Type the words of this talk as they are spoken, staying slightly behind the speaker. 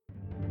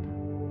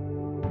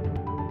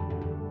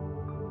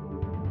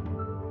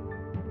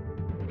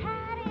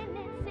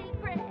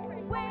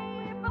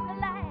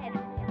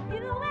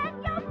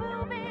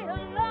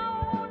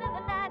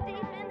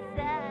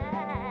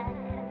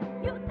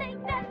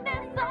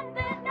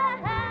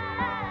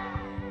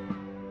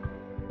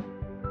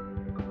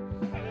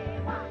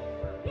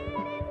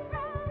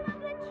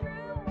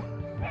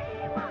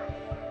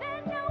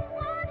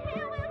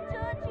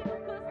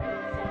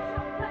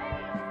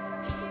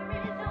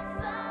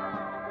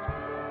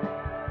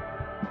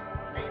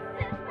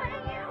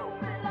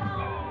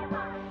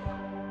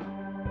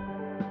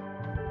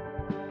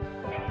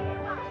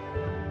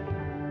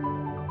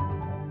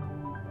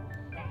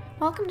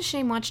Welcome to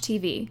Shame Watch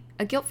TV,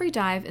 a guilt-free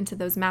dive into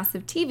those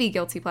massive TV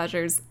guilty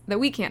pleasures that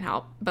we can't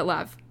help but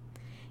love.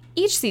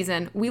 Each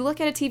season, we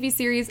look at a TV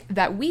series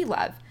that we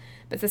love,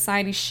 but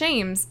society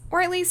shames,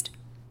 or at least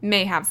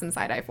may have some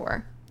side-eye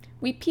for.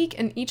 We peek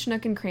in each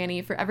nook and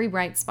cranny for every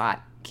bright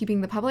spot, keeping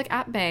the public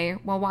at bay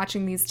while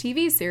watching these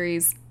TV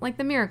series like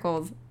the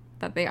miracles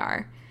that they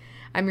are.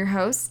 I'm your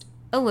host,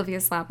 Olivia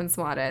Slappin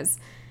Suarez.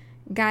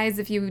 Guys,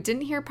 if you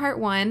didn't hear part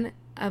one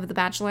of the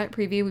Bachelorette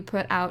preview we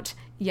put out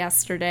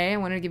yesterday, I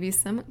wanted to give you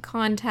some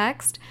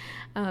context.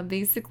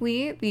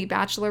 Basically, the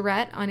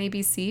Bachelorette on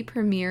ABC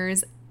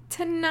premieres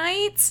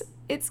tonight.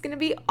 It's going to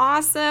be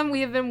awesome. We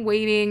have been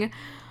waiting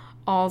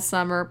all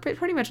summer,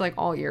 pretty much like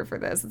all year for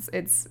this.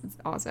 It's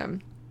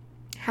awesome.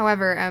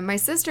 However, my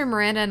sister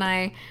Miranda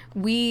and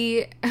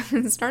we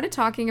started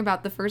talking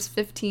about the first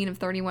 15 of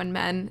 31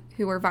 men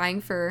who were vying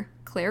for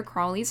Claire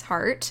Crawley's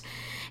heart.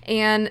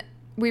 And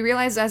we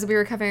realized as we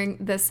were covering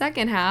the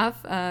second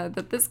half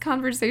that this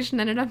conversation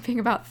ended up being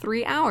about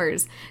 3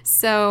 hours.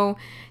 So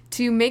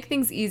to make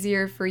things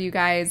easier for you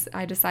guys,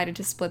 I decided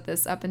to split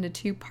this up into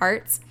 2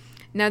 parts.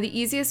 Now, the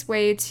easiest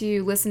way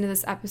to listen to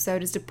this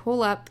episode is to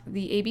pull up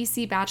the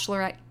ABC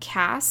Bachelorette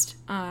cast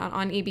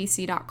on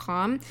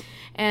abc.com.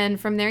 And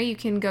from there, you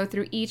can go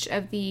through each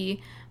of the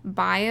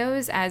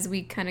bios as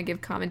we kind of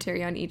give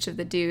commentary on each of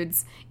the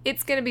dudes.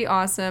 It's going to be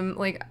awesome.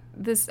 Like,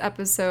 this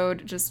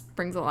episode just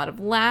brings a lot of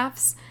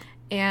laughs.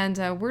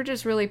 And we're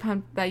just really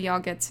pumped that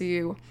y'all get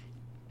to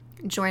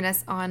join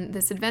us on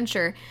this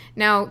adventure.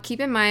 Now,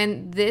 keep in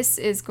mind, this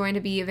is going to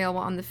be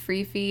available on the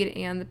free feed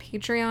and the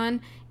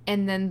Patreon,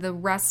 and then the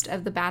rest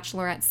of the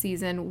Bachelorette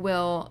season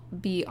will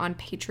be on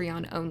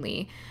Patreon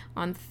only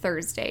on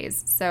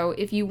Thursdays. So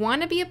if you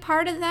want to be a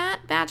part of that,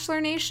 Bachelor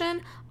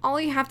Nation, all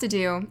you have to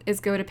do is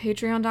go to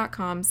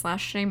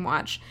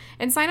patreon.com/shamewatch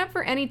and sign up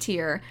for any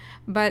tier.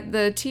 But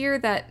the tier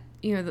that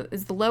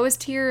is the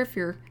lowest tier, if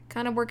you're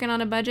kind of working on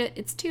a budget,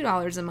 it's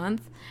 $2 a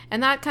month,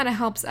 and that kind of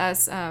helps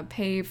us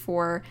pay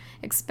for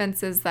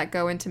expenses that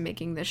go into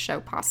making this show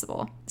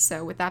possible.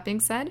 So with that being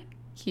said,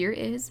 here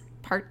is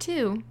part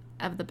 2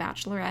 of the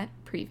Bachelorette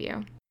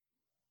preview.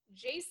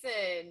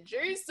 Jason,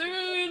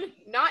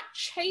 not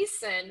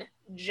Chasen,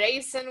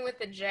 Jason with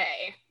a J.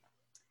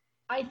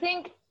 I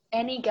think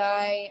any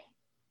guy,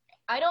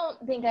 I don't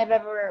think I've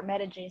ever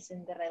met a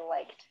Jason that I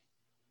liked.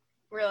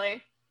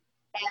 Really?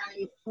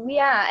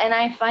 And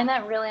I find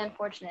that really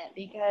unfortunate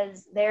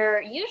because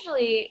they're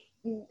usually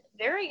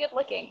very good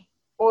looking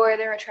or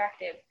they're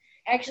attractive.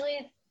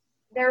 Actually,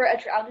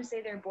 I'll just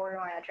say they're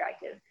borderline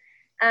attractive.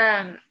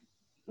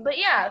 But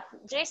yeah,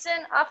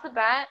 Jason off the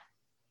bat,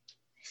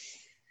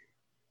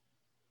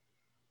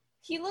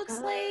 he looks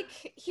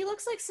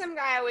like some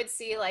guy I would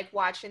see like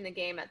watching the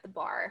game at the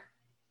bar.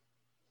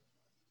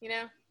 You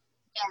know?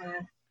 Yeah.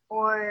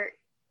 Or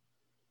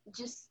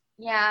just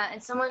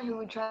and someone who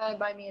would try to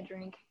buy me a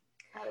drink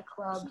at a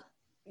club.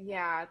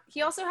 Yeah.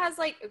 He also has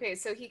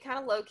so he kind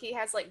of low-key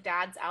has like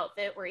dad's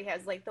outfit where he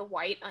has like the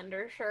white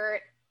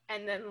undershirt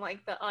and then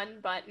like the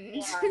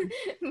unbuttoned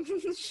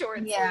short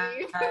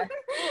sleeve.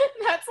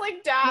 That's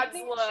like dad's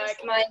look.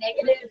 Just my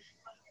negative.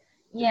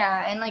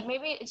 Yeah, and like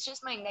maybe it's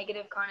just my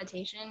negative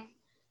connotation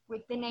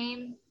with the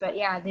name, but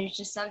yeah, there's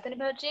just something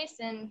about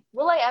Jason.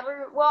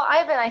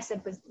 Ivan I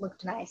said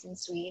looked nice and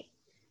sweet.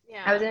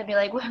 Yeah. I was gonna be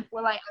like,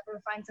 will I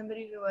ever find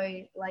somebody who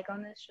I like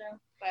on this show?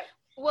 But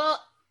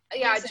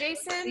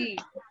Jason.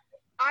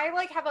 I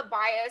have a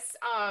bias.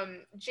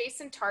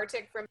 Jason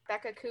Tartick from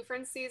Becca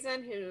Kufrin's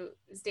season, who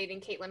is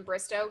dating Caitlin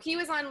Bristow. He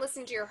was on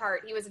Listen to Your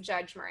Heart. He was a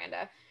judge,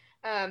 Miranda.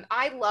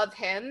 I love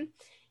him.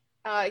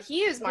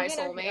 He is my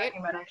soulmate.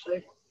 About,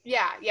 actually.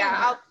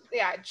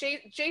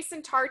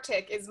 Jason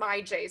Tartick is my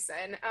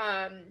Jason.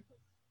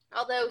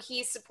 Although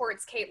he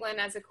supports Caitlin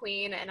as a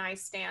queen, and I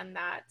stand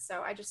that.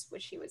 So I just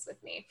wish he was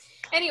with me.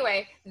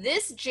 Anyway,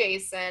 this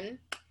Jason,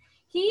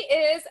 he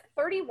is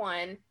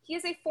 31. He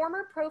is a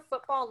former pro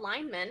football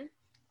lineman.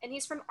 And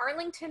he's from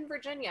Arlington,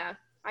 Virginia.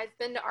 I've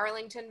been to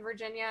Arlington,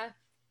 Virginia.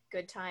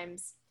 Good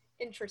times.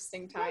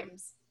 Interesting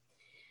times.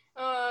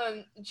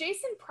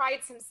 Jason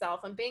prides himself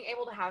on being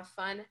able to have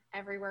fun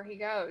everywhere he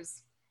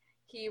goes.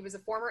 He was a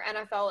former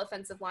NFL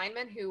offensive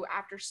lineman who,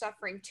 after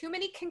suffering too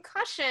many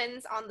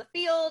concussions on the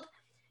field,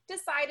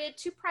 decided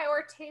to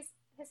prioritize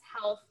his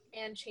health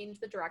and change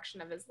the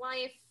direction of his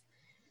life.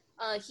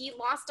 He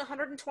lost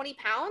 120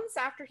 pounds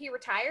after he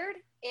retired,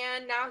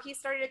 and now he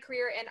started a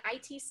career in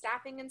IT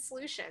staffing and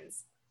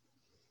solutions.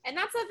 And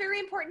that's a very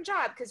important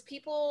job because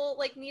people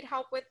need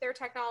help with their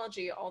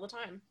technology all the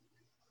time.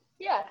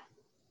 Yeah.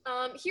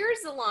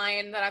 Here's the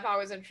line that I thought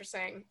was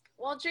interesting.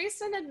 While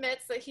Jason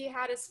admits that he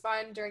had his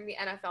fun during the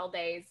NFL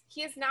days,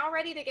 he is now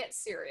ready to get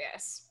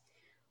serious,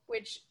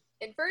 which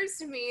infers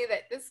to me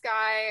that this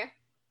guy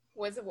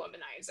was a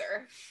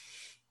womanizer.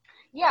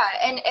 Yeah,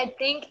 and I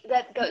think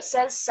that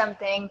says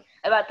something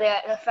about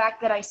the fact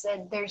that I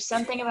said there's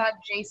something about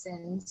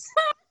Jasons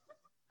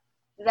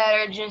that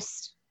are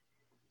just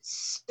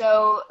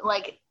so,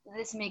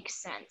 this makes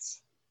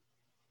sense.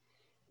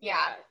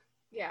 Yeah.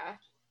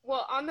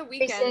 Well, on the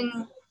weekend...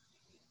 Jason,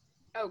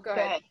 Oh, go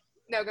ahead.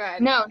 No, go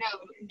ahead. No,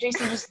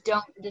 Jason, just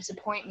don't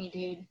disappoint me,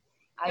 dude.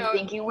 I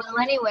think you will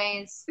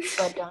anyways,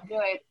 but don't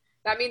do it.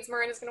 That means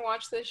Miranda's going to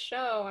watch this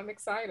show. I'm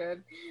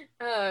excited.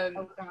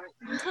 Oh, God.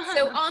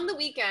 So on the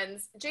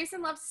weekends,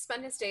 Jason loves to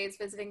spend his days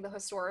visiting the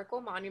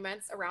historical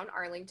monuments around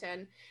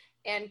Arlington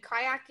and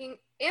kayaking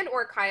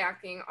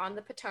on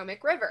the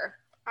Potomac River.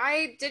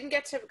 I didn't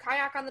get to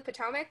kayak on the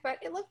Potomac, but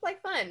it looked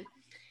like fun.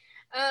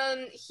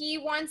 He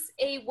wants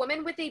a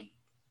woman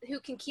who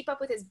can keep up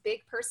with his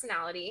big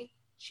personality.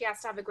 She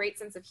has to have a great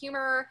sense of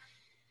humor.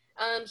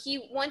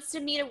 He wants to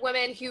meet a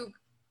woman who,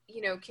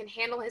 can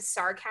handle his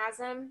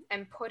sarcasm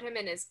and put him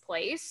in his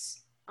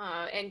place.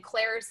 And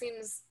Claire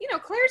seems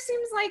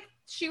like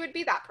she would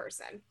be that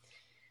person.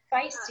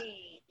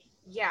 Feisty.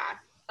 Yeah.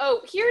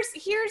 Oh,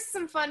 here's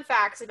some fun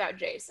facts about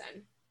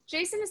Jason.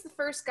 Jason is the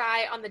first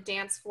guy on the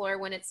dance floor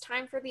when it's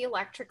time for the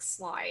electric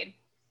slide.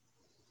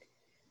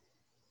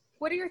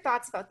 What are your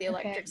thoughts about the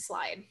electric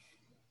slide?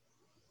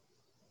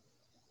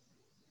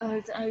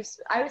 I was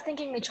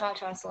thinking the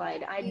cha-cha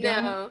slide.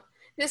 No.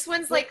 This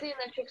one's like the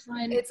electric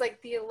slide. It's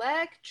like the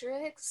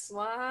electric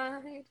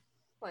slide.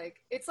 Like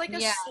it's like a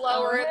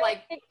slower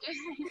electric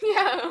slide.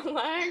 Yeah.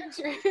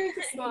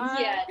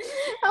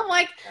 I'm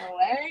like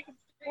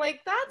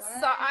that's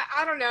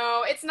I don't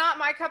know. It's not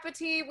my cup of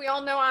tea. We all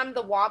know I'm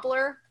the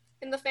wobbler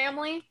in the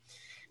family.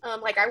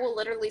 I will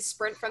literally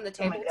sprint from the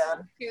table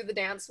to the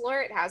dance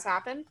floor. It has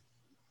happened.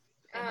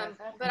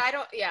 But I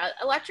don't. Yeah,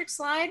 electric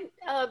slide.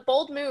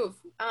 Bold move.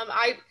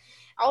 I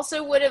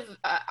also would have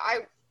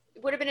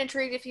been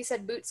intrigued if he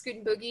said boot scoot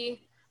and boogie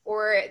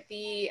or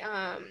the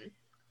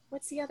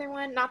what's the other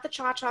one? Not the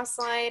cha-cha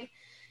slide.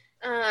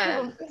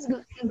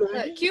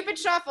 Cupid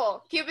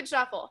shuffle.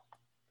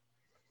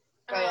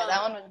 Oh yeah,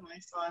 that one was my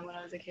song when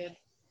I was a kid.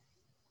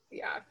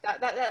 Yeah,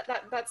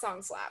 that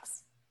song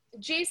slaps.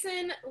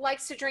 Jason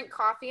likes to drink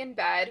coffee in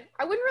bed.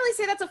 I wouldn't really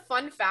say that's a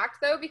fun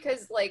fact though,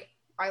 because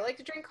I like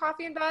to drink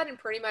coffee in bed, and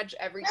pretty much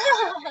every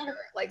teenager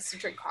likes to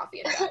drink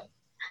coffee in bed.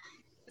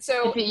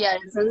 So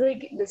it sounds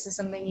like this is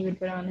something you would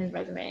put on his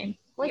resume.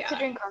 Like to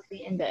drink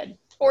coffee in bed.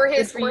 Or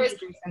his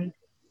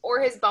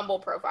Bumble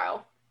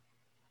profile.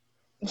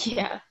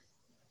 Yeah.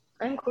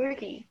 I'm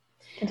quirky.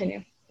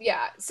 Continue.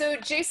 Yeah. So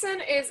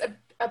Jason is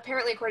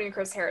apparently, according to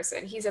Chris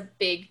Harrison, he's a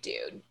big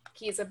dude.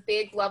 He's a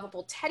big,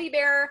 lovable teddy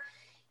bear.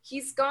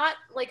 He's got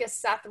a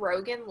Seth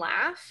Rogen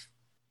laugh.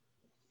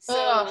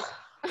 So,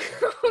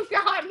 oh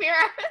God,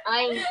 Mira.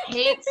 I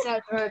hate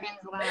Seth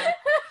Rogen's laugh.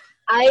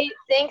 I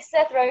think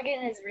Seth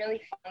Rogen is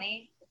really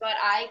funny, but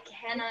I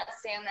cannot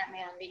stand that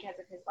man because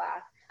of his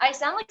laugh. I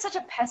sound like such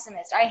a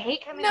pessimist. I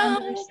hate coming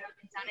on to the show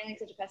and sounding like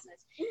such a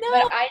pessimist.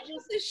 No, but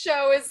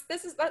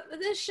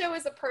this show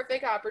is a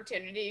perfect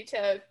opportunity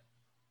to,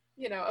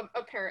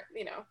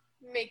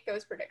 make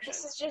those predictions.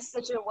 This is just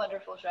such a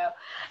wonderful show.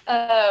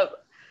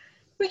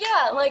 But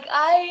yeah,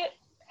 I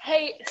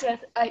hate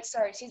Seth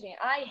Rogen's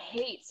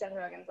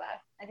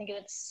laugh. I think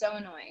it's so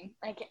annoying.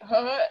 I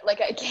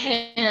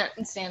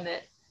can't stand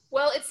it.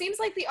 Well, it seems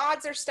like the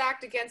odds are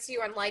stacked against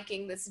you on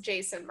liking this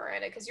Jason,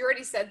 Miranda, because you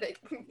already said that,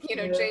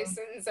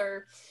 Jasons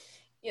are,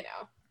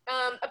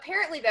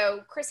 Apparently,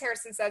 though, Chris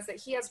Harrison says that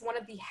he has one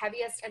of the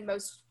heaviest and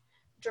most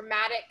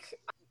dramatic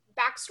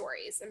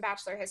backstories in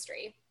Bachelor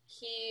history.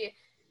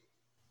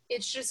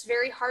 It's just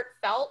very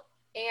heartfelt,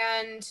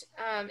 and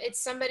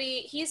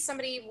he's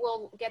somebody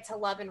we'll get to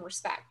love and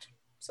respect.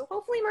 So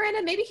hopefully,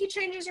 Miranda, maybe he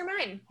changes your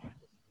mind.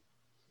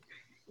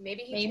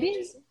 Maybe.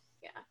 Changes.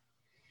 Yeah.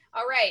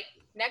 All right.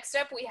 Next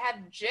up, we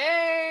have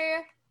Jay.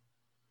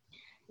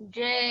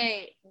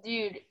 Jay,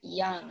 dude,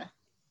 young.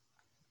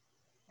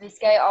 This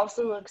guy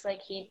also looks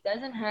like he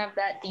doesn't have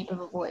that deep of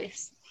a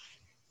voice.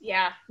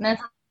 Yeah. And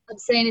that's not to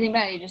say anything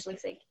bad. He just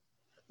looks like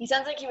he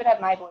sounds like he would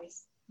have my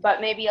voice, but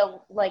maybe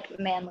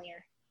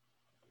manlier.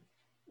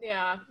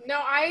 Yeah. No,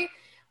 I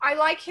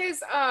like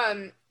his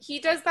he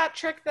does that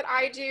trick that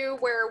I do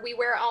where we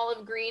wear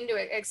olive green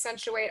to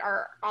accentuate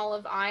our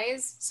olive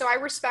eyes. So I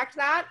respect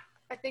that.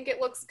 I think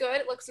it looks good.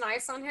 It looks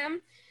nice on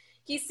him.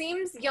 He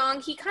seems young.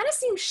 He kind of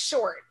seems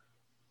short.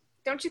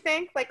 Don't you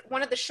think? Like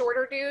one of the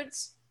shorter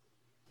dudes.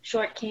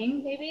 Short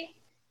King, maybe?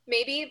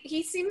 Maybe.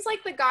 He seems like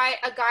a guy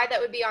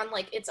that would be on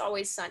It's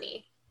Always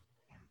Sunny.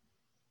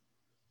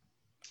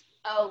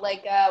 Oh,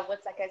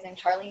 what's that guy's name?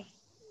 Charlie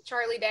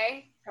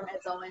Day? From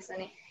It's Always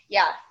Sunny.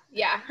 Yeah.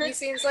 Yeah. He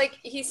seems like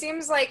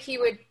he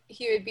would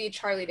be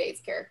Charlie Day's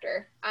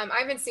character. I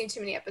haven't seen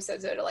too many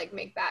episodes though to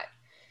make that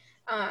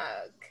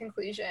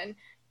conclusion.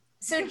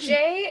 So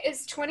Jay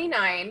is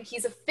 29.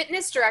 He's a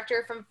fitness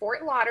director from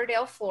Fort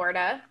Lauderdale,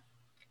 Florida.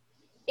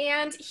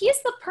 And he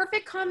is the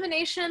perfect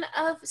combination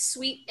of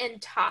sweet and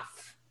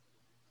tough.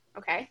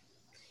 Okay.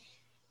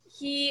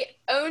 He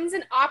owns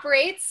and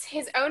operates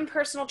his own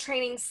personal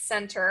training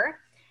center.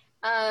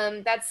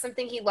 That's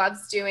something he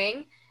loves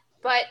doing.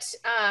 But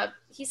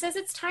he says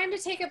it's time to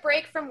take a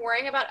break from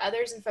worrying about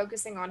others and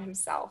focusing on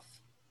himself.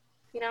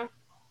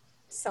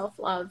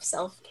 Self-love,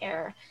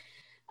 self-care.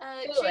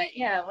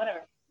 Yeah,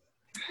 whatever.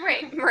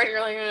 Right, right.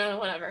 You're like,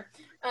 whatever.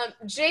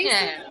 Jason,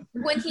 Yeah.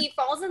 when he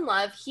falls in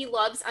love, he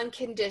loves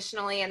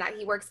unconditionally and that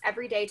he works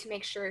every day to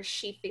make sure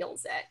she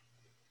feels it.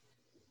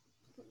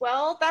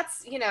 Well,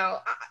 that's,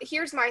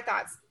 here's my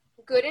thoughts.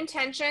 Good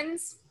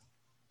intentions,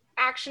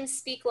 actions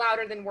speak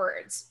louder than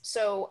words.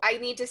 So I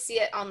need to see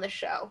it on the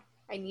show.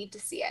 I need to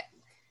see it.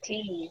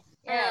 Tea.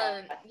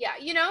 Yeah.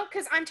 Yeah,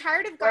 because I'm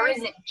tired of Where guys.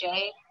 is it,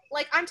 Jay?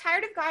 Like, I'm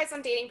tired of guys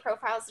on dating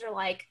profiles that are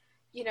like,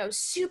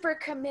 super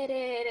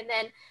committed, and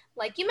then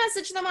like you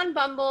message them on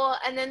Bumble,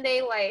 and then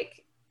they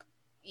like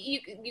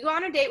you go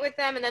on a date with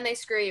them, and then they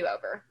screw you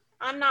over.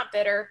 I'm not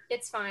bitter.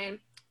 It's fine.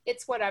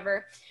 It's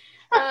whatever.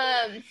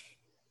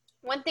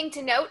 One thing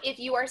to note: if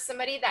you are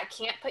somebody that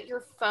can't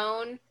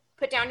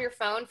put down your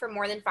phone for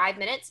more than 5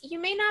 minutes, you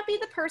may not be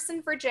the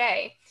person for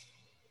Jay.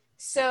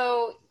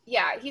 So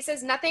yeah, he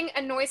says nothing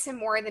annoys him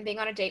more than being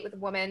on a date with a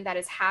woman that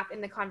is half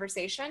in the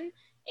conversation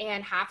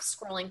and half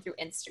scrolling through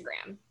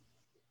Instagram.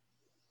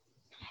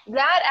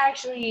 That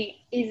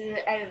actually is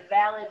a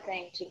valid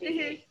thing to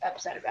be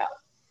upset about.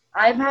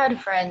 I've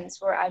had friends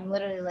where I'm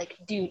literally like,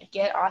 dude,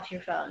 get off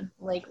your phone.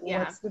 Like,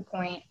 what's the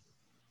point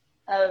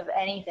of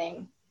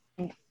anything?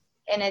 And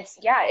it's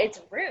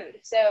rude.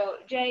 So,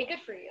 Jay,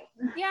 good for you.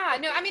 Yeah,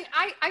 no, I mean,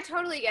 I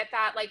totally get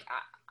that. Like,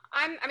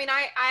 I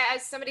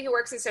as somebody who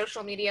works in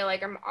social media,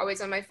 like, I'm always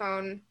on my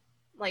phone,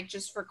 like,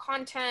 just for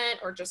content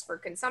or just for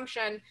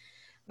consumption.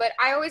 But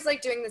I always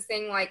like doing this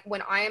thing, like,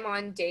 when I am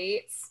on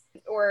dates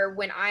or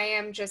when I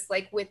am just,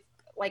 like,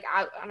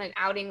 out on an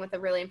outing with a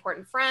really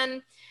important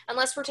friend,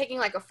 unless we're taking,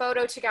 like, a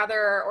photo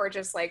together or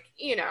just, like,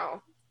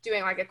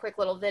 doing, like, a quick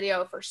little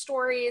video for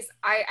stories.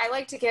 I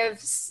like to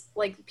give,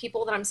 like,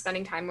 people that I'm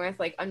spending time with,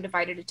 like,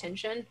 undivided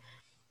attention,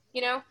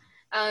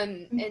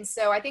 and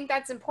so I think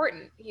that's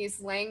important. He's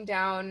laying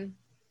down,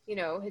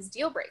 his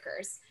deal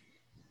breakers.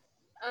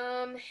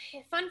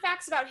 Fun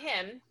facts about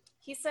him.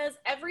 He says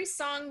every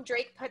song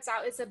Drake puts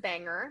out is a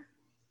banger.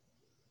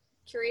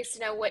 Curious to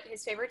know what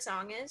his favorite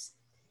song is.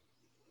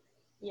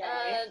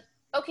 Yeah.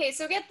 Okay,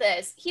 so get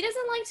this. He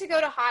doesn't like to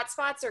go to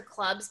hotspots or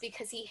clubs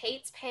because he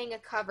hates paying a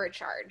cover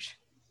charge.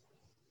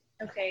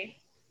 Okay.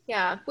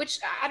 Yeah, which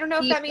I don't know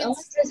if that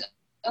means...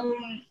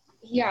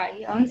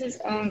 He owns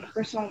his own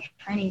personal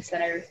training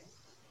center.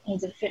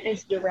 He's a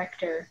fitness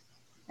director.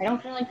 I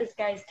don't feel like this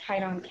guy's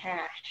tight on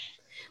cash.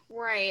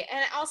 Right.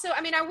 And also,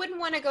 I mean, I wouldn't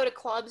want to go to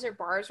clubs or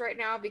bars right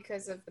now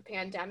because of the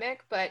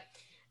pandemic, but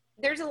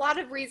there's a lot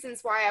of reasons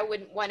why I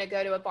wouldn't want to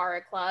go to a bar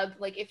or club.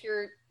 Like, if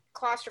you're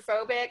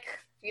claustrophobic,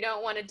 you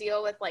don't want to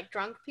deal with, like,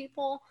 drunk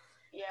people.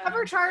 Yeah.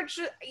 Cover charge,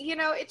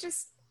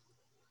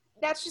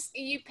 that's just,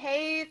 you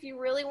pay if you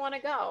really want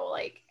to go.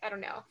 Like, I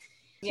don't know.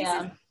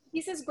 Yeah.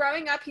 He says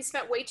growing up, he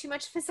spent way too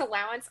much of his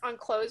allowance on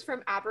clothes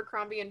from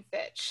Abercrombie and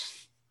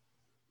Fitch.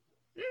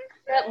 He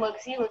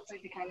looks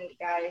like the kind of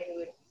guy who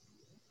would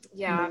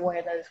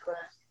wear those clothes.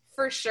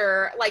 For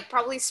sure. Like,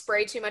 probably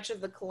spray too much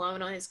of the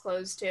cologne on his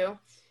clothes, too.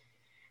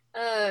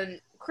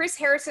 Chris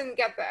Harrison,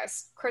 get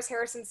this. Chris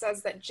Harrison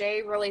says that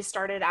Jay really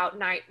started out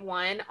night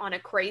one on a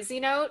crazy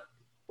note.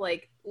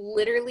 Like,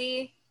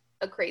 literally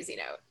a crazy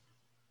note.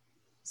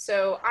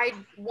 So I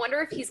wonder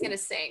if he's going to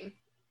sing.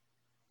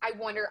 I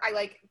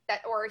like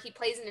that, or he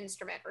plays an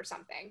instrument or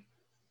something.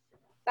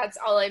 That's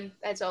all I'm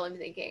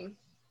thinking.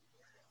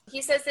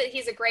 He says that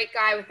he's a great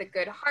guy with a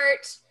good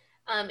heart.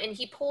 And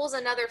he pulls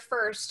another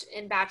first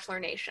in Bachelor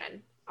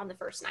Nation on the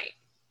first night.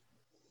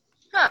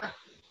 Huh.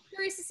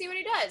 Curious to see what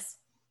he does.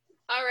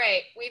 All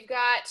right, we've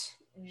got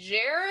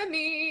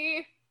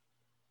Jeremy.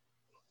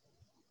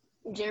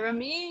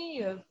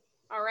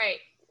 All right.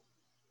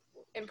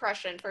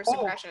 First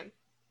impression.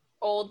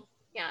 Old.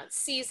 Yeah,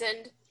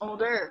 seasoned.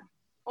 Older.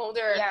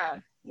 Older. Yeah.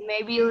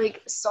 Maybe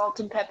like salt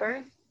and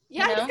pepper.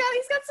 Yeah, he's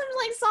got some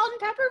like salt and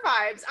pepper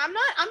vibes. I'm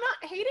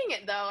not hating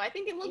it though. I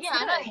think it looks good.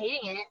 I'm not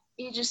hating it.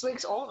 He just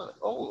looks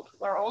old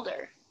or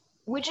older,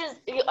 which is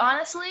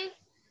honestly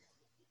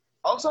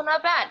also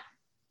not bad.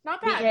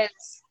 Not bad.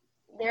 Because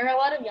there are a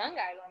lot of young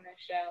guys on this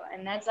show,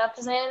 and that's not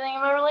to say anything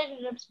about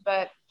relationships,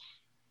 but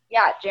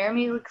yeah,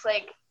 Jeremy looks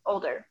like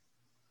older.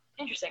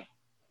 Interesting.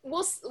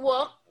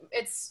 Well,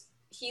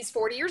 he's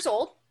 40 years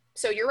old,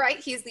 so you're right.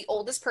 He's the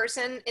oldest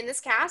person in this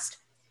cast.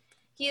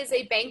 He is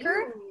a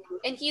banker,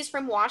 and he's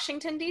from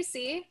Washington,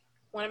 D.C.,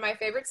 one of my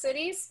favorite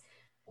cities.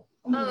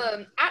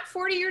 At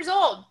 40 years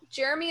old,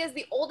 Jeremy is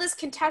the oldest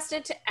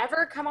contestant to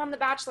ever come on The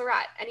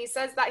Bachelorette, and he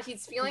says that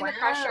he's feeling the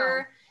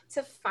pressure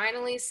to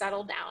finally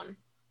settle down.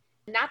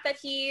 Not that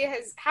he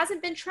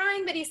hasn't been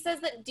trying, but he says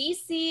that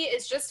D.C.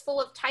 is just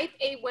full of type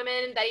A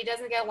women that he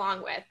doesn't get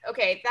along with.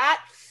 Okay,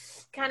 that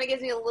kind of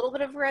gives me a little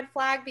bit of a red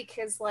flag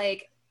because,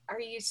 like, are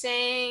you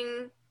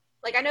saying,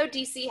 like, I know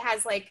D.C.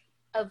 has, like,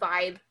 a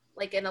vibe,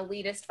 like an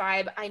elitist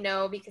vibe. I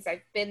know because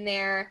I've been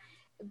there,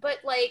 but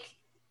like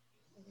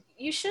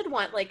you should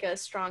want like a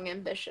strong,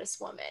 ambitious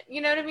woman.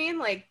 You know what I mean?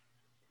 Like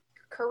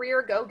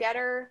career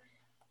go-getter.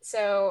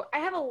 So I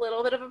have a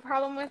little bit of a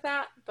problem with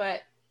that,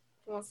 but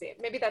we'll see.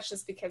 Maybe that's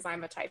just because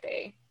I'm a type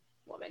A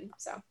woman.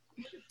 So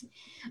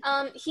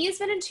he has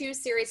been in 2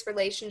 serious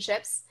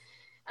relationships.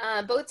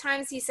 Both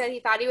times he said he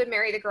thought he would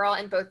marry the girl,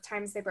 and both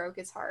times they broke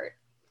his heart.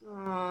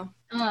 Aww.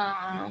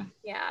 Aww.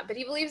 Yeah, but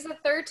he believes the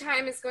third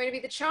time is going to be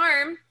the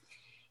charm,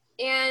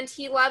 and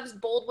he loves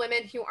bold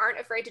women who aren't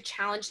afraid to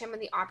challenge him when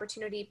the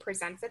opportunity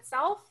presents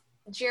itself.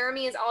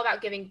 Jeremy is all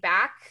about giving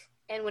back,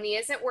 and when he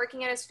isn't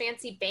working at his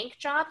fancy bank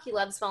job, he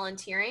loves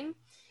volunteering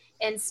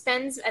and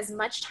spends as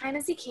much time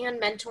as he can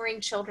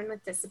mentoring children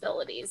with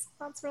disabilities.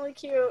 That's really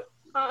cute.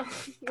 Oh,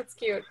 that's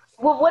cute.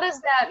 Well, what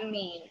does that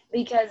mean?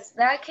 Because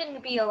that can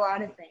be a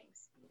lot of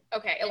things.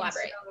 Okay,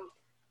 elaborate. So,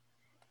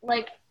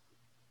 like,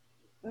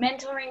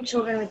 mentoring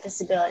children with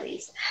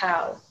disabilities,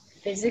 how?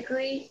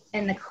 Physically,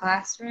 in the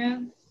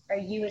classroom? Are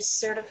you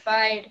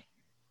certified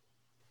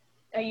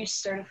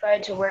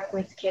to work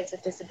with kids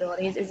with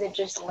disabilities? Is it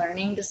just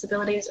learning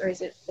disabilities, or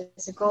is it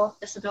physical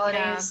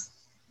disabilities?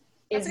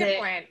 Yeah. That's a good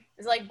point.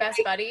 Is it like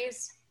best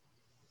buddies?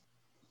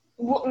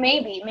 Well,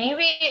 maybe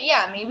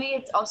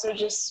it's also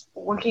just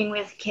working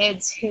with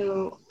kids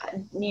who,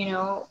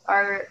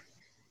 are,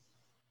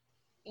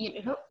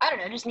 who, I don't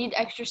know, just need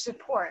extra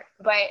support.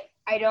 But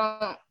I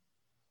don't,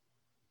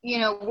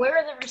 where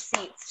are the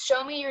receipts?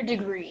 Show me your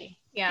degree.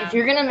 Yeah. If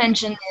you're going to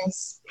mention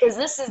this, because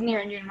this is near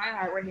and dear to my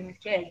heart, working with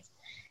kids.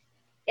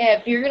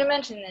 If you're going to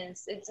mention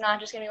this, it's not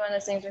just going to be one of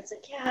those things where it's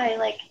like, yeah,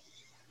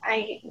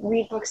 I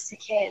read books to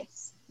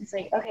kids. It's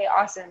like, okay,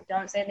 awesome.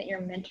 Don't say that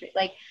you're mentoring.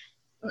 Like,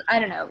 I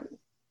don't know.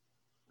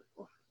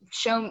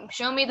 Show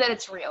me that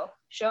it's real.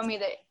 Show me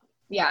that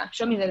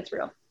it's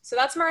real. So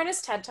that's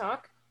Marina's TED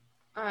Talk.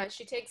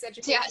 She takes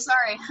education. Yeah,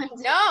 sorry.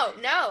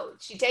 No.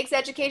 She takes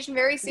education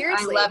very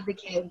seriously. I love the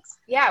kids.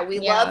 Yeah, we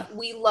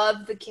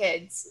love the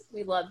kids.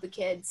 We love the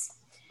kids.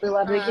 We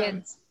love the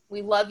kids.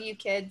 We love you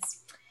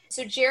kids.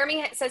 So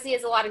Jeremy says he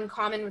has a lot in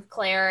common with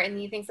Claire, and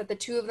he thinks that the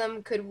two of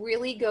them could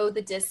really go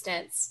the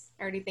distance.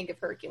 I already think of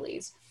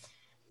Hercules.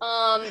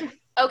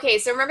 Okay,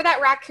 so remember that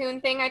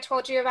raccoon thing I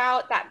told you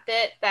about? That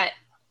bit that,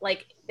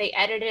 like, they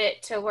edited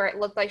it to where it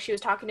looked like she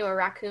was talking to a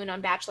raccoon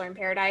on Bachelor in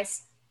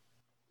Paradise?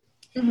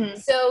 Mm-hmm.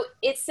 So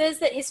it says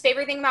that his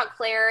favorite thing about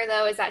Claire,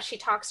 though, is that she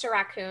talks to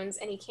raccoons,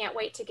 and he can't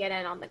wait to get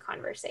in on the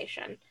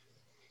conversation.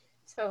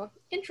 So,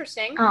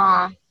 interesting.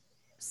 Aww.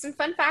 Some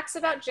fun facts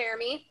about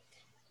Jeremy.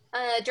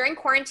 During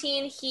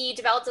quarantine, he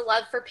developed a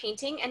love for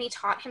painting, and he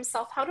taught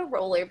himself how to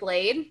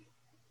rollerblade.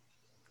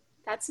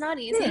 That's not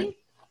easy.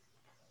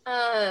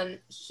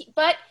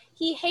 But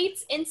he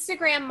hates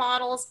Instagram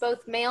models,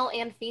 both male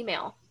and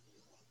female.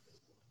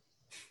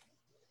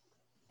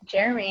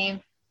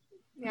 Jeremy.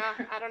 Yeah,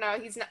 I don't know.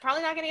 He's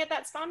probably not going to get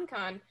that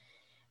SpawnCon.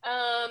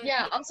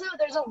 Yeah, also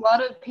there's a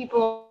lot of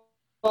people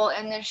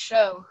in this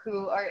show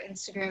who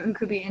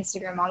could be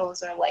Instagram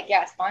models, or like,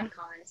 yeah,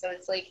 SpawnCon. So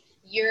it's like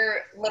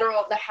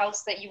the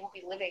house that you will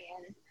be living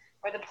in,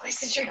 or the place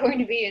that you're going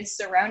to be, is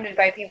surrounded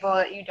by people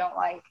that you don't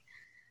like.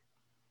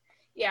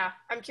 Yeah,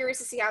 I'm curious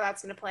to see how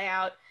that's going to play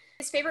out.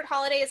 His favorite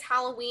holiday is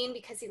Halloween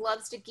because he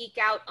loves to geek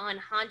out on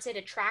haunted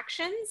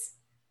attractions.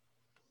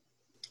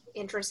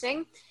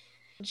 Interesting.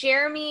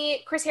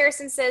 Chris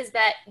Harrison says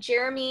that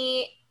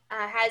Jeremy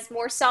has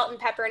more salt and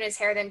pepper in his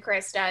hair than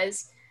Chris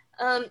does.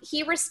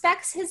 He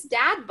respects his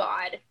dad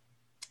bod,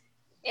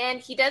 and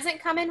he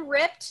doesn't come in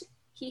ripped.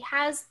 He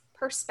has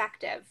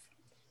perspective.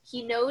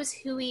 He knows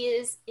who he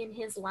is in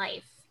his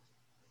life.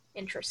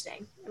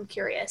 Interesting. I'm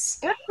curious.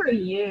 Good for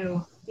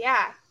you.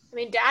 Yeah. I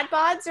mean, dad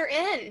bods are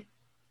in.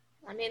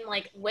 I mean,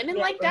 like, women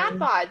like dad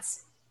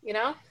bods, you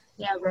know?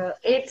 Yeah, bro.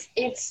 It's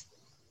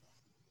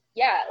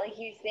like,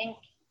 you think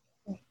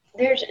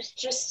there's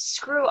just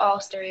screw all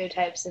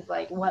stereotypes of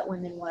like what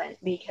women want,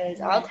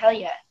 because I'll tell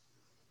you,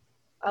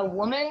 a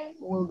woman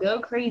will go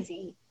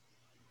crazy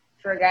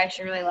for a guy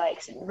she really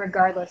likes,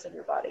 regardless of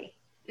your body.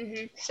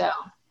 Mm-hmm. So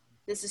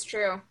this is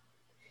true.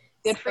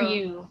 Good for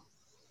you.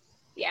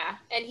 Yeah,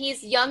 and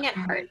he's young at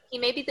heart. He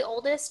may be the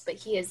oldest, but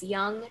he is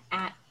young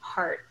at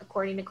heart,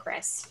 according to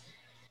Chris.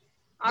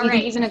 Do you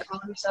think he's gonna call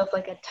himself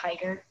like a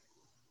tiger?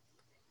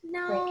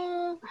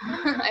 No.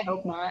 I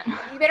hope not.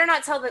 You better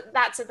not tell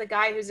that to the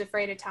guy who's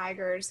afraid of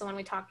tigers, the one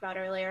we talked about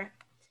earlier.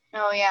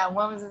 Oh, yeah.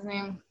 What was his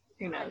name?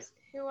 Who knows?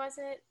 Who was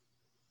it?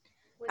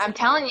 I'm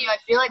telling you, I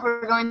feel like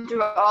we're going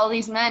through all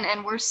these men,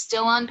 and we're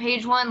still on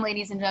page 1,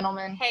 ladies and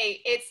gentlemen.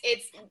 Hey,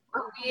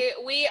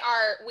 we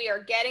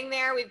are getting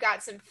there. We've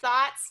got some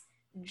thoughts.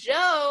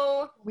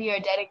 Joe. We are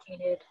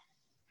dedicated.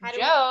 How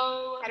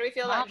do we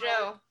feel about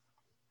Joe?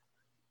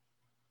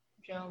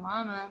 Joe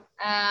Mama.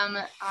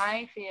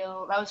 I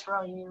feel that was for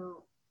all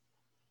you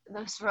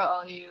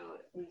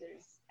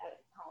losers at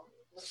home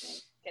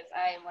listening, because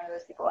I am one of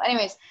those people.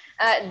 Anyways,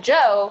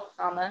 Joe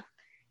Mama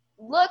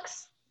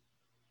looks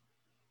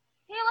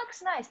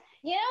nice,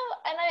 you know,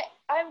 and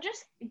I'm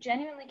just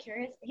genuinely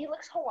curious. He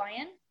looks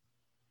Hawaiian,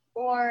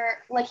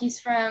 or like he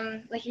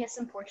has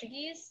some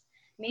Portuguese.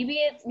 Maybe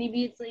it's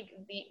like,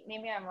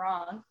 maybe I'm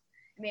wrong.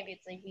 Maybe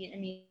it's like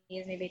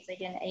Vietnamese. Maybe it's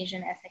like an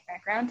Asian ethnic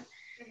background.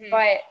 Mm-hmm.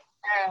 But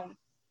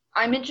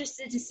I'm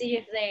interested to see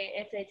if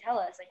they tell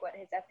us like what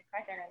his ethnic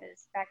background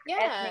is.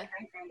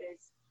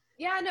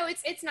 Yeah, no,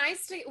 it's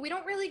nice we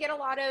don't really get a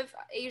lot of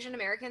Asian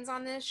Americans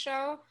on this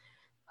show.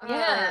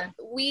 Yeah.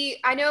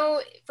 I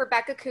know for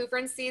Becca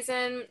Kufrin's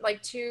season,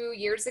 like 2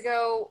 years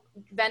ago,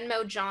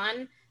 Venmo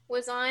John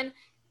was on.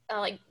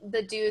 Like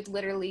the dude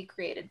literally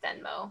created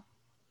Venmo.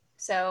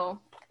 So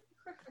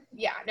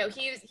yeah, no,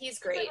 he's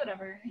It's like great.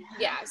 whatever.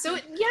 Yeah. So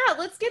yeah,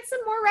 let's get some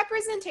more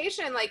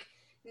representation. Like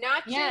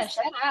not Yeah, just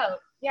shout out.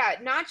 yeah,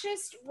 not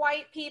just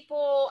white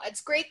people.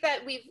 It's great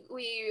that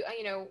we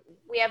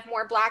have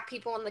more black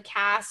people in the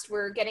cast.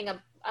 We're getting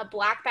a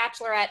black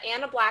bachelorette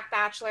and a black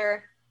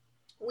bachelor.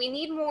 We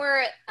need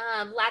more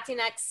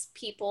Latinx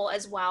people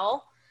as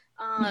well.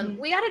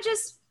 We got to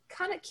just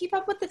kind of keep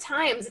up with the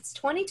times. It's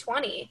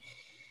 2020.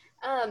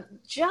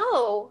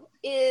 Joe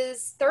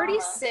is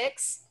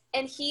 36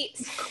 and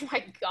oh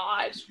my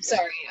gosh.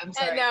 I'm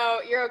sorry. No,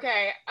 you're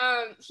okay.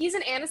 He's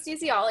an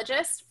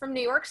anesthesiologist from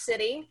New York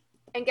City.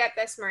 And get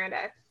this,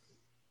 Miranda.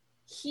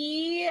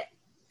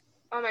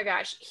 Oh my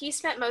gosh, he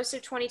spent most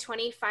of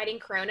 2020 fighting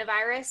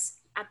coronavirus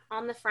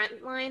on the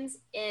front lines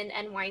in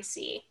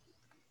NYC.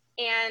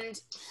 And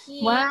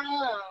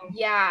wow.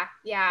 Yeah.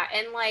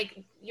 And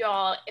like,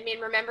 y'all, I mean,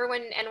 remember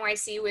when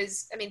NYC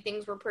was, I mean,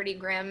 things were pretty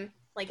grim,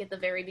 like at the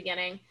very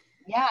beginning.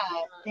 Yeah,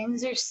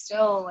 things are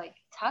still like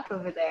tough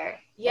over there.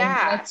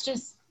 Yeah.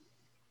 And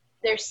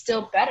they're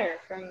still better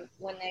from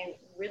when they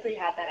really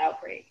had that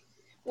outbreak.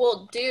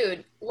 Well,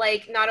 dude,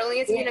 like, not only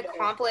is he an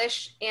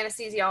accomplished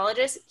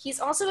anesthesiologist,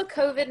 he's also a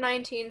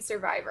COVID-19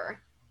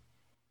 survivor.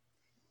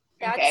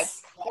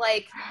 That's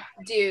like,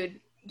 dude,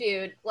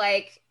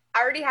 like,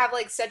 I already have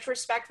like such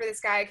respect for this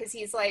guy because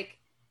he's like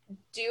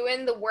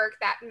doing the work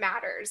that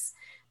matters.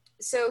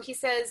 So he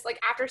says, like,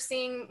 after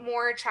seeing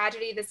more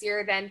tragedy this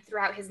year than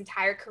throughout his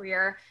entire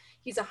career,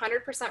 he's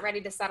 100%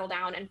 ready to settle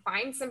down and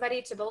find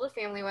somebody to build a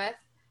family with.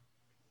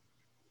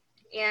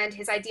 And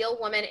his ideal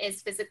woman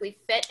is physically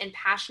fit and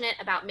passionate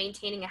about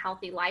maintaining a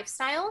healthy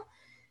lifestyle.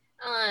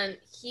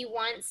 He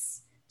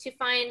wants to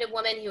find a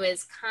woman who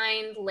is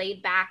kind,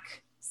 laid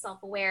back,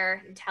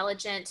 self-aware,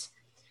 intelligent.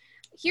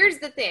 Here's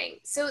the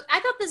thing. So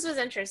I thought this was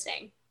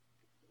interesting.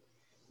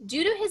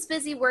 Due to his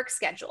busy work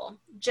schedule,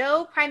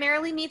 Joe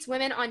primarily meets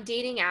women on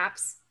dating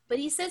apps, but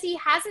he says he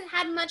hasn't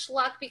had much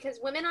luck because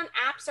women on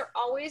apps are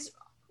always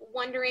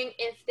wondering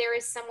if there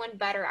is someone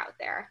better out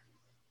there.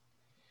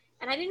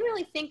 And I didn't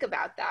really think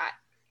about that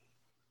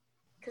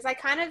because I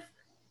kind of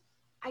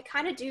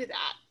do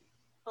that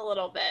a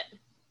little bit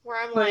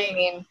where I'm what like, do you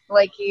mean?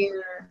 Like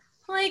you're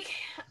like,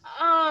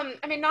 I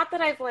mean, not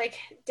that I've like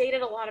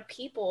dated a lot of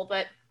people,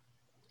 but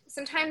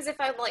sometimes if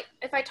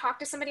I talk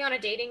to somebody on a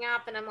dating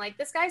app and I'm like,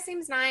 this guy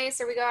seems nice,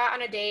 or we go out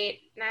on a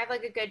date and I have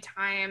like a good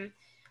time,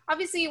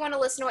 obviously you want to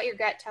listen to what your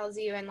gut tells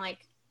you and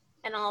like,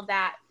 and all of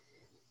that.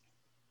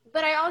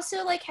 But I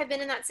also like have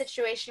been in that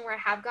situation where I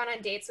have gone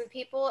on dates with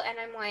people and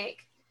I'm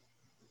like,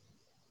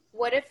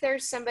 what if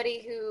there's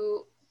somebody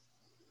who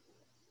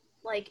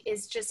like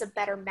is just a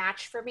better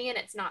match for me and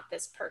it's not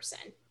this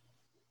person?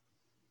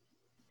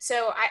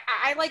 So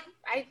I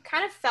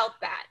kind of felt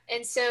that.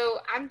 And so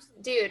I'm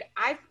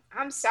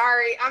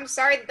sorry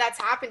that that's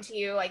happened to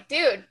you. Like,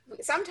 dude,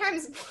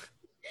 sometimes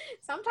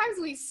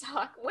we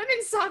suck.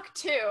 Women suck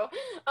too.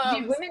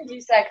 Dude, women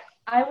do suck.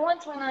 I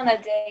once went on a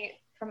date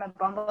from a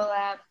Bumble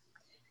app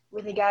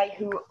with a guy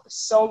who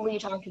solely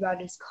talked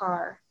about his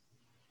car.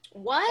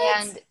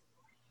 What? And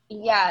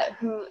yeah,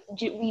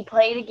 we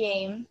played a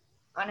game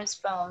on his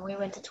phone. We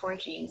went to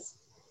Torchy's.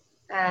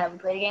 We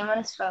played a game on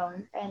his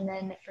phone, and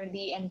then for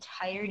the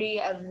entirety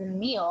of the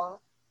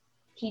meal,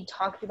 he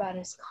talked about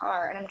his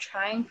car. And I'm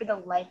trying for the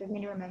life of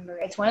me to remember.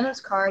 It's one of those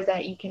cars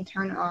that you can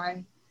turn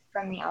on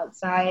from the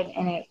outside,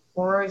 and it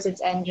roars its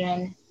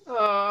engine.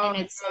 And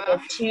it's like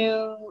a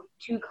two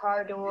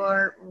car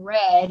door,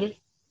 red.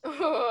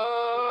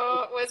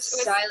 So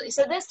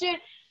this dude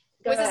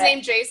was his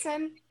name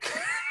Jason?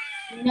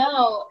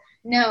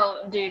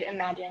 No, dude,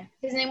 imagine.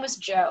 His name was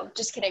Joe.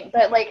 Just kidding.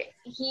 But like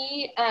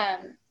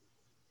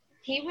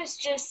he was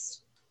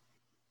just,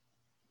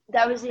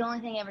 that was the only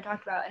thing he ever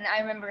talked about. And I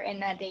remember in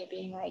that date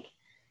being like,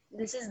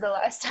 this is the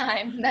last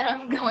time that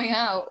I'm going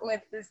out with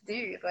this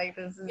dude. Like,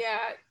 this is,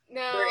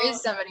 there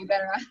is somebody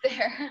better out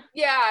there.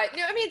 Yeah.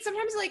 No, I mean,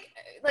 sometimes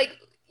like,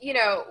 you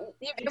know,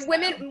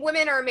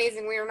 women are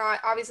amazing. We're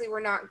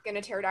not going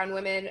to tear down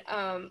women,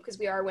 because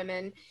we are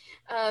women.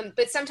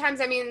 But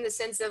sometimes, I mean, in the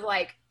sense of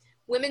like,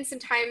 women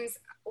sometimes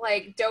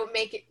like don't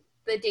make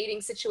the dating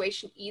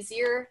situation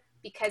easier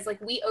because like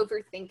we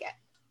overthink it.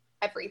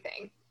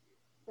 Everything.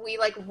 We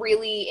like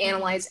really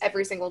analyze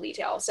every single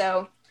detail.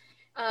 So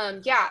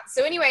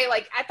so anyway,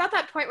 like I thought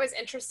that point was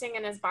interesting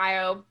in his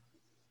bio.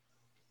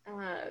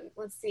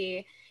 Let's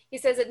see. He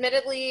says,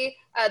 admittedly,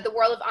 the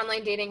world of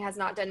online dating has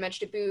not done much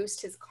to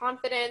boost his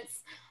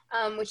confidence,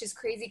 which is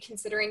crazy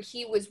considering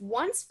he was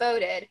once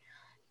voted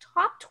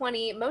top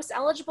 20 most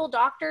eligible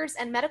doctors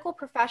and medical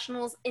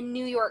professionals in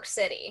New York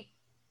City.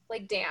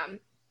 Like, damn.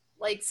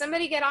 Like,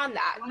 somebody get on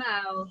that.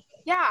 Wow.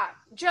 Yeah,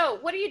 Joe,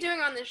 what are you doing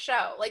on this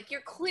show? Like,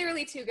 you're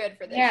clearly too good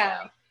for this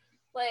show.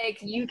 Like,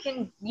 you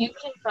can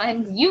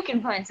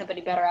find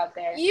somebody better out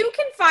there. You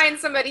can find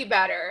somebody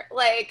better.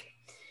 Like,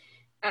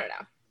 I don't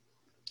know.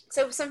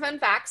 So some fun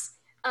facts.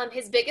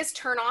 His biggest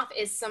turnoff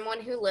is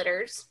someone who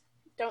litters.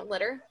 Don't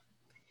litter.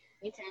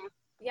 Me too.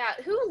 Yeah,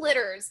 who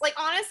litters? Like,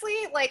 honestly,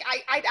 like,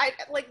 I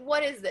like,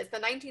 what is this, the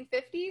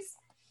 1950s?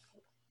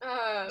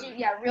 Dude,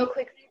 yeah, real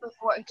quickly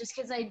before, just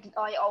because I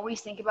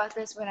always think about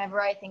this whenever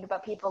I think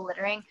about people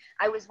littering.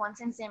 I was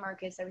once in San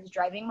Marcos. I was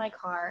driving my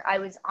car. I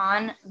was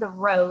on the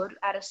road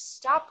at a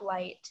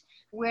stoplight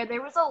where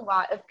there was a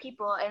lot of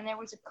people, and there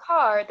was a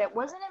car that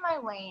wasn't in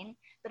my lane,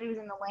 but it was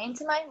in the lane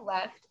to my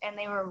left, and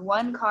they were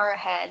one car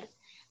ahead.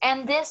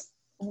 And this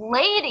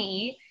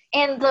lady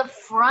in the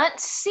front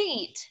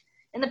seat,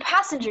 in the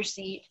passenger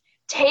seat,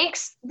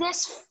 takes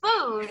this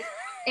food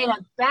in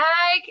a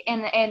bag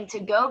and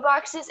to-go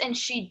boxes, and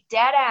she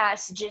dead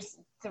ass just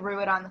threw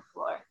it on the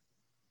floor.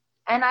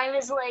 And I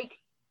was like,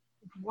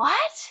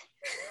 what?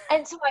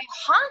 And so I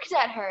honked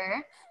at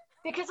her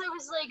because I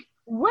was like,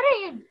 what are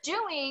you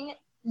doing,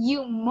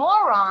 you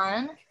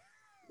moron?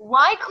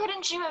 Why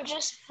couldn't you have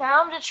just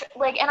found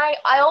and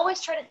I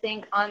always try to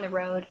think on the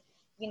road,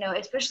 you know,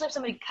 especially if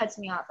somebody cuts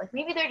me off, like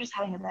maybe they're just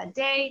having a bad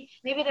day,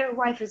 maybe their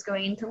wife is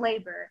going into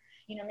labor,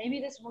 you know, maybe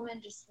this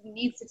woman just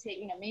needs to take,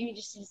 you know, maybe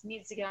just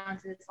needs to get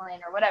onto this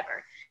lane or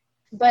whatever.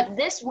 But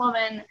this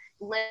woman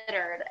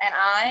littered, and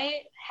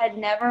I had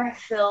never been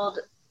filled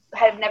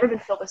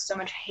with so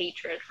much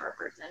hatred for a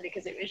person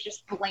because it was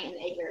just blatant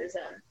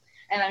ignorism.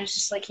 And I was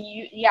just like,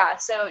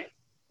 so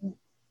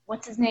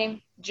what's his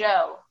name?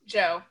 Joe.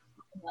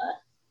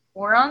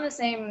 We're on the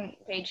same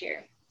page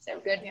here. So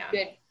good.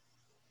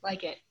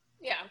 Like it.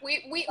 Yeah,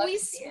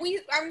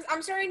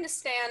 I'm starting to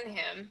stan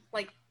him.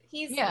 Like,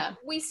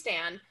 we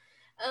stan.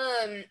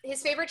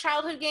 His favorite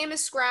childhood game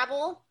is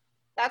Scrabble.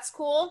 That's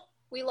cool.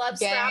 We love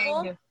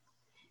Scrabble.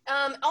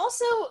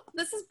 Also,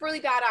 this is really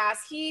badass.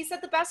 He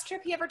said the best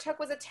trip he ever took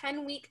was a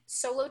 10-week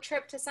solo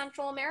trip to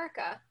Central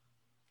America.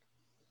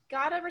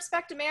 Gotta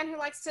respect a man who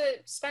likes to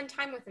spend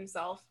time with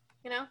himself,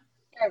 you know?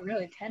 Yeah,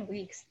 really, 10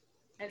 weeks.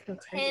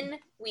 10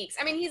 weeks.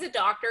 I mean, he's a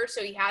doctor,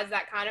 so he has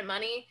that kind of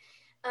money.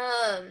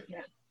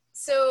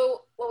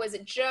 So, what was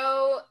it?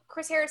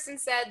 Chris Harrison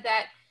said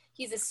that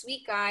he's a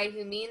sweet guy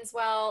who means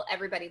well.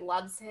 Everybody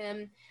loves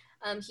him.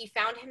 He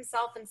found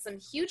himself in some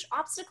huge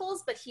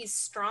obstacles, but he's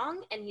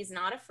strong and he's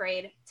not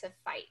afraid to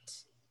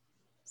fight.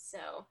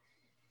 So,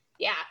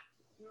 yeah,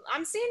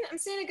 I'm seeing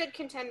a good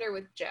contender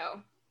with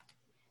Joe.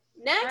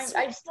 Next,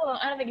 I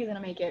don't think he's gonna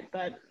make it,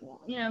 but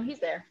you know, he's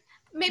there.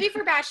 Maybe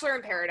for Bachelor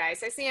in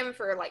Paradise. I see him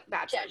for like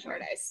Bachelor in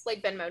Paradise,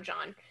 like Venmo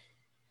John.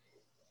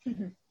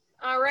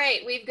 All right,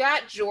 we've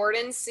got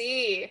Jordan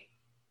C.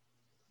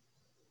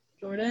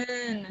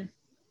 Jordan.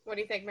 What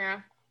do you think,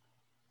 Mara?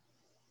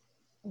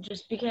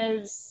 Just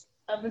because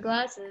of the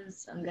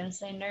glasses, I'm gonna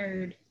say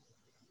nerd.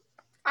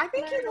 I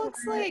think he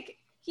looks like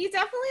he's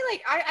definitely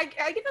like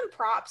I give him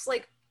props.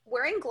 Like,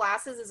 wearing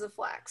glasses is a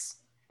flex,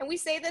 and we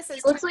say this as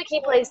he looks like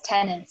he plays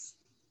tennis.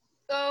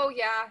 Oh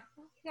yeah,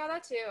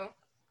 that too.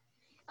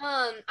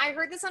 I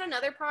heard this on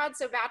another pod.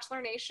 So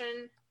Bachelor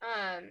Nation,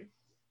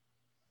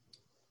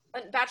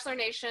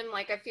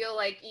 like, I feel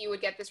like you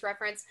would get this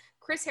reference.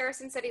 Chris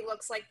Harrison said he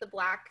looks like the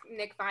black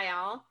Nick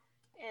Viall,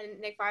 and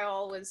Nick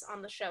Viall was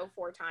on the show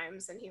 4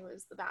 times, and he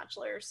was the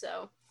Bachelor.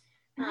 So,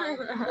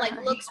 like,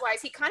 looks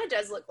wise, he kind of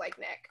does look like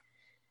Nick.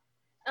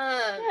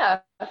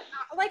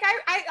 Like,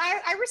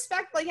 I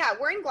respect, like, yeah,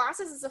 wearing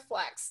glasses is a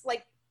flex.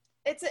 Like,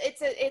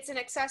 it's an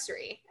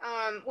accessory.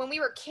 When we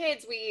were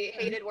kids, we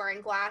hated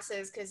wearing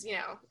glasses because, you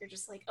know, you're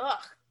just like,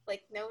 ugh,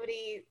 like,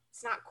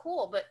 it's not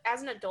cool. But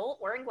as an adult,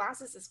 wearing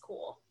glasses is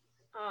cool.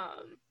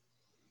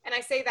 And I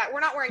say that we're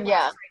not wearing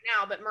glasses right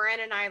now, but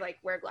Miranda and I like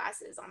wear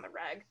glasses on the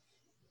reg.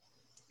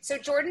 So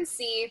Jordan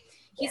C,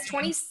 he's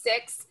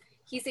 26.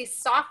 He's a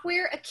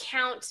software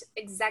account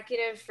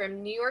executive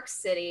from New York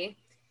City.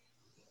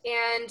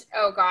 And,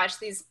 oh gosh,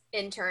 these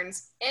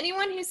interns.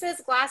 Anyone who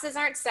says glasses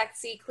aren't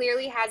sexy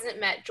clearly hasn't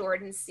met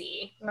Jordan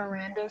C.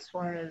 Miranda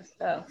Suarez.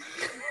 Oh.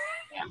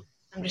 Yeah.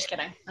 I'm just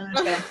kidding.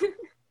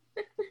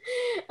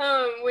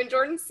 When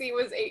Jordan C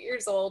was 8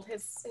 years old,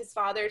 his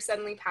father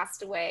suddenly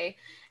passed away,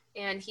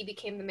 and he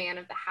became the man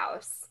of the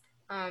house.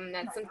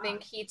 That's something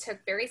he took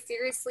very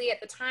seriously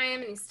at the time,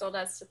 and he still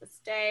does to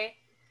this day.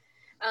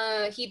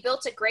 He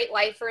built a great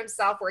life for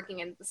himself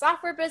working in the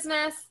software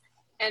business,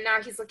 and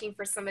now he's looking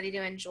for somebody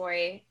to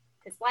enjoy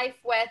his life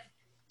with.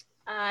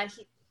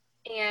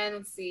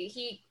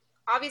 He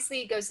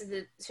obviously goes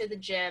to the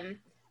gym.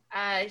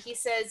 He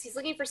says he's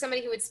looking for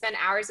somebody who would spend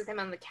hours with him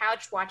on the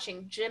couch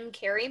watching Jim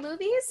Carrey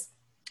movies.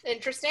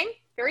 Interesting.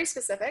 Very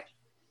specific.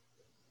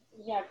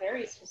 Yeah,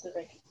 very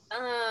specific.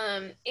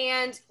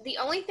 And the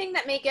only thing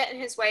that may get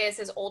in his way is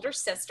his older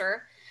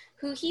sister,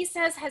 who he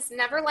says has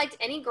never liked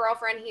any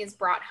girlfriend he has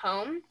brought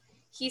home.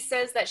 He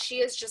says that she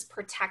is just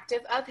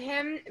protective of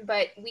him,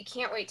 but we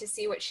can't wait to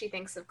see what she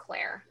thinks of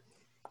Claire.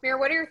 Mira,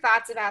 what are your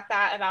thoughts about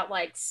that, about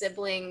like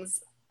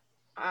siblings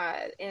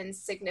and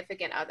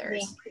significant others?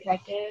 Being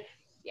protective?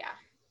 Yeah.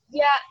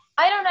 Yeah,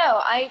 I don't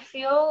know. I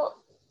feel,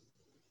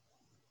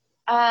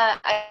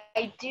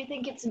 I do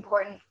think it's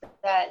important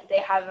that they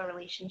have a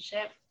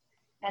relationship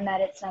and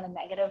that it's not a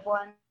negative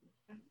one.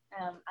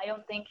 I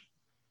don't think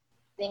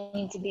they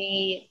need to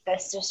be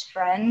bestest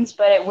friends,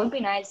 but it would be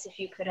nice if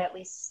you could at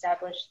least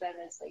establish them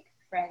as like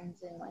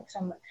friends and like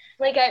some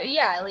like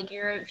yeah, like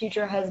your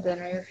future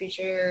husband or your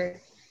future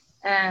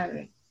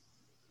um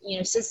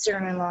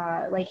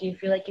sister-in-law. Like you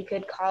feel like you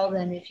could call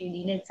them if you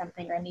needed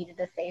something or needed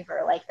a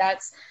favor. Like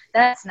that's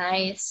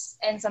nice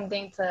and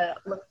something to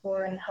look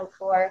for and hope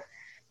for.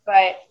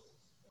 But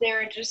there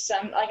are just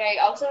some, like, I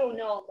also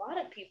know a lot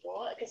of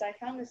people, because I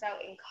found this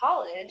out in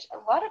college,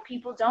 a lot of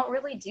people don't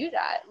really do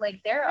that.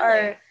 Like, there Really?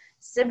 are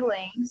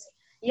siblings,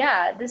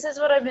 yeah, this is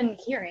what I've been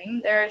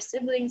hearing. There are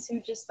siblings who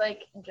just,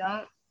 like,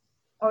 don't,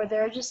 or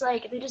they're just,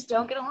 like, they just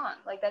don't get along.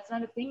 Like, that's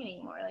not a thing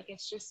anymore. Like,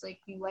 it's just, like,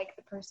 you like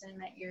the person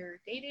that you're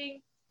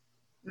dating,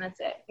 and that's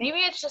it. Maybe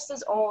it's just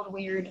this old,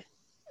 weird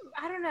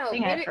I don't know.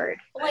 thing I've Maybe heard.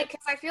 like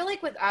because I feel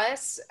like with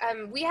us,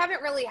 we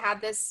haven't really had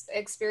this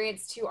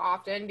experience too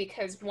often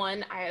because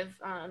one, I have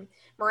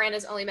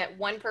Miranda's only met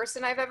one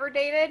person I've ever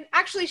dated.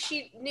 Actually,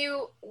 she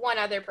knew one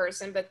other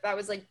person, but that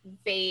was like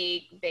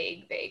vague,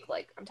 vague, vague.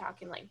 Like I'm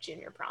talking like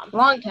junior prom,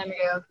 Long time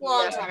ago.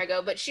 long Yeah. time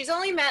ago. But she's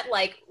only met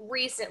like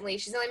recently.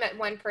 She's only met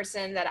one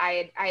person that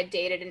I had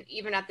dated, and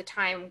even at the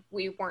time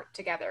we weren't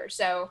together.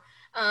 So,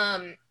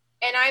 and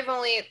I've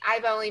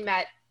only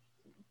met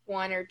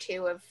one or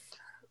two of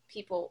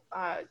people,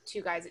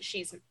 two guys that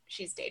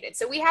she's dated.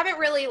 So we haven't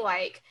really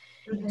like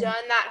done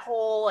that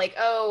whole like,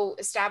 oh,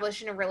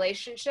 establishing a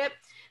relationship.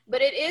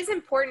 But it is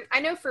important.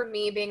 I know for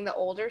me being the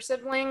older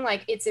sibling,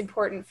 like it's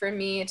important for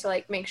me to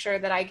like make sure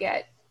that I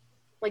get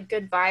like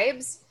good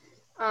vibes.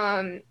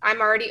 I'm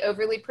already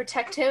overly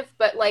protective,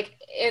 but like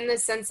in the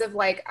sense of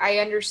like I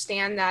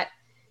understand that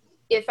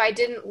if I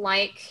didn't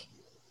like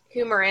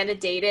who Miranda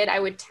dated, I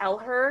would tell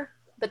her.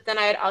 But then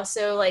I'd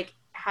also like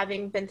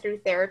having been through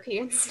therapy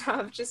and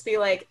stuff, just be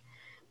like,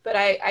 but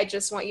I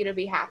just want you to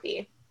be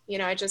happy.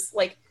 I just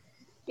like,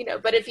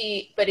 but if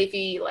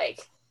he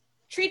like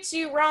treats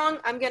you wrong,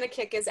 I'm gonna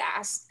kick his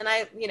ass. And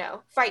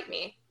fight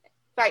me.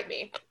 Fight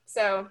me.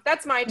 So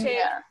that's my take.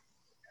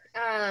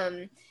 Yeah.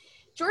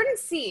 Jordan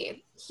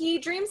C. He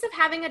dreams of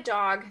having a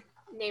dog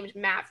named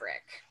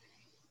Maverick.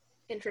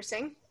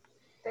 Interesting.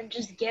 Then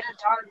just get a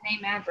dog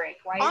named Maverick.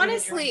 Why is it a dream?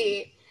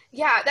 Honestly,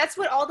 yeah, that's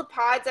what all the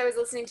pods I was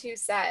listening to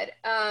said.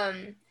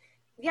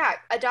 Yeah,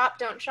 adopt,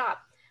 don't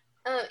shop.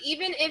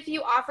 Even if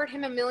you offered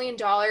him $1 million,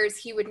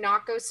 he would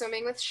not go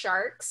swimming with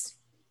sharks.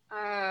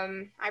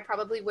 I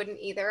probably wouldn't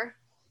either.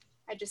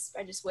 I just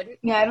wouldn't.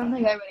 Yeah, I don't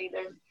think I would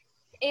either.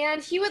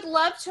 And he would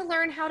love to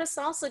learn how to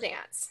salsa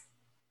dance.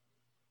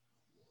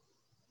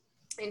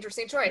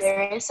 Interesting choice.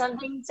 There is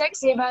something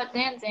sexy about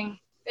dancing.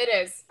 It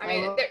is. I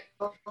mean,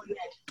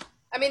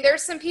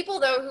 there's some people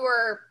though who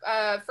are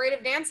afraid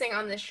of dancing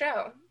on this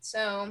show.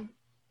 So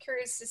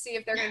curious to see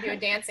if they're going to do a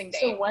dancing date.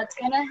 So what's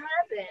going to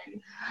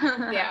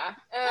happen? Yeah.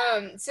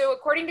 So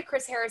according to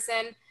Chris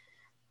Harrison,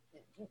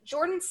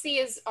 Jordan C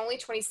is only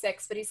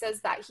 26, but he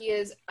says that he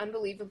is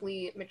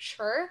unbelievably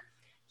mature.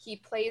 He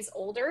plays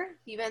older,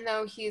 even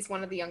though he's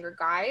one of the younger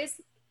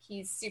guys.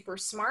 He's super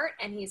smart,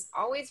 and he's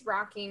always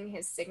rocking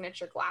his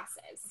signature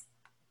glasses.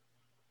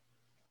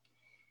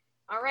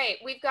 All right,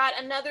 we've got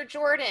another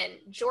Jordan,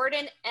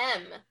 Jordan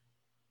M.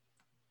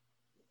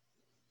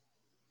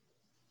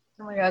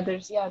 Oh my God,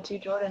 there's, two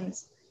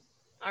Jordans.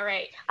 All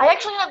right. I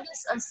actually have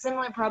a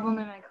similar problem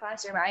in my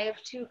classroom. I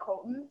have 2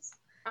 Coltons,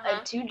 I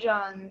have 2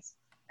 Johns,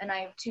 and I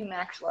have 2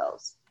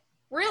 Maxwells.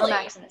 Really? Or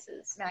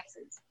Maximuses.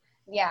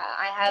 Yeah,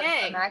 I have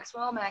a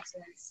Maxwell,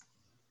 Maximus,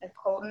 a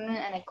Colton,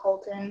 and a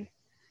Colton.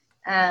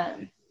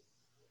 And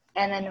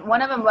then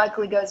one of them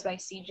luckily goes by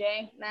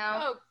CJ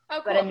now. Oh,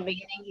 cool. But in the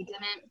beginning he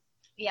didn't.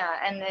 Yeah,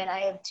 and then I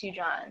have 2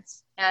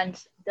 Johns,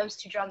 and those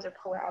 2 Johns are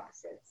polar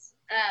opposites.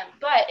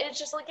 But it's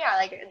just like, yeah,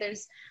 like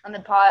there's on The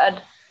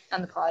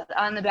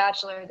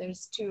Bachelor,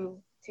 there's two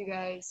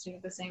guys who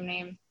have the same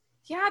name.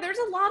 Yeah, there's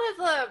a lot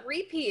of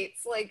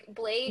repeats, like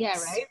Blake's, yeah,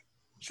 right?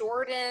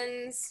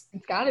 Jordan's.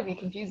 It's got to be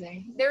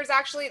confusing. There's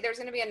going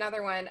to be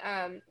another one.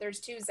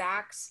 There's 2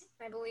 Zachs,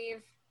 I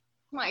believe.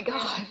 Oh my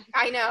God.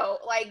 I know,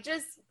 like,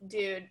 just,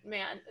 dude,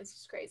 man, it's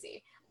just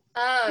crazy.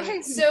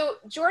 So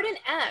Jordan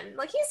M,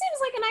 like, he seems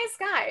like a nice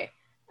guy.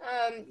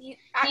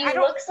 He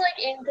looks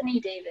like Anthony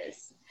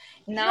Davis,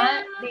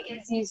 not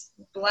because he's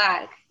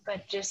black,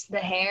 but just the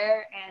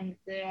hair and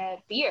the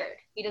beard.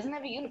 He doesn't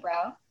have a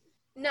unibrow.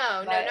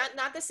 No,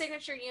 not the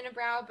signature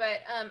unibrow, but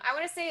I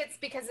want to say it's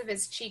because of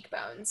his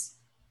cheekbones.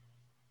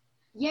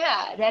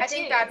 Yeah, I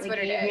think that's what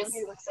it is. He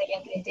really looks like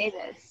Anthony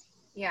Davis.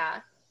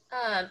 Yeah.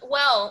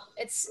 Well,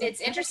 it's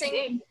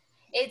interesting.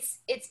 It's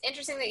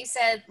interesting that you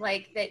said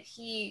like that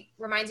he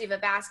reminds you of a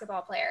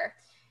basketball player.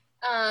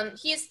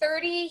 He is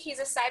 30. He's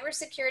a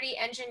cybersecurity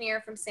engineer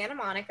from Santa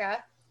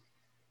Monica.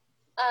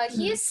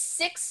 He is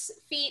 6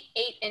 feet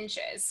 8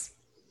 inches.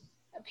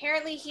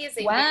 Apparently, he is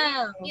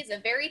a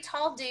very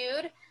tall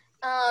dude.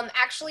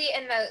 Actually,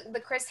 in the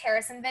Chris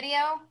Harrison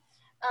video,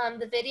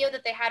 the video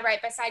that they had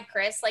right beside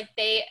Chris, like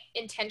they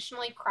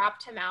intentionally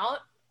cropped him out.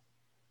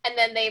 And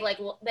then they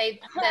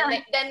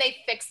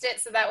fixed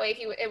it so that way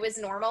it was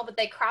normal, but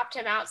they cropped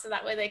him out so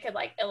that way they could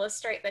like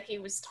illustrate that he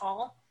was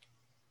tall.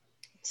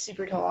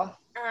 Super tall.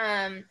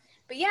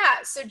 But But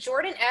yeah, so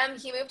Jordan M.,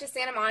 he moved to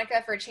Santa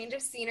Monica for a change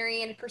of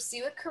scenery and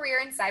pursue a career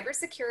in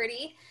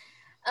cybersecurity.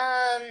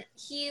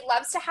 He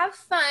loves to have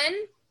fun,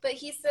 but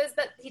he says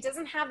that he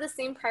doesn't have the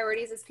same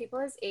priorities as people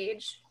his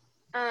age.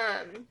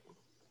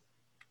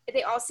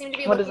 They all seem to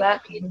be What does looking.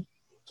 that mean?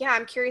 Yeah,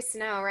 I'm curious to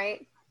know,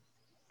 right?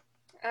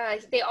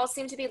 They all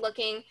seem to be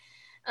looking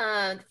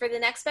for the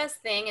next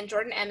best thing, and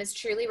Jordan M. is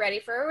truly ready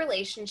for a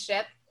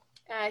relationship.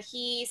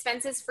 He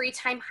spends his free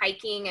time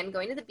hiking and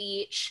going to the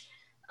beach.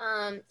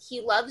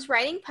 He loves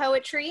writing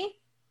poetry,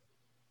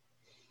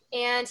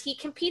 and he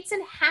competes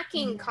in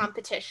hacking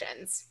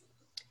competitions.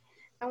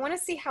 I want to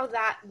see how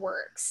that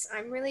works.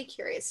 I'm really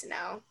curious to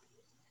know.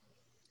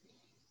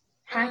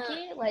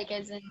 Hacking, like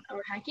as in,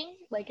 or hacking,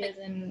 like as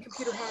in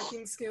computer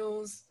hacking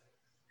skills.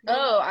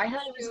 Oh, I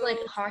thought it was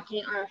like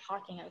hawking or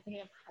hawking. I was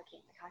thinking of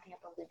hawking, like hawking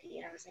up on the D.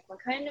 And I was like, what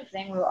kind of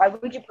thing? Why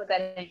would you put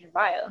that in your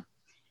bio?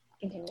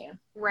 Continue.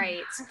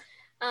 Right.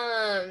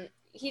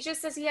 He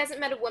just says he hasn't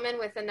met a woman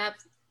with enough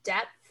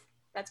depth.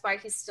 That's why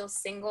he's still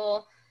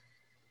single.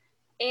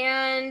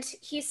 And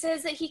he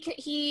says that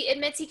he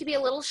admits he could be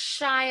a little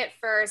shy at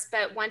first,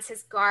 but once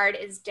his guard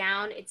is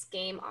down, it's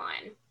game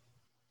on.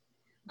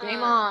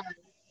 Game on.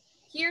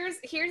 Here's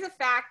a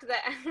fact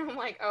that I'm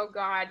like, oh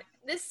God,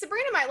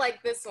 Sabrina might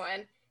like this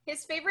one.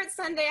 His favorite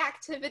Sunday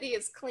activity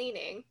is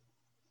cleaning.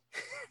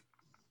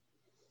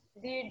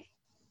 Dude,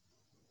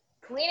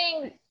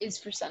 cleaning is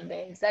for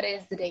Sundays. That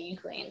is the day you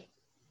clean.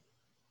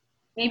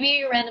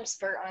 Maybe a random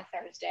spurt on a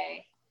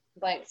Thursday,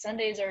 but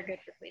Sundays are good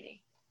for cleaning.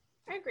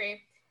 I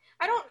agree.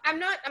 I'm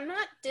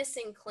not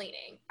dissing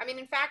cleaning. I mean,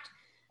 in fact,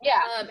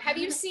 yeah. Have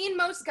you seen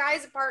most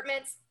guys'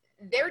 apartments?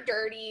 They're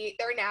dirty.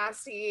 They're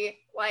nasty.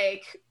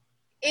 Like,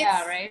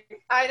 yeah, right.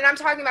 And I'm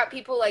talking about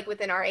people like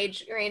within our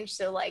age range,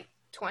 so like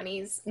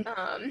 20s.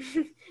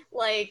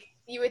 Like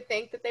you would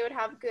think that they would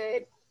have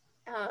good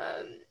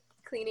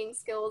cleaning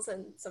skills,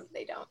 and some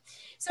they don't.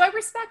 So I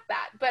respect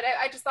that, but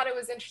I just thought it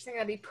was interesting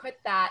that he put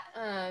that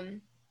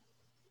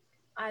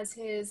as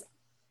his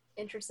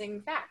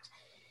interesting fact.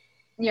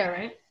 Yeah,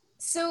 right.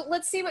 So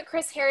let's see what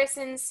Chris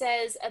Harrison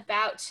says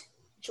about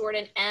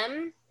Jordan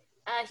M.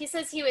 He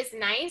says he was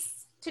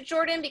nice to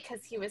Jordan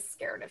because he was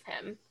scared of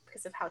him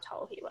because of how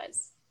tall he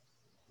was.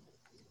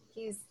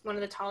 He's one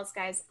of the tallest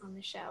guys on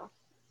the show.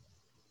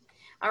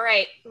 All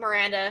right,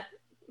 Miranda,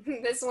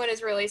 this one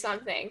is really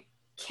something.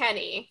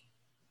 Kenny,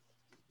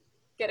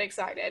 get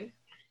excited.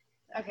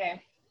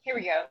 Okay, here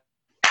we go.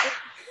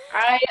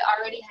 I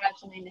already have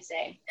something to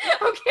say.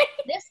 Okay.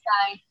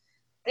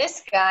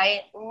 This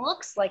guy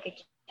looks like a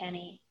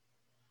Kenny.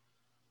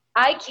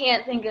 I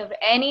can't think of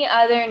any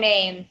other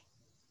name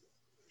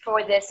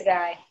for this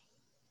guy.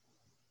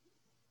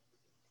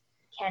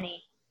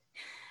 Kenny.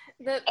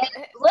 The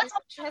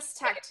chest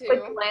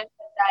tattoo.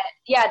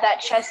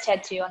 That chest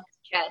tattoo on his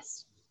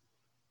chest.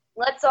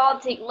 Let's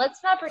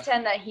not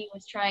pretend that he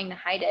was trying to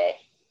hide it.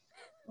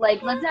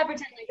 Like, let's not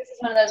pretend like this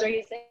is one of those where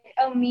he's like,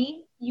 oh,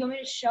 me? You want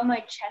me to show my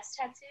chest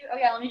tattoo? Oh,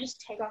 yeah, let me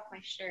just take off my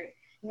shirt.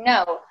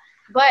 No.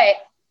 But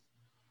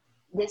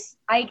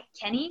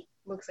Kenny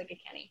looks like a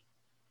Kenny.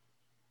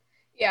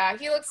 Yeah,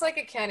 he looks like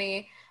a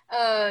Kenny.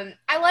 I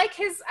like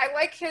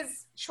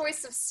his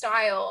choice of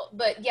style,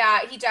 but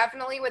yeah, he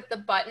definitely with the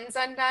buttons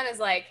undone is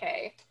like,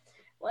 hey,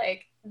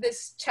 like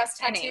this chest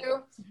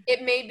tattoo,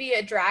 it may be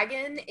a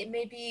dragon, it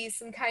may be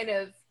some kind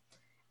of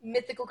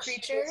mythical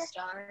creature.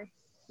 Star.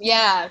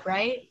 Yeah,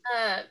 right?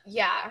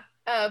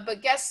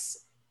 But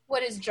guess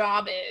what his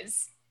job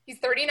is? He's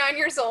 39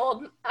 years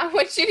old. I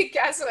want you to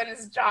guess what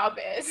his job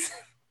is.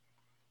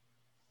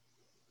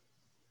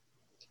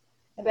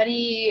 I bet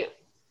he's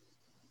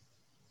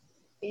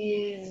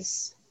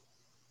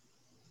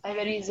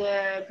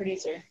a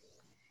producer.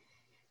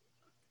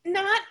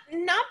 Not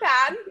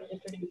bad.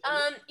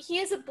 He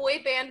is a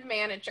boy band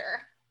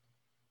manager.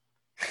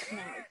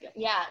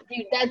 Yeah,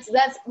 dude,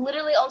 that's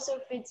literally also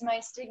fits my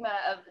stigma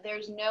of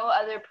there's no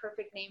other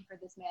perfect name for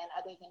this man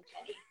other than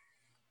Kenny.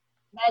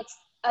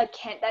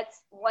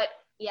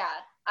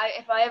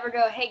 If I ever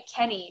go, hey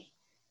Kenny,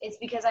 it's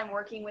because I'm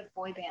working with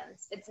boy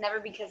bands. It's never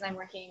because I'm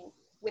working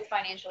with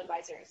financial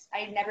advisors.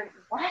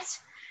 What?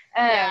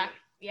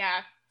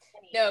 Yeah.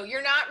 No,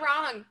 you're not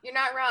wrong.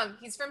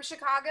 He's from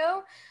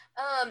Chicago.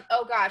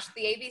 Oh gosh,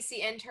 the ABC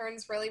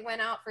interns really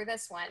went out for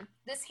this one.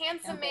 This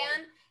handsome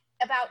man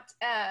about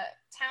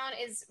town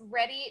is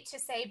ready to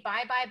say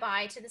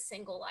bye to the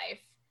single life.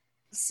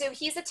 So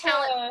he's a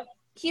talent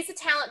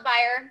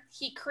buyer.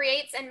 He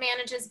creates and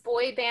manages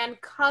boy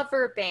band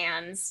cover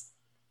bands.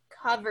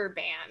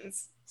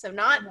 So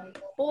not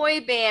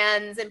boy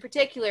bands in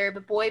particular,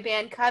 but boy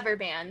band cover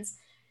bands.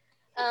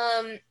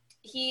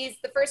 He's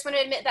the first one to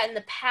admit that in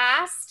the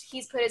past,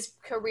 he's put his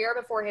career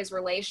before his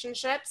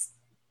relationships.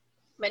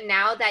 But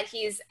now that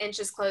he's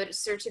inches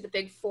closer to the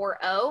big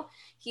 4-0,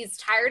 he's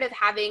tired of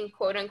having,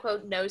 quote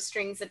unquote, no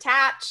strings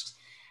attached.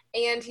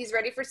 And he's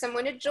ready for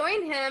someone to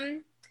join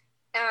him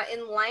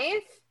in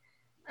Life.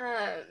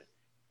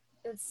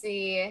 Let's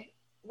see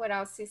what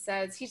else he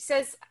says. He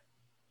says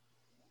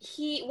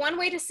one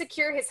way to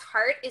secure his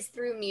heart is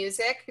through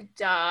music.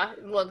 Duh,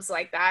 looks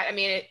like that. I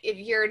mean, if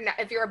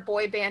you're a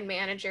boy band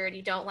manager and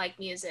you don't like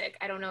music,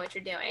 I don't know what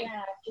you're doing.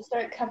 Yeah, just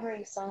start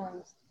covering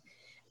songs.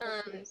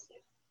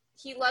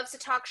 He loves to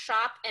talk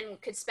shop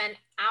and could spend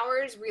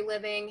hours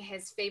reliving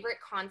his favorite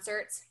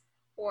concerts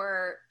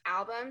or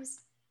albums.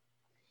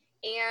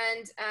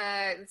 And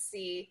let's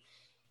see.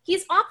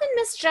 He's often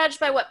misjudged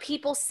by what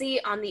people see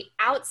on the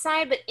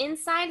outside, but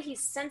inside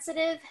he's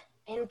sensitive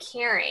and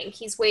caring.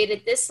 He's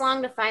waited this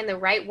long to find the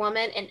right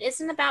woman and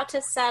isn't about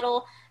to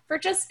settle for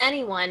just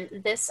anyone.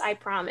 This I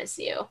promise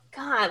you.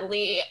 God,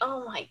 Lee.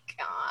 Oh my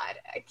God.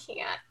 I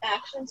can't.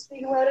 Actions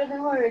speak louder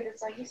than words.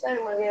 It's like you said,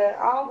 Olivia.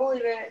 I'll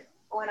believe it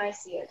when I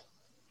see it.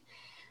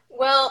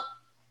 Well,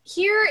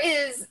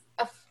 here's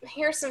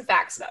some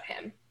facts about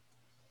him.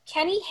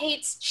 Kenny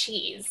hates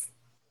cheese.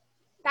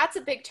 That's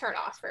a big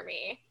turnoff for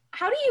me.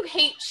 How do you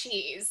hate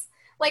cheese?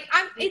 Like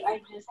I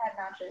just had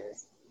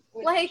nachos.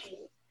 Like, cheese.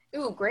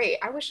 Ooh, great!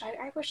 I wish I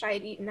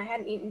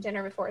hadn't eaten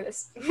dinner before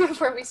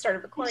we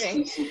started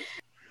recording.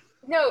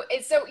 No,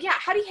 so yeah.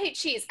 How do you hate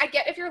cheese? I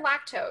get if you're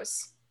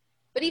lactose,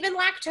 but even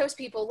lactose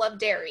people love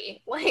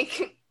dairy.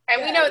 Like,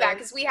 and we know that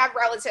because we have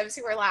relatives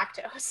who are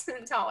lactose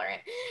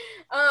intolerant.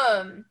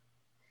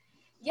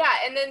 Yeah,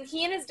 and then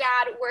he and his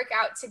dad work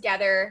out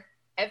together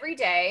every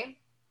day.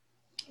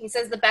 He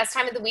says the best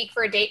time of the week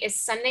for a date is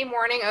Sunday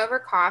morning over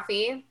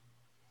coffee.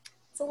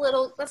 That's a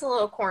little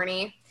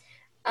corny.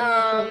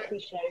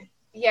 Cliche.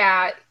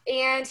 Yeah,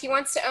 and he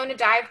wants to own a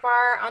dive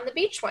bar on the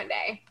beach one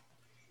day.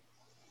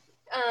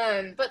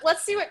 But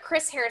let's see what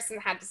Chris Harrison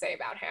had to say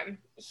about him.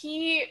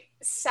 He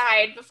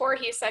sighed before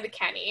he said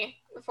Kenny.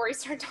 Before he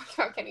started talking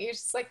about Kenny, he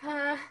was just like,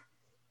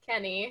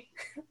 Kenny,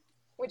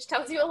 which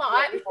tells you a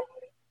lot.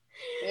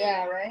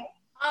 Yeah, right?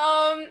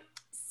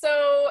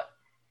 So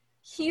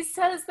he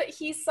says that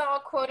he saw,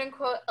 quote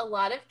unquote, a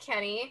lot of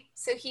Kenny.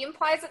 So he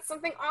implies that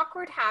something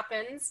awkward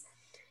happens.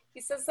 He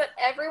says that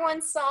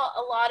everyone saw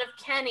a lot of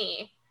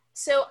Kenny.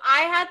 So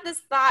I had this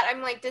thought,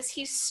 I'm like, does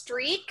he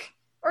streak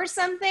or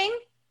something?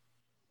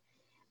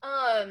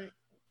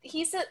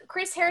 He said,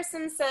 Chris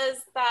Harrison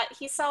says that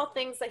he saw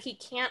things that he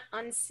can't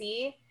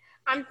unsee.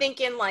 I'm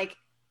thinking like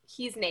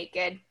he's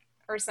naked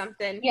or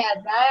something. Yeah,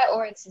 that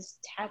or it's his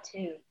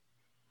tattoo.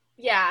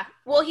 Yeah.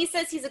 Well, he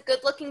says he's a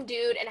good-looking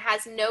dude and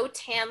has no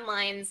tan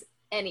lines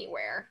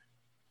anywhere.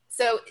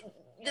 So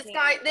this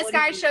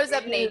guy shows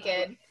up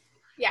naked.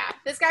 Yeah,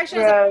 this guy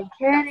shows up.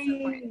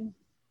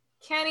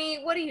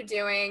 Kenny, what are you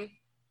doing?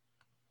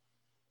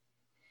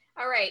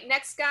 All right,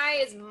 next guy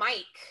is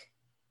Mike.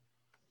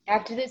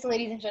 After this,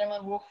 ladies and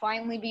gentlemen, we'll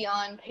finally be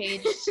on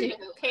page 2.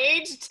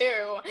 Page 2.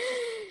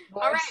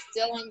 We're all right.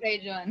 Still on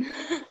page 1.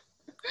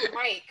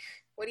 Mike,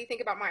 what do you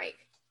think about Mike?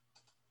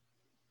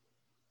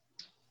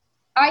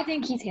 I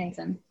think he's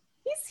handsome.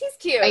 He's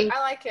cute. I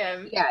like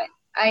him. Yeah,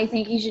 I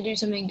think he should do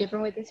something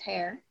different with his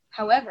hair.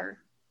 However,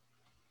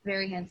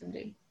 very handsome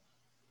dude.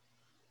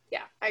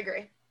 Yeah, I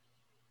agree.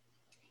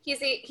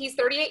 He's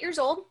 38 years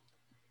old,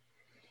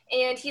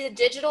 and he's a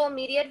digital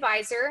media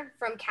advisor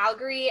from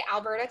Calgary,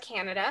 Alberta,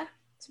 Canada.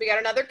 So we got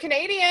another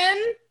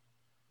Canadian.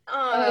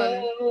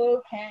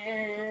 Oh,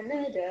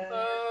 Canada.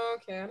 Oh,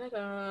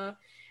 Canada.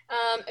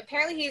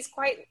 Apparently he's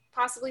quite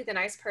possibly the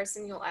nicest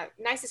person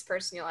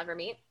you'll ever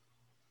meet.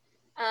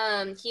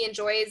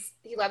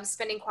 He loves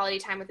spending quality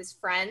time with his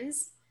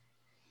friends.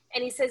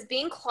 And he says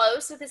being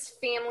close with his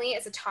family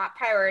is a top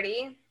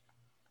priority.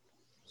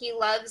 He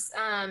loves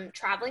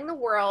traveling the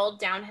world,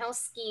 downhill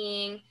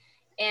skiing,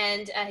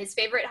 and his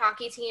favorite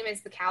hockey team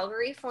is the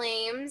Calgary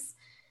Flames.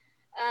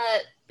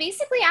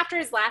 Basically, after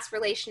his last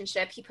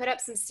relationship, he put up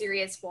some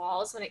serious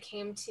walls when it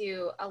came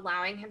to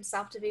allowing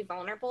himself to be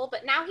vulnerable.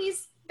 But now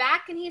he's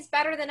back and he's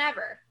better than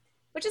ever,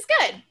 which is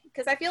good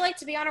because I feel like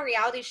to be on a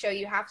reality show,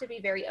 you have to be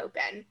very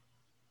open.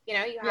 You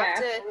know, you have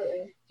to,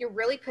 absolutely. You're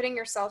really putting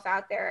yourself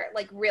out there.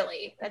 Like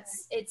really,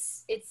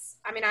 it's,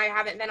 I mean, I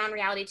haven't been on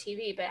reality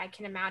TV, but I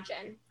can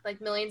imagine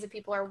like millions of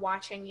people are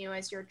watching you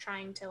as you're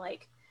trying to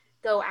like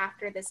go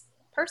after this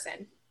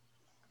person.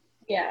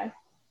 Yeah.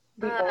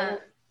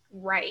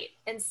 Right.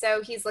 And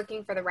so he's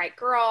looking for the right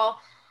girl,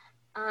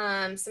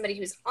 somebody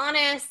who's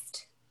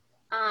honest.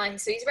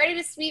 So he's ready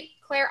to sweep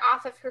Claire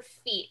off of her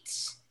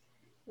feet.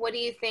 What do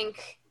you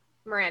think,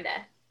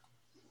 Miranda,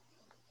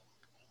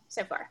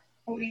 so far?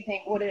 What do you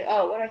think? What do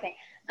I think?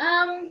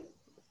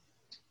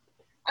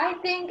 I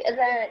think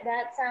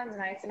that sounds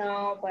nice and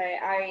all, but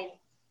I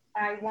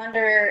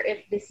wonder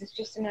if this is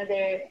just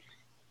another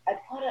I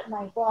put up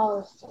my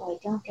balls so I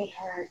don't get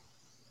hurt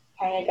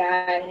kind of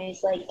guy, and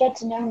he's like, get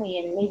to know me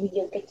and maybe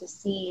you'll get to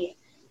see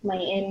my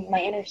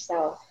inner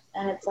self.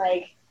 And it's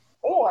like,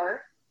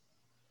 or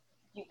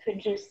you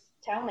could just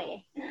tell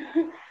me.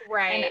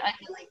 Right. And I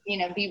feel like,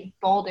 be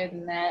bolder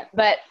than that.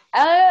 But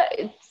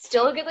it's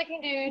still a good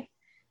looking dude.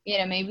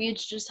 Maybe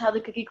it's just how the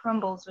cookie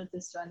crumbles with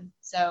this one.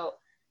 So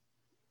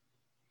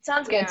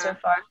sounds good so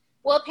far.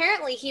 Well,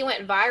 apparently he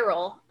went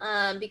viral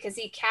because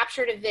he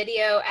captured a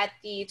video at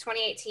the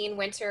 2018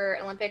 Winter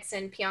Olympics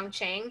in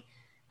Pyeongchang.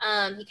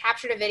 He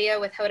captured a video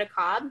with Hoda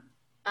Kotb,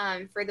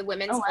 for the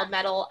women's Oh, wow. gold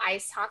medal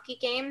ice hockey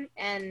game,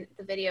 and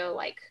the video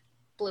like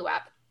blew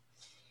up.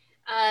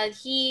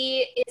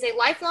 He is a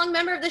lifelong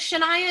member of the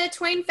Shania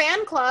Twain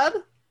fan club.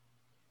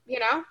 You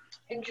know,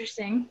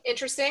 Interesting.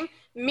 interesting.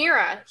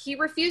 Mira, he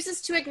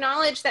refuses to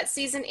acknowledge that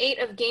season 8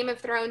 of Game of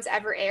Thrones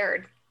ever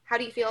aired. How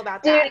do you feel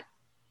about Dude, that?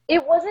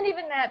 it wasn't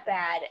even that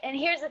bad. And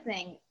here's the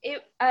thing.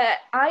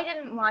 I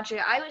didn't watch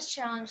it. I was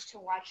challenged to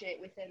watch it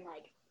within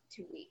like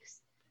 2 weeks.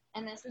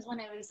 And this is when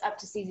it was up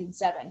to season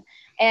 7.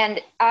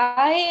 And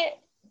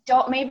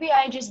maybe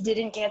I just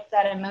didn't get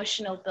that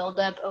emotional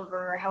buildup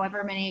over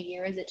however many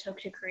years it took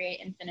to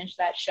create and finish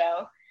that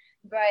show.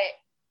 But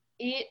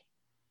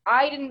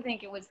I didn't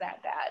think it was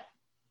that bad.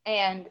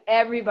 And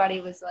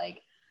everybody was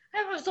like,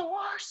 it was the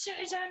worst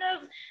season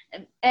of,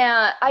 and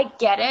I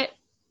get it.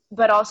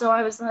 But also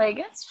I was like,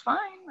 it's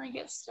fine. Like,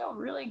 it's still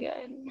really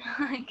good.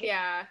 Like,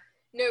 Yeah,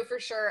 no, for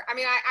sure. I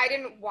mean,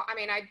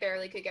 I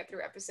barely could get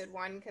through episode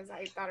 1 because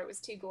I thought it was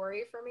too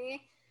gory for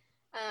me.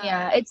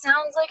 yeah, it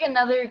sounds like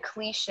another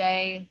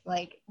cliche.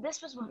 Like,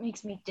 this was what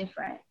makes me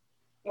different.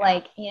 Yeah.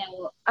 Like,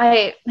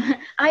 I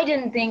I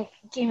didn't think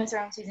Game of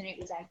Thrones season 8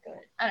 was that good.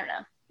 I don't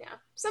know. Yeah,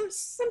 some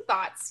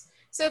thoughts.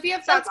 So if you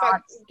have Some thoughts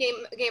about thoughts.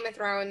 Game of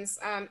Thrones,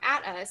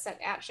 at us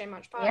at Shame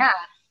Much Pod. Yeah,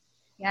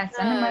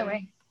 send them my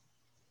way.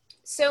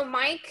 So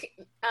Mike,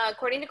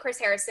 according to Chris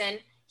Harrison,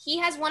 he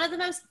has one of the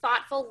most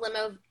thoughtful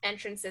limo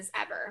entrances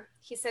ever.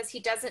 He says he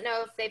doesn't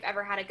know if they've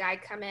ever had a guy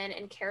come in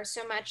and care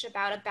so much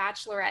about a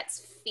bachelorette's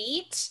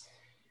feet.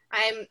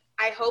 I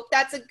hope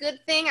that's a good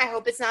thing. I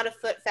hope it's not a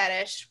foot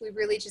fetish. We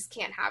really just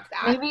can't have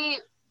that. Maybe,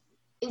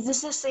 is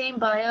this the same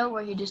bio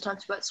where he just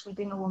talks about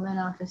sweeping a woman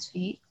off his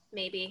feet?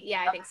 Maybe.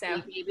 Yeah, I think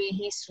so. Maybe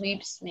he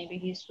sweeps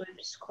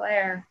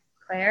Claire.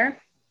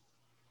 Claire?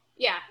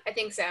 Yeah, I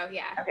think so.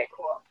 Yeah. Okay,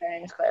 cool. Her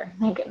name is Claire.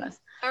 Thank goodness.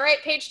 All right,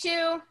 page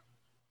 2.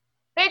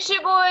 Page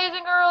 2, boys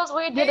and girls,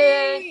 we did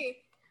it.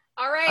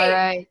 All right. All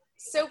right.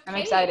 So I'm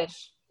excited.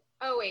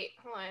 Oh wait,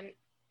 hold on.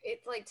 It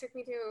like took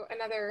me to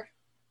another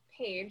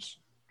page.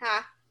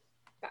 Ha.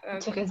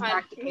 It took us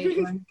back to page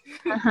 1.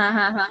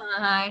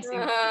 I see.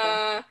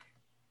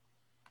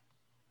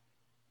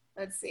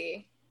 Let's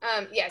see.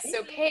 Yes.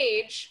 So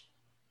Paige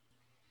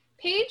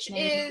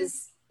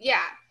is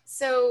yeah.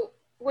 So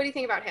what do you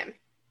think about him?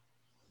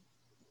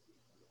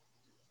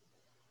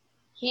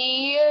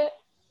 He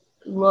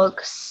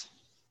looks.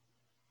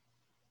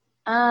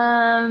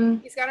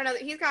 He's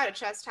got a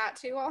chest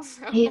tattoo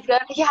also.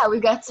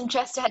 We've got some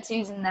chest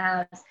tattoos in the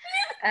house.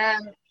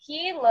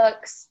 He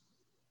looks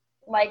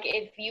like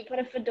if you put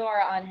a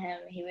fedora on him,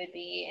 he would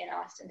be in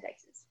Austin,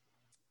 Texas.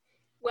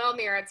 Well,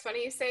 Mira, it's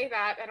funny you say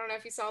that. I don't know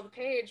if you saw the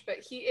page, but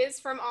he is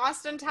from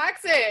Austin,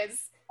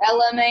 Texas.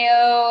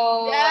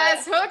 LMAO.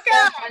 Yes, hook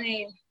so up.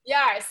 Funny.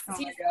 Yes, oh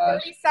he's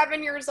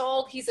 37 years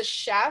old. He's a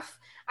chef.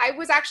 I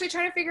was actually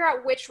trying to figure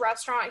out which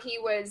restaurant he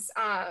was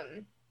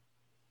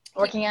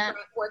working at.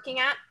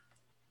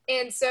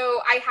 And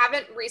so I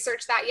haven't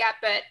researched that yet,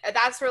 but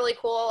that's really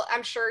cool.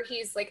 I'm sure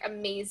he's like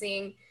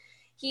amazing.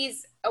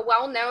 He's a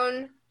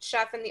well-known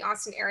chef in the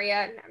Austin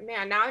area.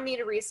 Man, now I need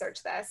to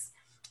research this.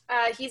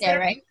 He's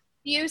been in a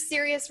few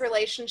serious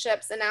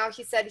relationships, and now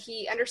he said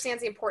he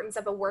understands the importance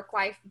of a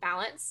work-life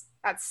balance.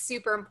 That's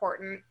super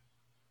important.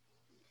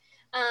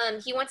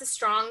 He wants a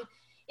strong,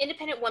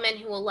 independent woman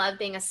who will love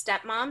being a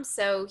stepmom.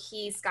 So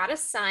he's got a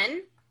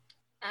son.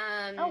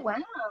 Oh, wow.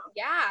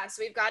 Yeah,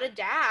 so we've got a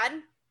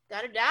dad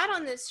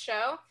on this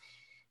show.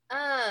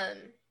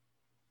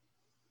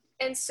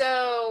 And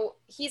so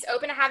he's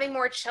open to having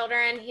more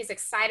children. He's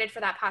excited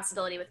for that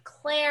possibility with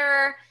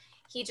Claire.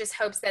 He just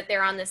hopes that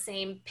they're on the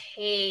same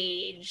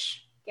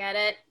page. Get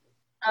it?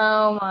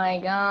 Oh my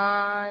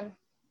God.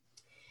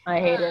 I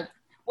hate it.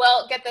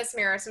 Well, get this,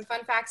 Mira. Some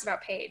fun facts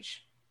about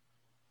Paige.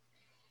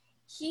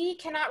 He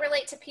cannot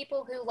relate to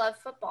people who love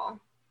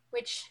football,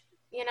 which,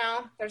 you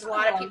know, there's a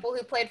lot of people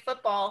who played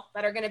football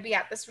that are going to be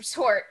at this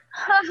resort.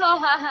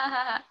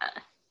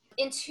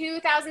 In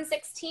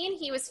 2016,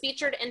 he was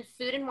featured in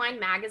Food and Wine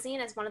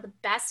magazine as one of the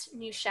best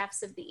new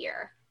chefs of the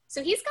year.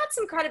 So he's got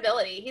some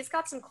credibility. He's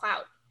got some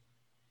clout.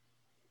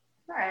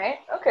 All right.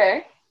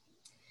 Okay.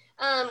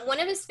 One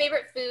of his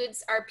favorite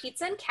foods are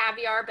pizza and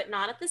caviar, but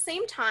not at the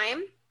same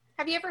time.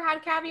 Have you ever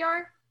had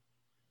caviar?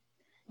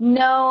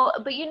 No,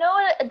 but you know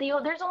what?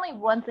 There's only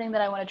one thing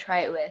that I want to try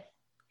it with.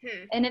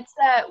 And it's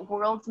that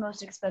world's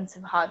most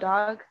expensive hot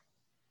dog.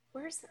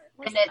 Where's that?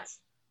 And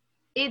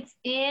it's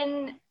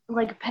in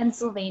like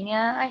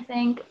Pennsylvania, I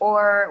think,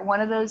 or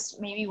one of those,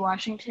 maybe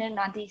Washington,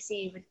 not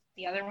DC, but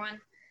the other one.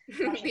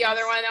 The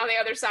other one on the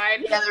other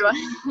side. The other one.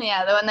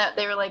 Yeah, the one that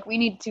they were like, we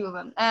need 2 of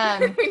them.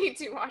 We need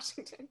 2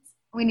 Washingtons.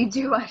 We need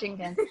 2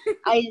 Washingtons.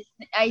 I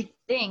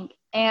think,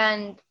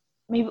 and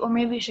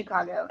maybe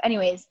Chicago.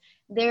 Anyways,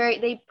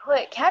 they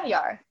put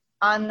caviar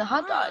on the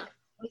hot dog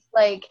with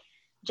like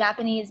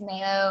Japanese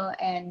mayo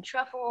and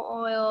truffle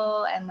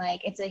oil, and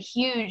like it's a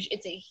huge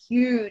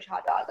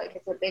hot dog. Like,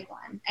 it's a big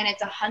one, and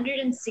it's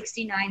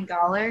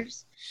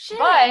 $169. Shit.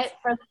 But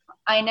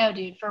I know,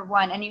 dude, for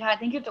one, and I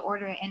think you have to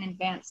order it in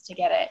advance to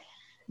get it.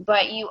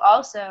 But you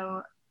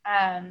also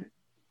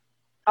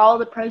all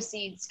the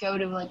proceeds go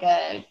to like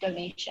a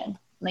donation.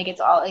 Like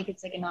it's all like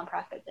it's like a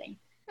nonprofit thing.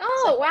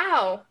 Oh, So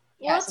wow.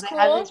 yeah, Well, so that's they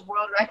have cool. this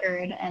world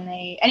record, and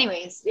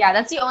anyways, yeah,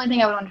 that's the only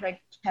thing I would want to try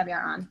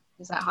caviar on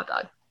is that hot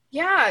dog.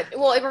 Yeah.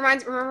 Well,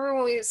 remember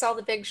when we saw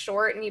The Big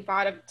Short and you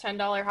bought a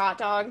 $10 hot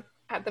dog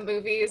at the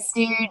movies?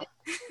 Dude,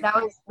 that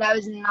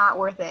was not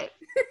worth it.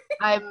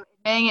 I'm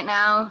admitting it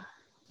now.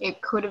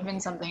 It could have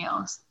been something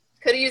else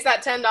Could have used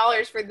that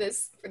 $10 for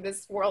this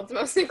world's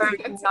most for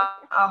expensive.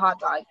 not a hot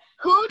dog.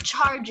 Who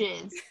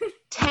charges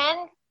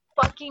 $10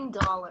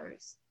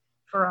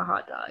 for a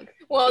hot dog?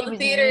 Well, It the was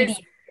theaters,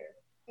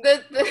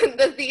 mediocre.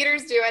 the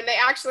theaters do, and they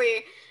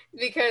actually,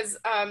 because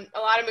a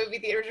lot of movie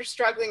theaters are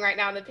struggling right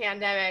now in the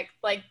pandemic,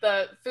 like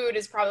the food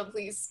is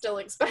probably still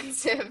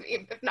expensive,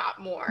 if not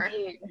more.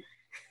 Dude,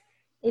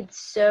 it's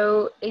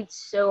so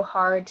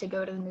hard to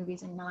go to the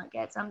movies and not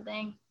get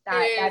something. It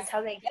is. That's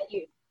how they get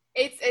you.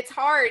 It's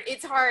hard.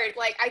 It's hard.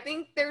 Like I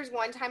think there's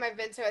one time I've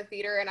been to a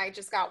theater and I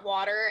just got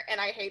water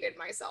and I hated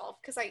myself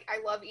because I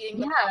love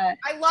eating Yeah.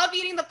 I love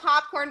eating the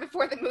popcorn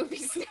before the movie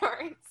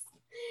starts.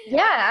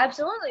 Yeah,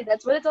 absolutely.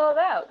 That's what it's all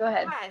about. Go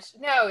ahead. Gosh,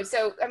 no.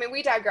 So I mean,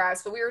 we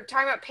digress, but we were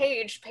talking about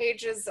Paige.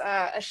 Paige is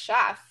a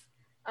chef,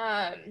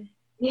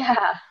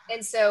 Yeah.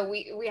 and so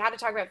we had to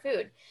talk about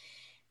food.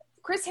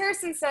 Chris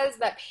Harrison says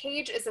that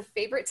Paige is a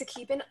favorite to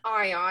keep an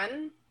eye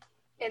on.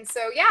 And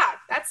so, yeah,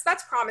 that's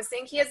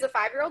promising. He has a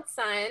 5-year-old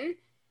son,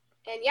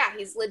 and yeah,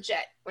 he's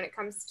legit when it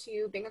comes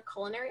to being a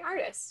culinary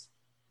artist.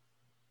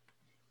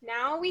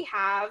 Now we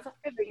have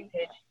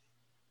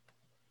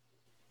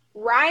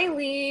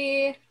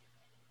Riley.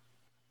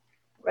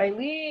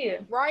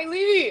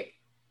 Riley.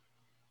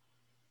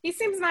 He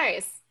seems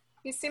nice.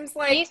 He seems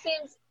like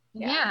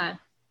yeah.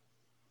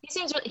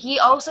 He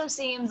also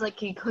seems like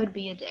he could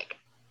be a dick.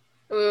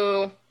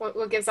 Ooh,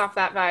 what gives off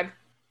that vibe?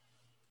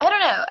 I don't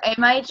know. It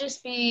might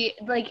just be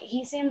like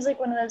he seems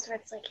like one of those where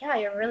it's like, yeah,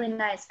 you're really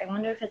nice. I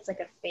wonder if it's like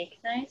a fake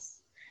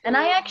nice. And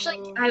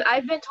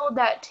I've been told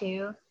that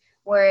too,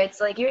 where it's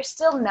like you're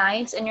still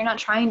nice and you're not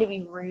trying to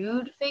be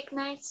rude, fake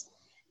nice,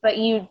 but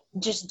you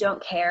just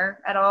don't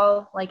care at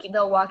all. Like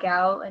they'll walk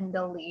out and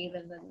they'll leave,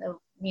 and then they'll,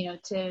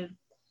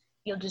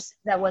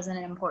 that wasn't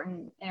an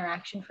important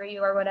interaction for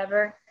you or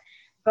whatever.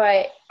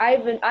 But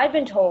I've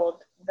been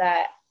told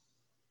that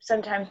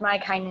sometimes my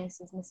kindness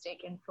is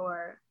mistaken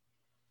for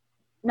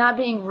not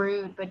being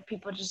rude, but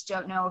people just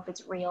don't know if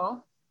it's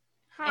real.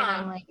 Huh. And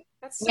I'm like,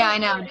 that's so yeah, I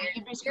know. weird.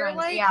 You're just You're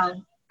like, yeah.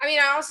 I mean,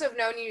 I also have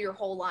known you your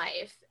whole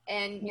life,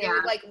 and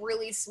you're like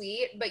really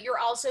sweet, but you're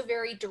also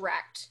very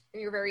direct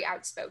and you're very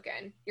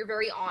outspoken. You're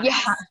very honest.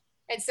 Yeah.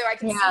 And so I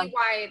can see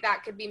why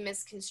that could be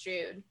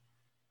misconstrued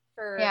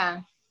for,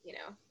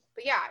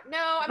 But yeah,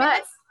 no, I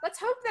mean, let's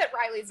hope that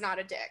Riley's not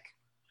a dick.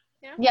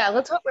 Yeah,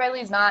 let's hope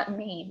Riley's not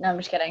mean. No, I'm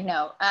just kidding.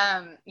 No.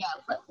 Yeah,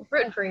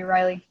 rooting for you,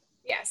 Riley.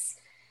 Yes.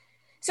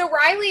 So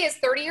Riley is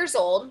 30 years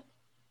old,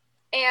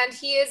 and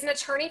he is an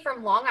attorney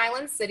from Long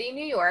Island City,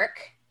 New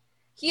York.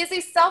 He is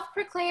a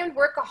self-proclaimed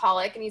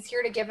workaholic, and he's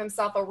here to give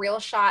himself a real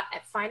shot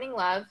at finding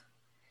love.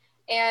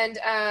 And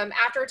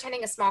after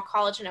attending a small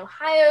college in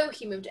Ohio,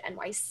 he moved to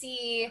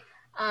NYC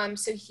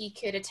so he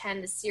could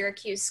attend the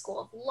Syracuse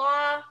School of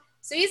Law.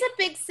 So he's a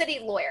big city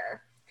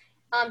lawyer.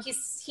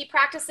 He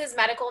practices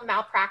medical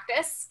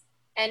malpractice,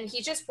 and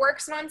he just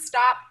works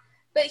nonstop.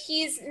 But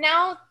he's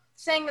now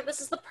saying that this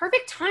is the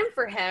perfect time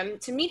for him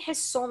to meet his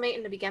soulmate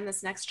and to begin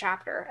this next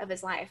chapter of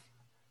his life.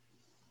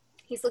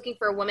 He's looking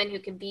for a woman who he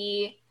can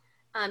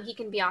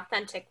be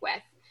authentic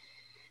with.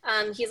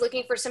 He's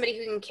looking for somebody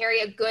who can carry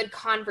a good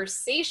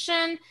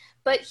conversation,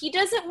 but he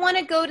doesn't want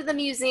to go to the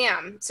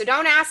museum. So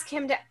don't ask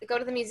him to go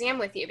to the museum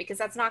with you, because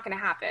that's not going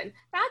to happen.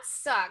 That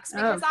sucks,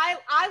 because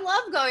I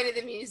love going to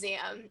the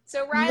museum.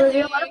 So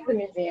Riley, I love the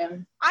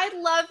museum. I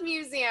love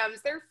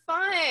museums. They're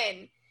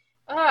fun.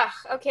 Ugh,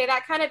 okay,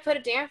 that kind of put a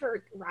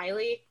damper,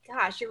 Riley.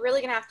 Gosh, you're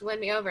really going to have to win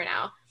me over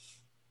now.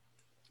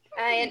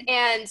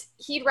 And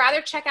he'd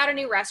rather check out a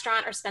new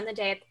restaurant or spend the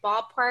day at the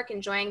ballpark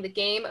enjoying the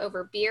game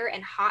over beer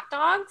and hot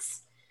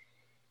dogs.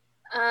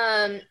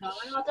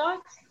 Hot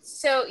dogs?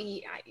 So,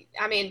 yeah,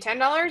 I mean,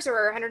 $10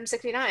 or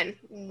 $169?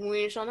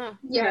 We shall know.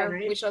 Yeah,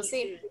 right. We shall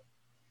see.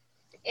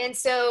 And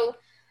so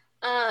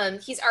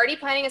he's already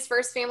planning his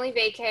first family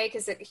vacay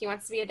because he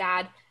wants to be a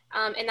dad.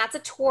 And that's a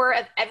tour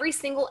of every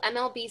single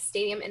MLB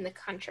stadium in the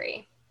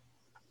country.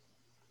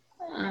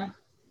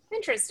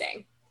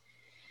 Interesting.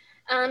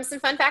 Some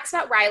fun facts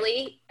about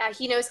Riley.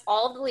 He knows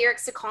all of the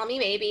lyrics to Call Me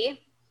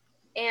Maybe,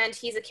 and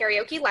he's a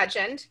karaoke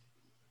legend.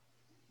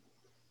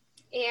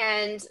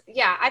 And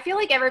yeah, I feel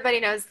like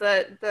everybody knows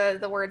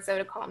the words though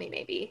to Call Me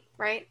Maybe,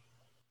 right?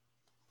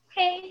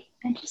 Hey,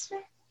 I just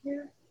met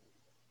you.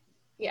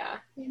 Yeah.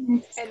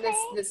 And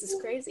this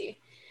is crazy.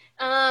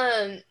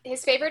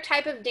 His favorite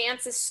type of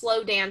dance is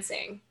slow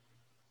dancing.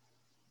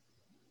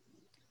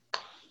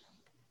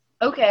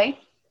 Okay.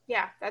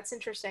 Yeah, that's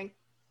interesting.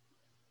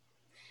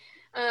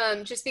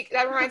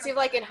 That reminds me of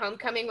like in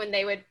Homecoming when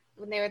they would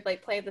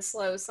like play the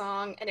slow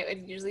song, and it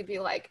would usually be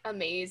like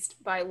Amazed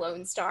by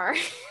Lone Star.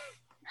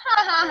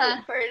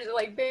 Where it's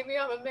like, baby,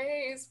 I'm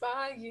amazed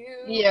by you.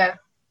 Yeah.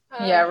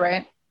 Yeah,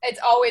 right. It's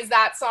always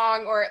that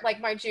song, or like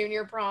my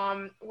junior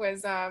prom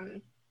was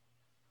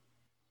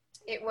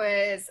it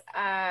was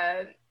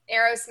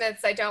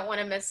Aerosmith's I Don't Want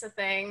to Miss a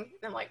Thing.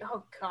 I'm like,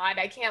 oh God,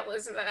 I can't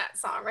listen to that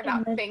song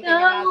without And I thinking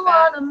don't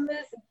about that. wanna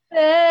miss a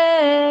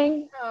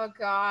thing. Oh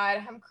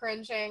God, I'm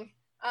cringing.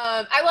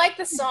 I like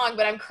the song,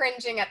 but I'm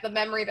cringing at the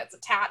memory that's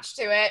attached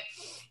to it.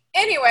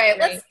 Anyway,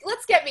 Right.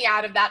 let's get me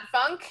out of that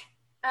funk.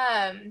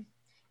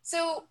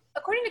 So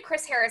according to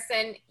Chris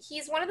Harrison,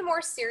 he's one of the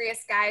more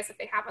serious guys that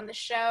they have on the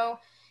show.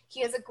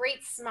 He has a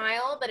great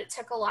smile, but it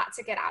took a lot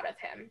to get out of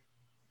him.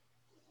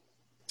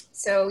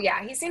 So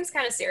yeah, he seems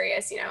kind of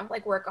serious,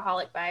 like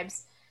workaholic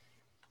vibes.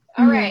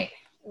 All right,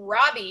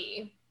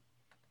 Robbie.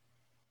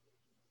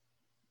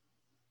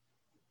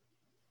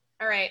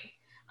 All right,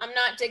 I'm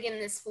not digging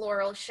this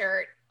floral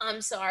shirt.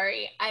 I'm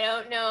sorry. I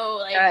don't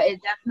know,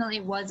 It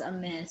definitely was a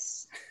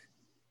miss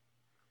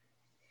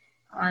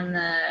on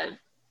the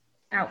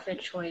outfit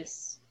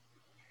choice.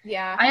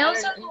 Yeah.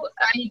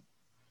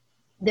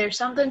 There's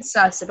something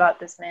sus about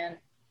this man.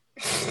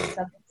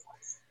 Something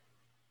sus.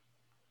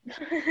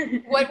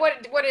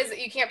 What is it?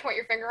 You can't point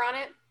your finger on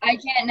it? I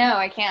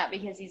can't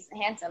because he's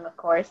handsome, of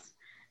course.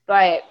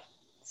 But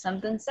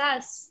something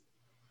sus.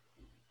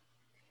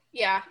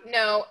 Yeah,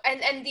 no.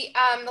 And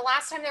the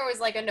last time there was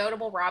like a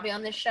notable Robbie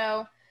on this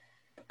show,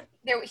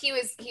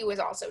 he was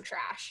also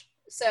trash.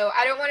 So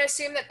I don't want to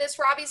assume that this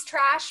Robbie's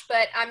trash,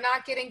 but I'm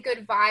not getting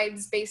good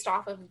vibes based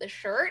off of the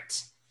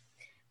shirt.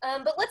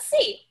 But let's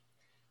see.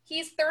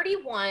 He's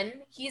 31.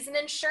 He's an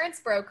insurance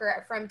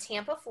broker from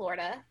Tampa,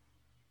 Florida.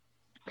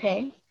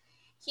 Okay.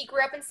 He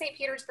grew up in St.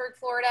 Petersburg,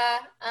 Florida.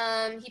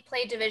 He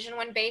played Division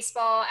I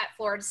baseball at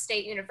Florida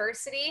State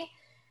University.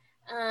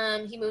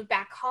 He moved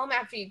back home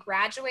after he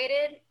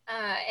graduated,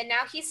 and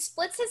now he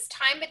splits his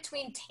time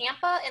between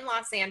Tampa and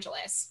Los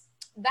Angeles.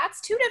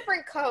 That's two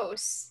different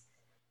coasts.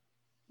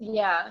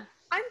 Yeah.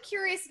 I'm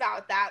curious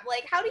about that.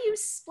 Like, how do you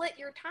split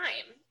your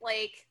time?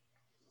 Like,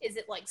 is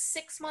it like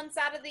 6 months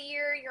out of the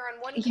year you're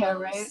on one coast? Yeah,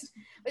 right.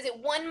 Is it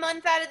 1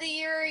 month out of the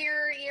year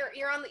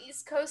you're on the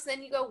East Coast, and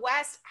then you go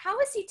west? How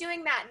is he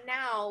doing that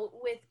now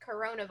with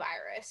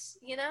coronavirus?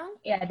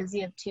 Yeah. Does he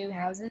have two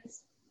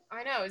houses?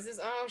 I know. Is this?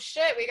 Oh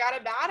shit! We got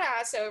a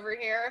badass over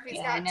here. If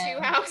he's got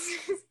two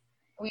houses,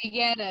 we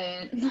get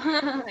it.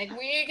 like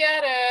we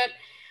get it.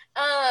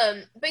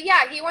 But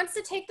yeah, he wants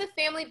to take the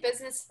family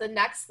business to the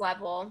next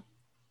level.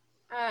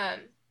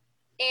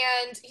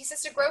 And he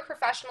says to grow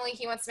professionally,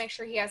 he wants to make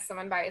sure he has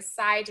someone by his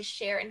side to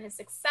share in his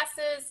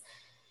successes.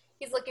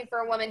 He's looking for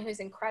a woman who's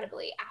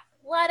incredibly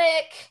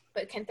athletic,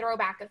 but can throw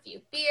back a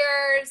few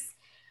beers.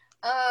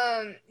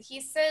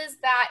 He says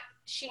that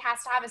she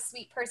has to have a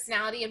sweet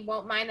personality and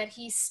won't mind that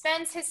he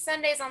spends his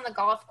Sundays on the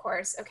golf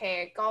course.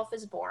 Okay, golf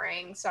is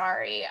boring.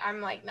 Sorry.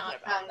 I'm like not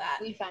about that.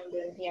 We found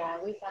it. Yeah,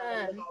 we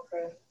found the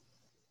golfer.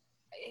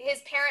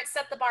 His parents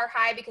set the bar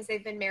high because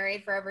they've been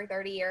married for over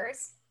 30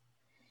 years.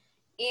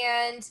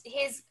 And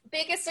his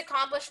biggest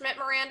accomplishment,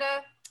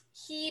 Miranda,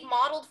 he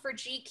modeled for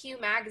GQ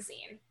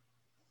magazine.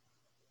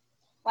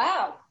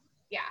 Wow.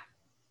 Yeah.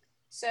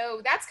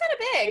 So that's kind of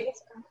big.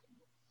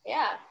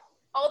 Yeah.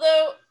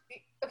 Although,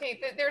 okay,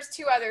 there's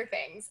two other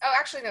things. Oh,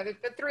 actually, no, the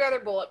three other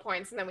bullet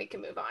points, and then we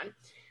can move on.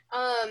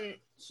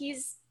 He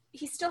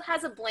still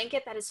has a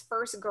blanket that his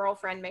first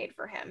girlfriend made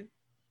for him.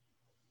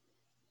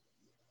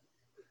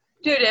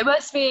 Dude, it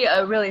must be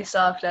a really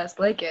soft-ass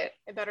blanket.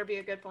 It better be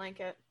a good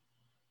blanket.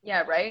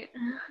 Yeah, right?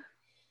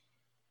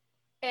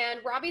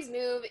 And Robbie's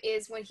move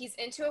is when he's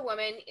into a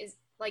woman, is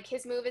like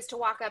his move is to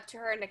walk up to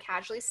her and to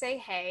casually say,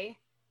 hey.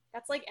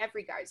 That's like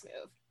every guy's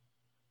move.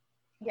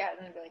 Yeah,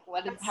 and then be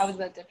like, how is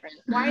that different?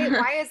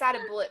 Why is that a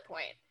bullet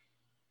point?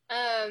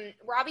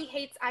 Robbie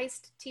hates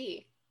iced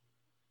tea.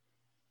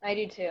 I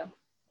do too.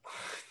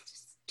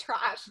 Just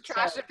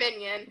trash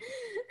opinion.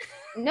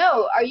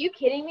 No, are you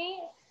kidding me?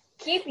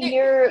 Keep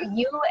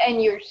you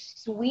and your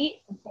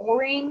sweet,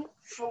 boring,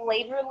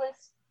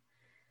 flavorless.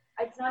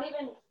 It's not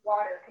even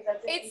water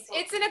because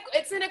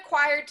it's an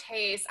acquired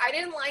taste. I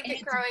didn't like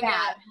it growing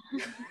up.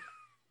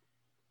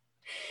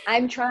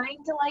 I'm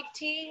trying to like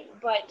tea,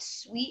 but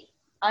sweet,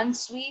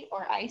 unsweet,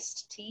 or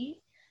iced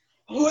tea,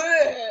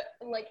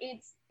 like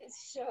it's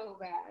so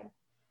bad.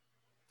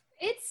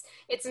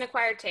 It's an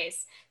acquired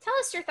taste. Tell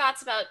us your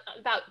thoughts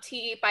about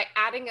tea by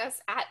adding us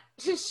at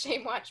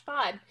Shame Watch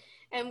Pod,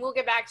 and we'll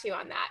get back to you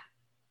on that.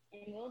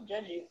 And we'll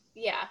judge you.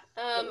 Yeah.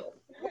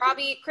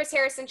 Chris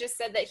Harrison just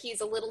said that he's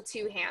a little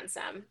too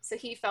handsome, so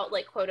he felt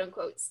like quote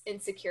unquote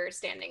insecure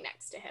standing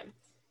next to him.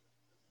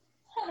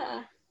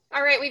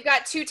 All right, we've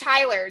got two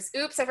Tylers.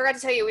 Oops, I forgot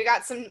to tell you, we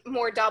got some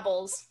more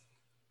doubles.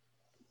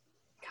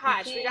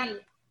 Gosh, we got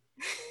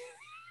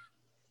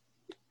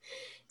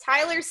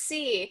Tyler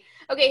C.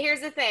 Okay,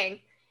 here's the thing.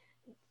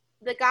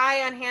 The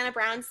guy on Hannah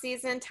Brown's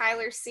season,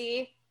 Tyler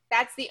C.,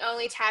 that's the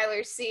only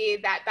Tyler C.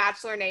 that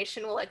Bachelor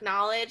Nation will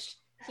acknowledge.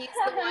 He's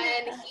the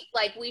one,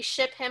 we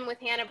ship him with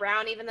Hannah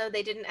Brown, even though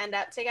they didn't end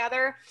up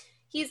together.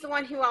 He's the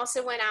one who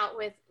also went out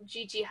with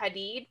Gigi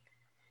Hadid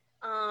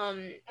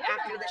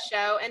after the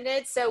show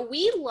ended. So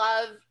we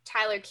love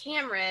Tyler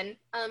Cameron.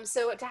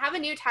 So to have a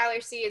new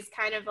Tyler C. is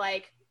kind of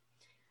like,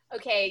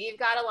 Okay, you've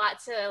got a lot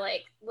to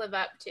like live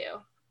up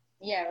to.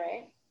 Yeah,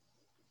 right.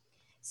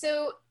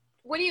 So,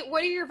 what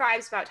are your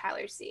vibes about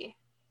Tyler C?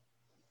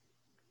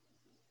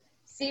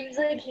 Seems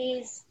like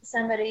he's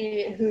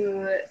somebody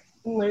who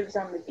lives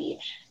on the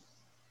beach.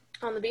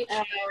 On the beach?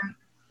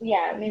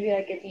 Yeah, maybe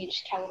like a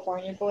beach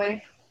California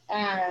boy.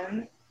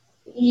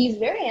 He's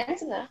very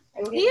handsome though.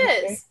 I will He give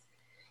him that. is.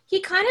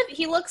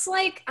 He looks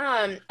like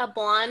a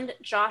blonde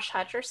Josh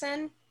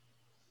Hutcherson.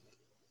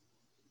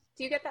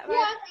 Do you get that vibe?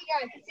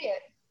 Yeah, I can see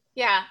it.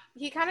 Yeah,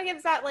 he kind of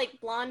gives that like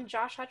blonde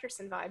Josh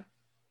Hutcherson vibe.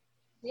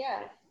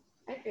 Yeah,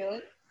 I feel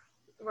it.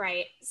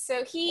 Right.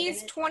 So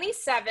he's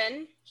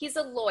 27. He's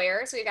a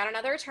lawyer, so we got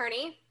another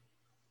attorney.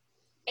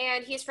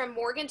 And he's from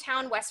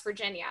Morgantown, West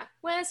Virginia.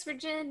 West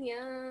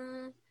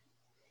Virginia.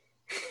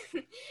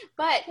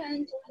 But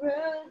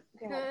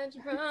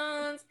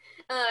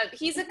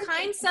he's a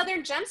kind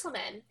Southern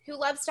gentleman who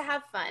loves to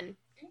have fun.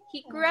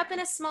 He grew up in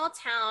a small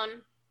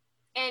town,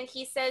 and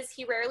he says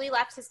he rarely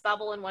left his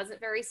bubble and wasn't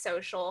very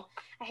social.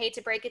 I hate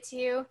to break it to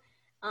you.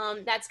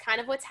 That's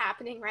kind of what's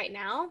happening right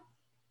now.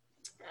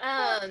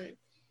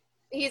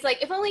 He's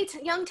like, if only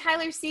young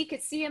Tyler C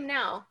could see him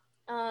now.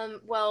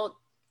 Well,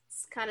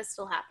 it's kind of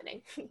still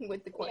happening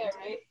with the quarantine.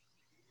 Yeah,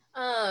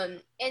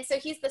 right. And so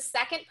he's the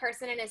second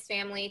person in his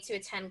family to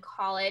attend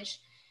college.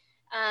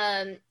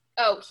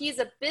 He's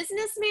a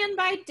businessman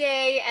by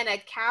day and a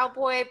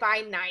cowboy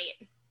by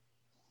night.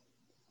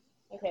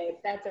 Okay,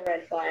 that's a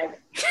red flag.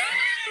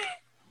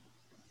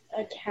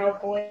 A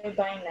cowboy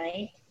by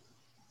night.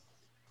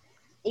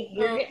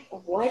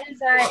 What does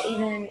that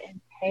even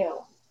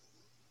entail?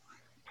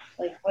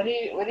 Like, what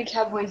do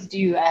cowboys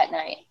do at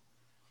night?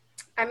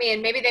 I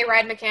mean, maybe they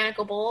ride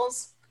mechanical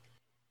bulls.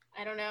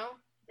 I don't know.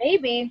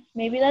 Maybe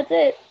that's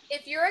it.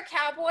 If you're a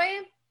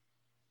cowboy,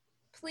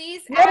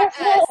 please add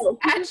us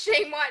at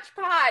Shame Watch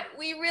Pod.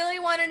 We really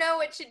want to know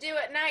what you do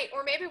at night,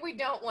 or maybe we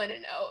don't want to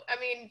know. I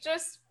mean,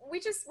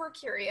 we're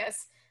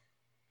curious.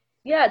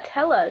 Yeah,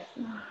 tell us.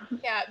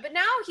 Yeah, but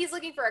now he's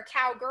looking for a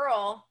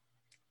cowgirl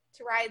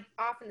to ride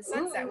off in the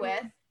sunset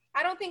with.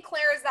 I don't think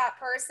Claire is that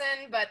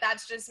person, but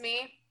that's just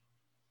me.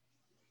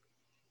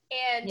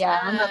 And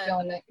yeah, I'm not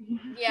feeling it.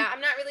 Yeah, I'm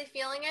not really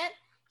feeling it.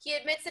 He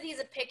admits that he's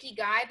a picky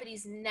guy, but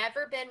he's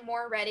never been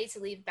more ready to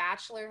leave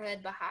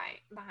bachelorhood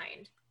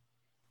behind.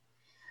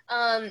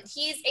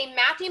 He's a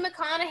Matthew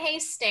McConaughey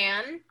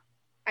stan.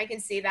 I can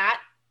see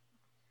that.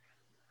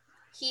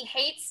 He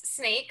hates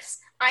snakes.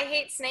 I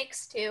hate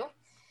snakes too.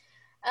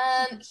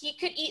 He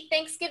could eat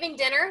Thanksgiving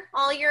dinner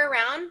all year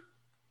round.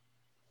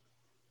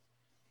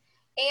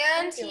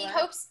 And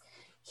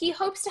he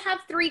hopes to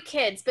have 3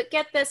 kids, but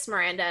get this,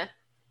 Miranda.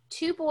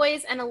 2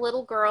 boys and a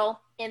little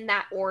girl in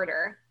that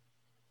order.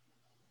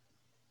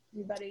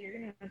 Buddy, you're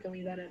gonna have to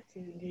leave that up to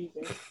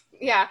Jesus.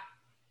 Yeah.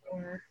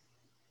 Or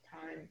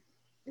time.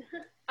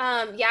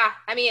 Yeah.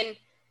 I mean,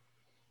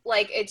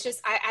 like, it's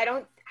just I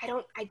don't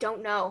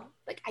know.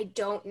 Like, I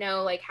don't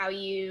know like how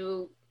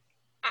you.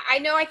 I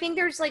know. I think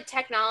there's like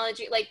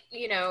technology, like,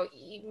 you know,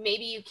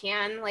 maybe you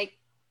can like,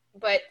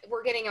 but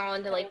we're getting all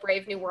into like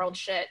Brave New World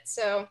shit.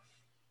 So.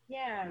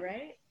 Yeah.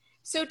 Right.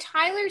 So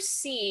Tyler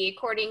C,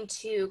 according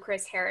to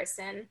Chris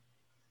Harrison,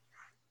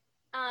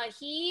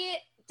 he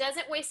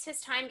doesn't waste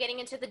his time getting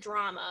into the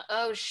drama.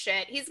 Oh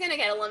shit, he's gonna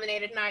get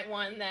eliminated night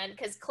 1 then,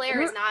 because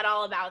Claire is not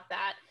all about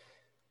that.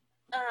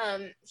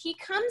 He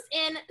comes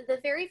in the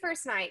very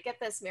first night, get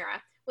this,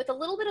 Mira, with a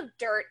little bit of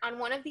dirt on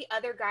one of the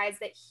other guys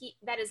he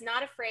is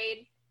not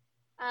afraid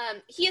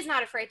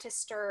to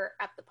stir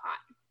up the pot.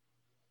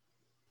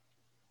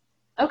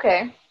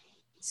 Okay.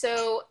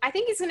 So I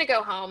think he's gonna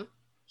go home.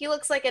 He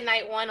looks like a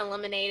night 1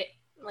 eliminated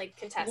like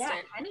contestant.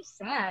 Yeah, kind of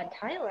sad,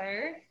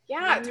 Tyler.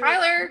 Yeah,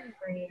 Tyler.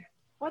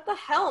 What the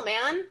hell,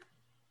 man?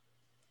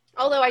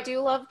 Although I do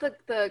love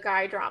the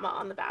guy drama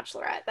on The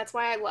Bachelorette. That's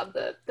why I love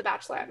the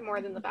Bachelorette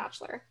more than The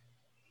Bachelor.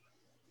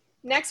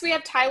 Next, we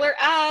have Tyler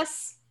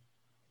S.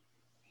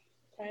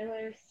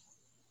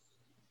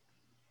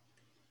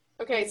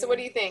 Okay, so what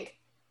do you think?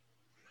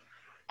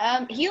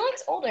 He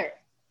looks older.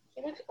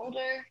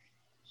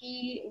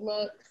 He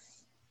looks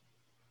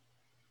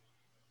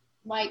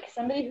like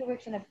somebody who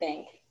works in a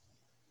bank.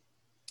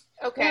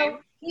 Okay.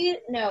 He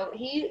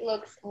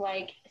looks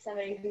like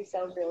somebody who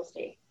sells real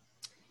estate.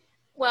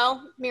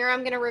 Well, Mira, I'm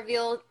going to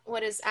reveal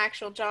what his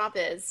actual job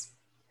is.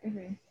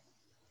 Mm-hmm.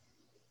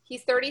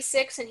 He's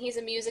 36 and he's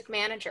a music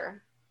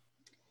manager.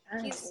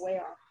 He's way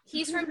off.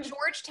 He's from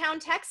Georgetown,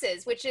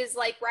 Texas, which is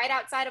like right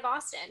outside of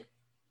Austin.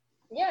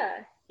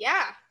 Yeah.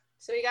 Yeah.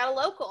 So we got a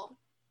local.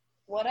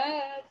 What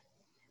up?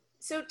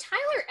 So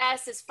Tyler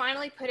S. is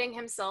finally putting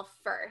himself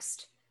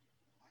first.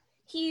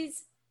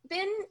 He's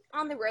been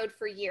on the road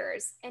for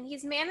years, and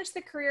he's managed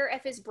the career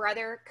of his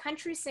brother,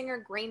 country singer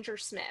Granger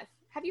Smith.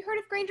 Have you heard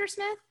of Granger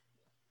Smith?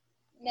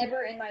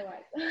 Never in my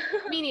life.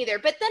 Me neither.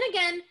 But then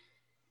again,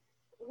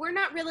 we're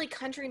not really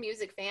country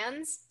music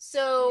fans,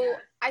 so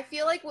I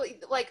feel like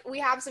we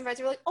have some friends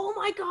who are like, "Oh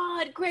my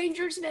God,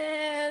 Granger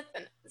Smith!"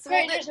 And so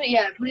Granger Smith,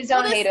 yeah. Please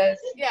don't hate us.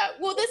 Yeah.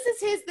 Well,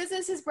 this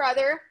is his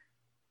brother.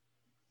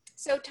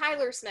 So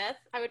Tyler Smith,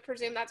 I would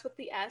presume that's what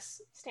the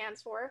S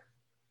stands for.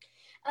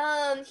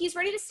 He's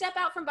ready to step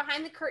out from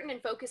behind the curtain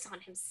and focus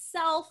on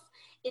himself.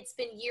 It's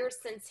been years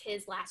since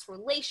his last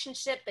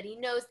relationship, but he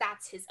knows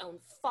that's his own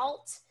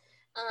fault.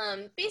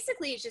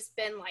 Basically, he's just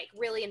been like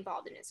really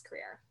involved in his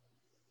career.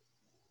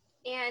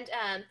 And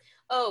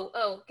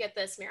get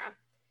this, Mira.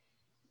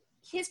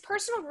 His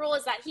personal rule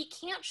is that he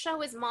can't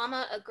show his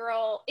mama a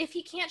girl. If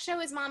he can't show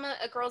his mama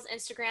a girl's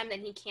Instagram,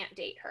 then he can't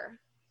date her,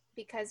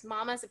 because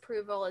mama's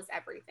approval is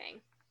everything.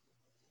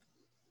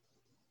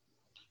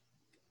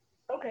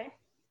 Okay.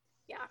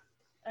 Yeah.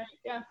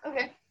 Yeah.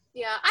 Okay.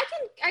 Yeah, I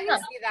can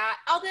see that.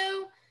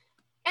 Although,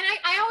 and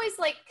I always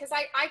like, because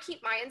I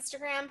keep my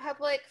Instagram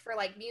public for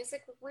like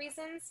music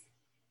reasons,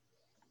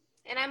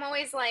 and I'm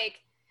always like,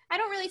 I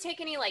don't really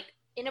take any like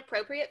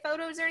inappropriate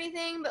photos or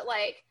anything, but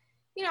like,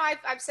 you know,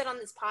 I've said on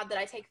this pod that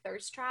I take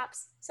thirst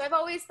traps, so I've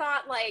always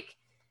thought like,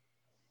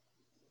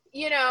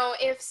 you know,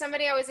 if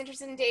somebody I was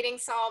interested in dating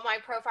saw my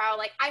profile,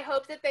 like, I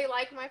hope that they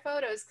like my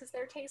photos because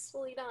they're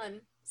tastefully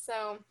done.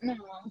 So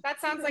that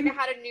sounds like I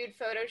had a nude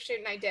photo shoot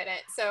and I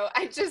didn't. So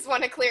I just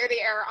want to clear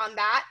the air on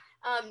that.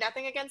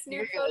 Nothing against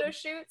nude photo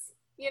shoots,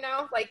 you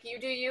know, like you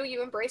do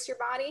you embrace your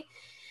body.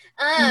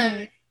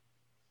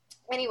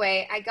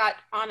 Anyway, I got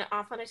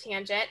off on a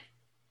tangent.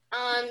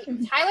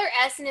 Tyler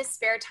S. in his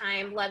spare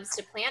time loves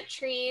to plant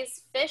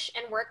trees, fish,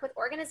 and work with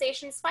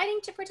organizations fighting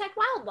to protect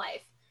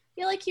wildlife. I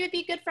feel like he would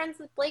be good friends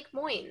with Blake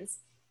Moynes,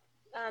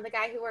 the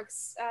guy who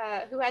has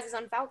his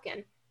own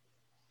falcon.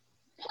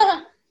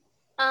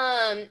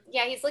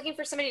 Yeah, he's looking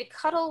for somebody to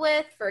cuddle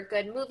with for a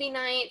good movie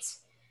night.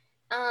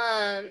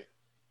 Yeah,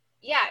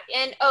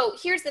 and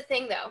here's the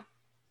thing though.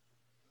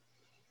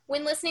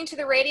 When listening to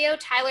the radio,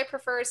 Tyler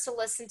prefers to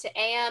listen to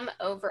AM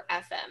over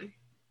FM.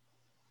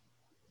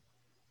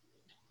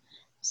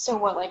 So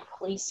what, like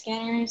police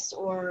scanners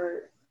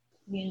or,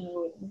 you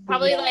know?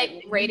 Probably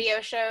like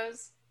radio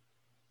shows.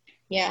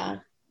 Yeah.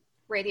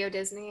 Radio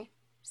Disney.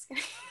 Just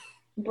kidding.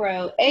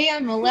 Bro,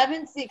 AM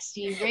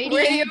 1160,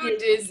 Radio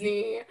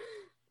Disney.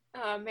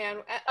 Oh man.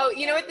 Oh,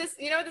 you know what this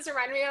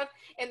reminded me of?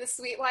 In The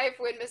Sweet Life,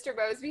 when Mr.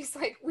 Boseby's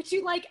like, would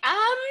you like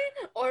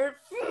or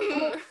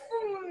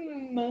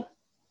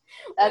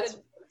That's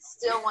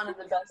still one of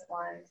the best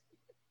lines.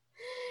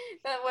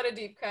 What a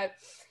deep cut.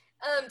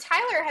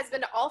 Tyler has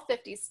been to all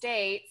 50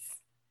 states.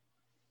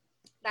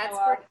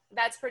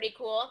 That's pretty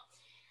cool.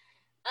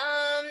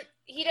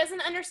 He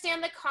doesn't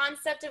understand the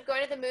concept of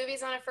going to the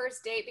movies on a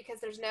first date because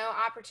there's no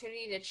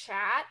opportunity to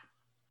chat.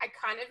 I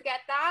kind of get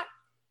that.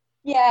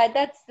 Yeah,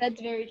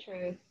 that's very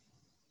true.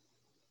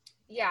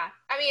 Yeah.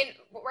 I mean,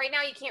 right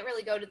now you can't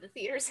really go to the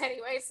theaters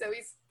anyway, so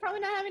he's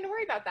probably not having to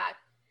worry about that.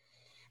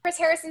 Chris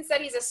Harrison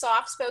said he's a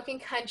soft-spoken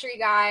country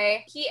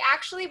guy. He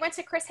actually went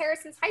to Chris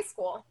Harrison's high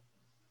school.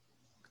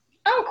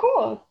 Oh,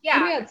 cool.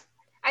 Yeah.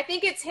 I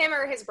think it's him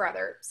or his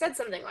brother. Said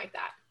something like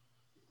that.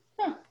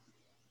 Huh.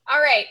 All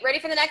right. Ready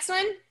for the next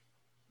one?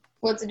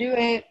 Let's do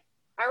it.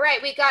 All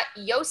right. We got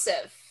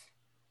Yosef.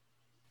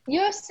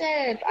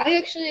 Yosef. I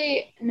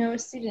actually know a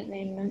student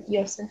named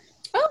Yosef.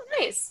 Oh,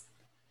 nice.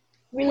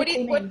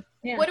 Really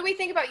what do we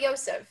think about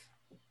Yosef?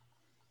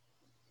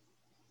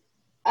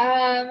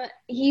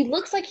 He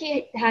looks like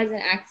he has an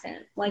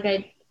accent. Like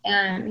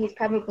he's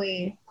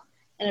probably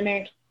an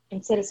American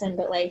citizen,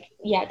 but like,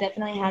 yeah,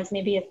 definitely has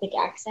maybe a thick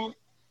accent.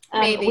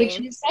 Maybe. Which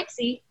is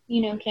sexy,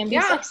 you know, can be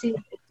sexy.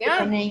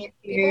 Yeah,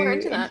 people are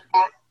into that.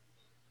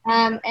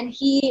 And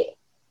he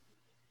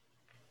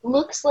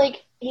looks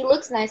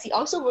nice. He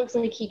also looks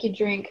like he could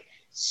drink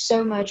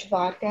so much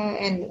vodka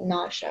and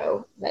not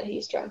show that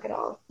he's drunk at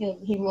all.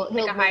 He'll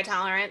like a high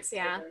tolerance,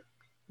 yeah.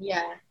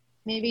 Yeah.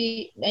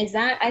 Maybe, is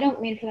that, I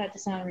don't mean for that to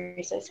sound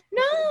racist.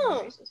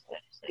 No.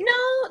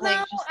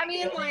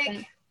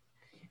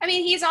 I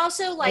mean, he's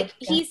also like,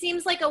 he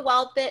seems like a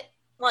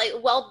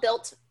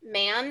well-built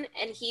man,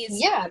 and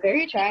he's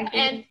very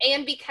attractive.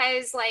 And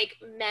because like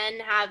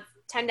men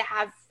tend to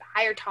have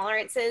higher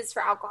tolerances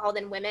for alcohol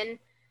than women,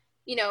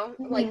 you know,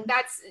 like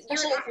that's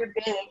especially if you're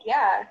big,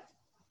 yeah.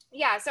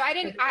 Yeah, so I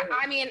know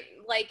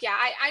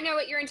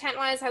what your intent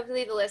was.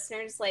 Hopefully the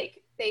listeners,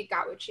 like, they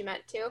got what you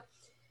meant to.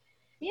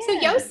 Yeah. So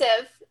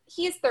Yosef,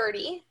 he's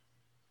 30,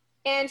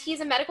 and he's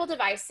a medical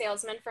device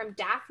salesman from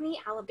Daphne,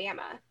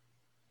 Alabama.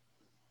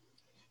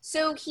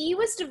 So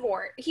he's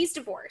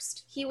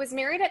divorced. He was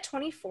married at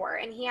 24,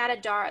 and he had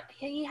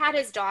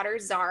his daughter,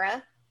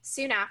 Zara,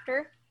 soon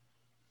after.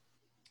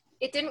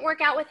 It didn't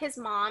work out with his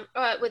mom,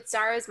 with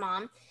Zara's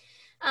mom,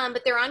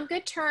 but they're on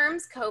good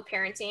terms,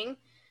 co-parenting.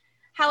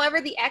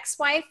 However, the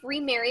ex-wife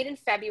remarried in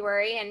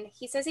February, and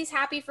he says he's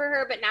happy for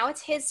her, but now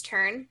it's his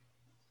turn.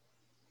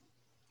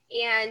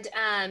 And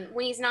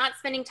when he's not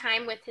spending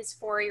time with his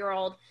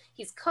 4-year-old,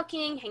 he's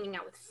cooking, hanging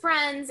out with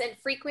friends, and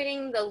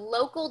frequenting the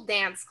local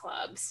dance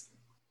clubs.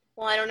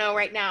 Well, I don't know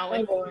right now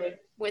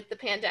with the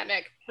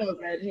pandemic. Oh,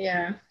 good,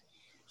 yeah.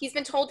 He's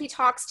been told he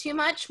talks too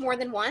much more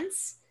than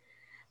once.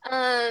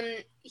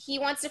 He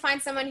wants to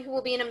find someone who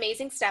will be an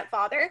amazing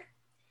stepfather.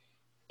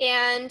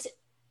 And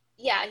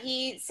yeah,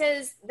 he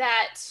says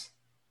that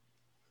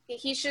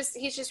he's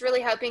just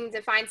really hoping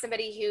to find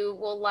somebody who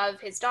will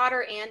love his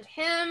daughter and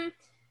him.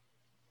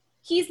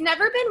 He's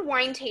never been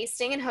wine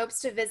tasting and hopes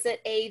to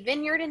visit a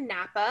vineyard in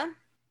Napa.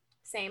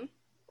 Same.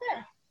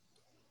 Yeah.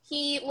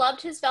 He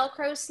loved his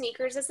Velcro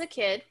sneakers as a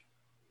kid.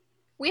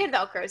 We had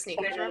Velcro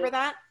sneakers. Remember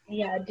that?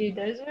 Yeah, dude,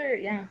 those were,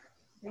 yeah.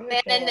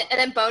 And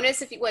then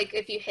bonus, if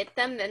you hit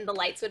them, then the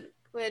lights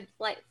would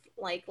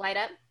light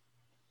up.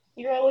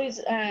 You're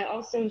always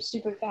also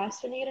super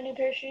fast when you get a new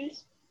pair of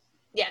shoes.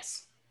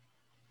 Yes.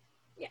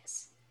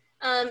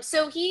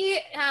 So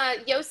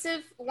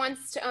Yosef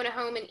wants to own a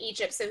home in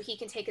Egypt so he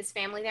can take his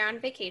family there on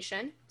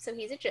vacation. So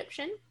he's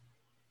Egyptian.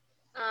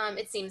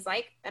 It seems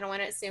like. I don't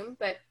want to assume,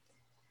 but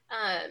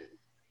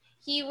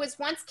he was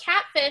once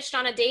catfished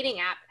on a dating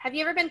app. Have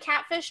you ever been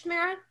catfished,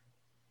 Mara?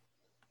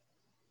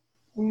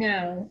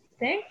 No.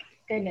 Thank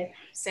goodness.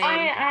 Same.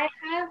 I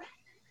have.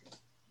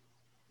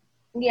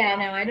 Yeah,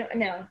 no, I don't.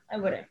 No, I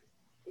wouldn't.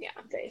 Yeah.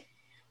 Say.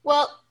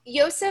 Well,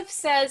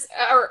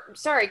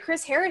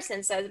 Chris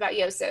Harrison says about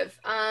Yosef,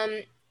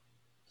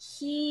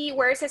 he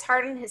wears his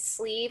heart on his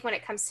sleeve when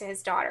it comes to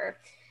his daughter,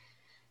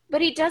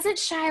 but he doesn't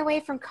shy away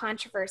from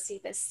controversy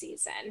this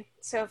season.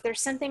 So if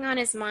there's something on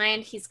his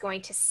mind, he's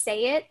going to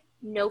say it,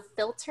 no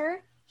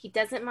filter. He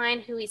doesn't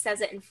mind who he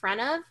says it in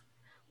front of.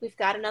 We've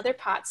got another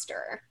pot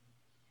stirrer.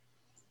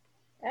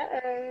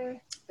 Uh-oh.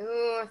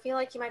 Ooh, I feel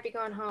like he might be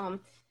going home.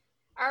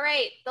 All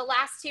right, the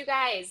last two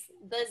guys,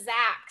 the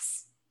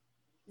Zachs.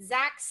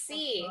 Zach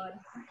C. Oh,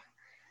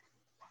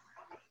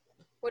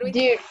 What do we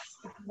dude,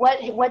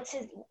 what's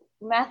his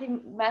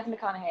Matthew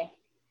McConaughey?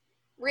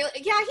 really?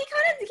 Yeah, he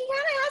kind of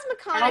has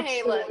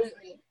McConaughey look.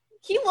 Absolutely.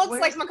 He looks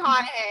Where's like he-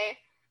 McConaughey,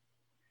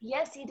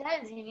 Yes, he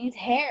does. He needs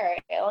hair.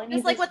 All he just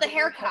needs like is with the big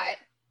haircut.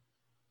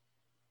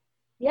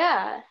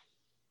 Yeah.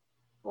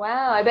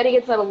 Wow, I bet he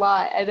gets that a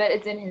lot. I bet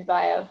it's in his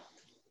bio.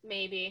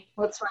 Maybe.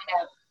 Let's find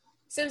out.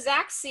 So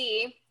Zach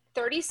C,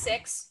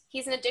 36.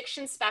 He's an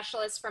addiction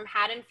specialist from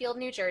Haddonfield,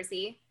 New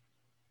Jersey.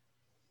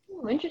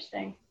 Ooh,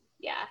 interesting.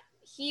 Yeah,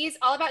 he's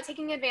all about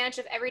taking advantage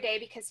of every day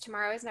because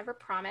tomorrow is never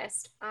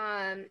promised.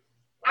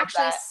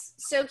 Actually, that.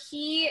 so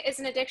he is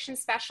an addiction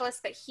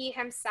specialist, but he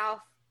himself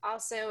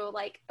also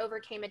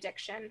overcame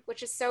addiction,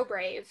 which is so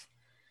brave.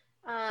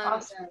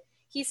 Awesome.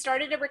 He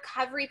started a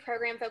recovery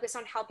program focused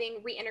on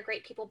helping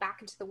reintegrate people back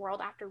into the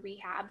world after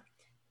rehab.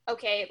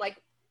 Okay,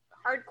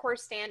 hardcore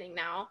standing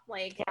now.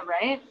 Yeah,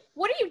 right?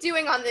 What are you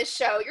doing on this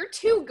show? You're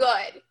too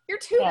good. You're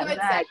too good,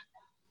 Zach.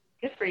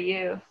 Good for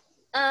you.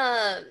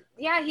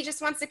 Yeah, he just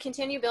wants to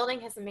continue building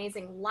his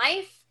amazing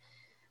life.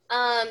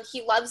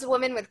 He loves a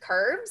woman with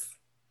curves.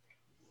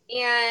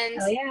 And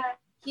Oh, yeah.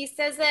 he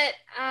says that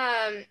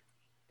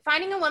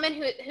finding a woman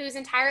whose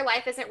entire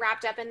life isn't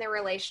wrapped up in their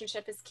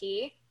relationship is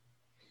key,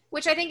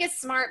 which I think is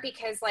smart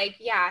because,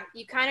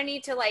 you kind of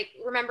need to,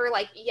 remember,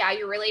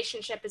 your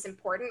relationship is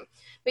important,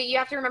 but you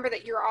have to remember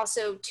that you're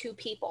also two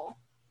people.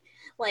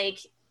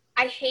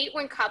 I hate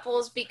when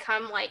couples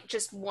become,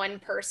 just one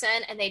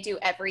person and they do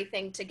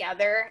everything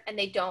together and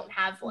they don't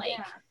have,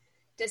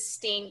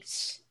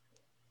 distinct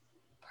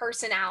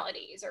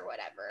personalities or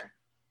whatever.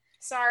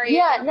 Sorry.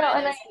 Yeah, for no,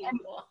 and those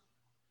people.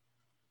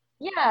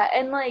 Yeah,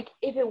 and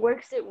if it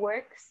works, it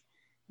works.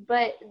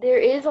 But there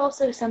is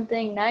also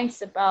something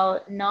nice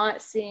about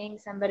not seeing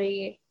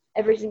somebody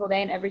every single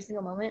day and every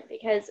single moment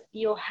because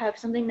you'll have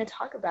something to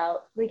talk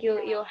about.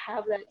 You'll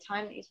have that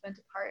time that you spent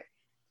apart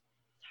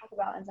to talk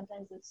about, and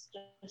sometimes it's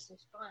just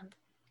as fun.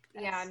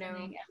 Yeah,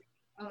 no.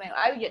 Oh man,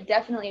 I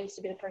definitely used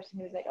to be the person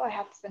who was like, oh, I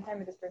have to spend time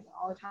with this person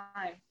all the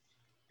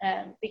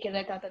time, because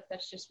I thought that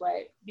that's just what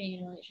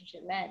being in a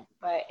relationship meant.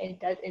 But it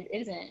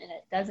isn't, and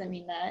it doesn't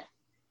mean that.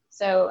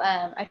 So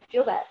I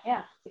feel that.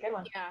 Yeah, it's a good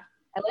one. Yeah.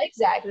 I like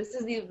Zach. This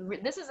is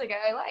a guy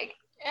I like.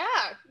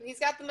 Yeah, he's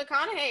got the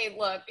McConaughey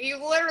look. He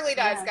literally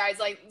does, Yeah.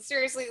 guys.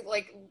 Seriously,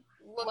 look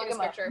at his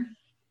him up. picture.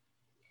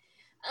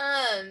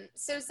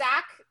 So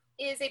Zach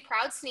is a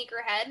proud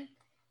sneakerhead.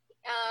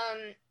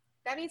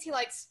 That means he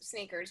likes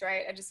sneakers,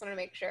 right? I just want to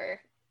make sure.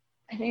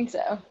 I think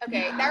so.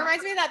 Okay, that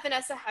reminds me of that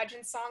Vanessa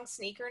Hudgens song,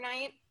 Sneaker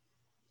Night.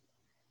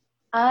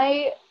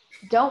 I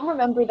don't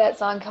remember that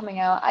song coming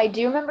out. I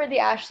do remember the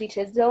Ashley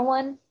Tisdale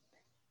one,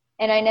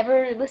 and I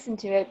never listened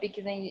to it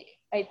because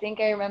I think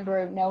I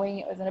remember knowing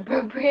it was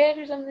inappropriate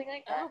or something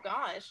like that. Oh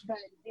gosh. But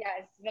yeah,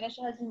 it's Vanessa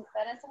Hudgens.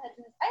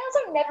 I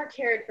also never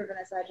cared for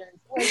Vanessa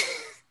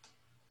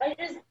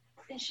Hudgens.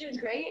 She was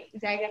great.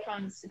 Zac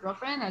Efron's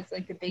girlfriend. That's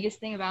the biggest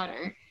thing about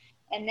her.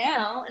 And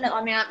now, no,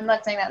 I mean, I'm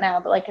not saying that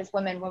now, but as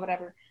women,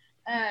 whatever.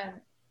 Yeah,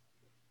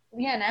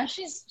 now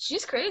she's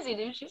crazy,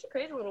 dude. She's a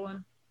crazy little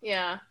one.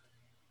 Yeah.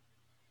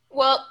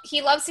 Well,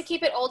 he loves to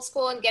keep it old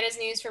school and get his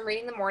news from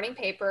reading the morning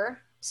paper.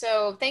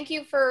 So thank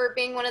you for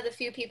being one of the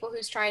few people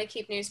who's trying to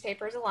keep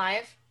newspapers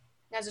alive.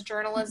 As a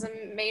journalism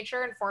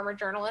major and former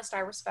journalist, I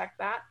respect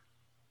that.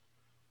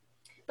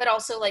 But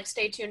also,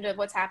 stay tuned to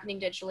what's happening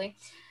digitally.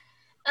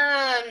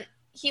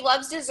 He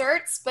loves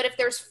desserts, but if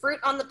there's fruit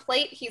on the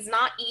plate, he's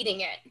not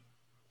eating it.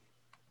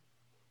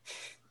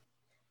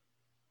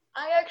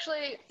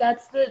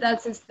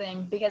 That's his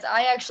thing, because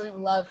I actually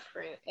love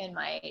fruit in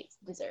my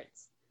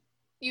desserts.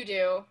 You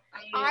do.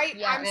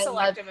 I'm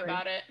selective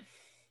about it.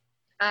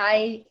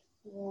 I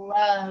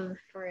love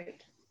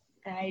fruit.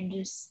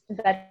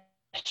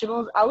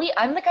 vegetables.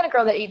 I'm the kind of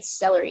girl that eats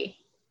celery.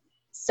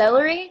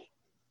 Celery,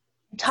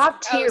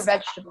 top tier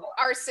vegetable.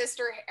 Our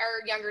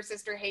younger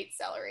sister hates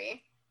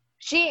celery.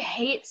 She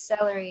hates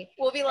celery.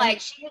 We'll be like,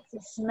 she hates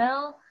the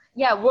smell.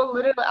 Yeah,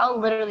 I'll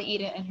literally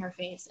eat it in her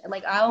face.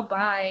 Like, I'll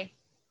buy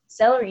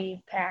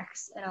celery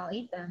packs and I'll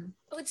eat them.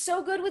 Oh, it's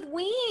so good with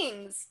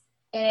wings.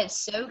 And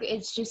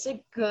it's just a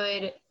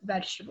good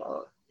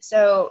vegetable.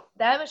 So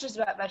that was just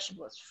about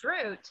vegetables.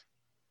 Fruit,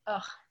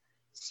 ugh,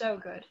 so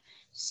good.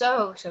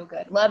 So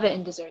good. Love it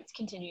in desserts.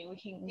 Continue.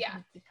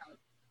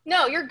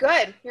 No, you're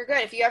good. You're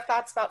good. If you have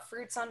thoughts about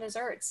fruits on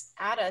desserts,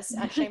 add us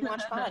at Shame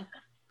Watch Pod.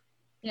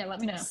 Yeah,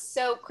 let me know.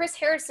 So Chris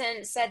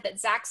Harrison said that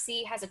Zach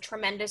C has a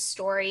tremendous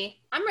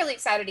story. I'm really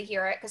excited to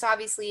hear it because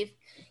obviously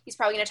he's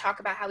probably going to talk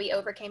about how he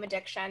overcame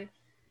addiction.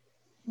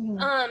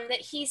 Mm-hmm.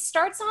 That he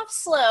starts off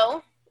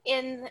slow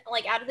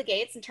out of the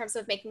gates in terms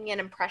of making an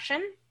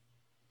impression.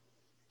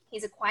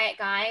 He's a quiet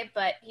guy,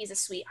 but he's a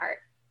sweetheart.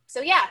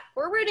 So yeah,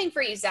 we're rooting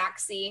for you, Zach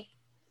C.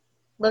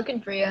 Looking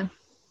for you.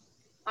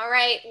 All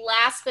right,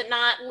 last but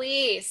not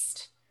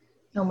least.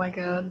 Oh my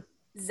God.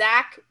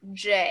 Zach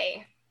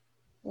J.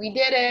 We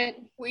did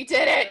it. We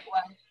did it.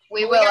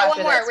 We got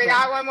one more. We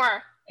got one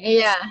more.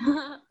 Yeah.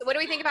 So what do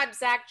we think about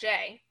Zach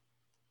J?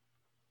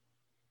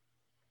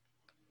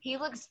 He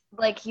looks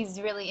like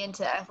he's really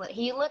into athletic.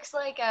 He looks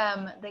like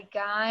the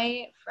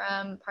guy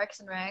from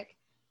Parks and Rec,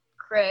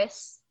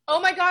 Chris.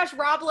 Oh my gosh,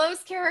 Rob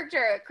Lowe's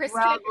character, Chris.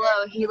 Rob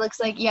Lowe. He looks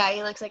like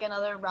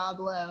another Rob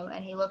Lowe,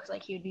 and he looks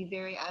like he would be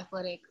very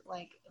athletic,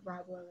 like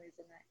Rob Lowe is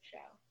in that show.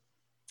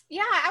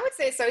 Yeah, I would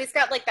say so. He's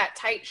got like that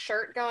tight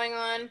shirt going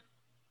on.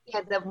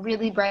 Yeah, the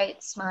really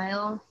bright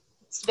smile.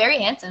 It's very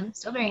handsome.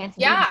 Still very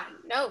handsome. Yeah,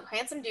 no,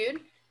 handsome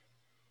dude.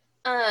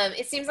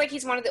 It seems like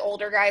he's one of the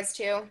older guys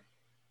too.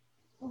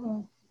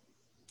 Mm-hmm.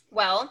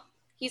 Well,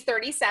 he's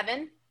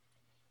 37.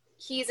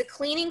 He's a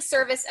cleaning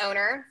service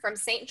owner from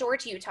St.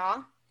 George,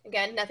 Utah.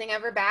 Again, nothing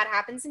ever bad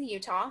happens in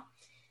Utah.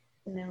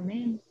 No,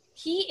 man.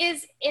 He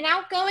is an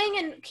outgoing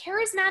and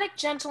charismatic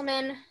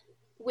gentleman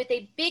with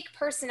a big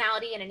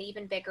personality and an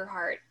even bigger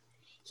heart.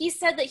 He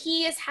said that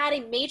he has had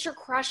a major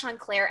crush on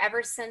Claire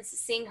ever since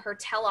seeing her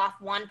tell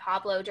off Juan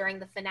Pablo during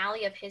the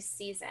finale of his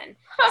season.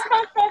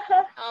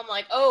 I'm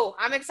like, oh,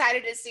 I'm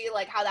excited to see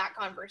like how that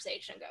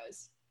conversation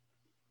goes.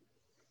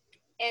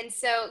 And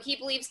so he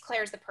believes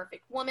Claire's the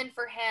perfect woman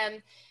for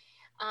him.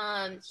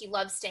 He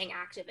loves staying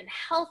active and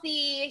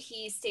healthy.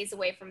 He stays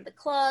away from the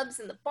clubs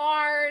and the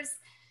bars,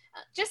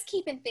 just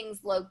keeping things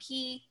low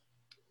key.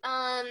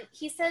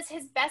 He says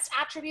his best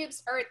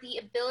attributes are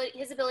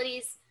his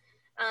abilities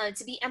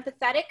to be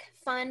empathetic,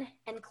 fun,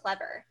 and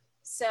clever.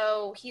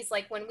 So he's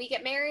like, when we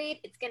get married,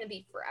 it's going to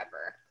be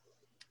forever.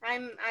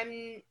 I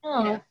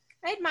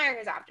admire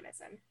his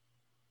optimism.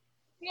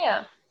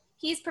 Yeah.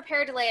 He's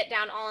prepared to lay it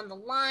down all on the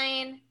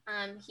line.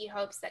 He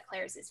hopes that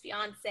Claire's his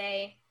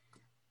fiance.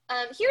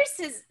 Here's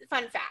his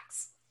fun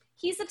facts.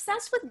 He's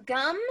obsessed with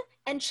gum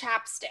and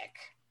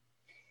chapstick.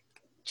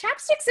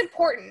 Chapstick's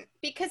important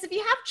because if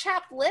you have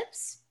chapped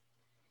lips,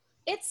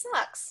 it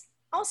sucks.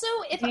 Also,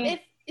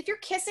 if you're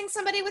kissing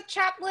somebody with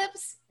chapped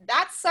lips,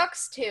 that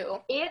sucks too.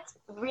 It's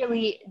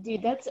really,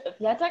 dude, that's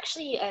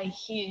actually a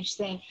huge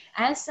thing.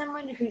 As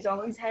someone who's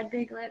always had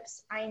big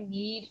lips, I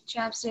need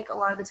chapstick a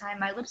lot of the time.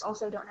 My lips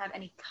also don't have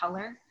any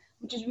color,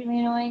 which is really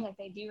annoying. Like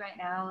they do right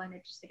now, and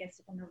it just gets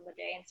to the middle of the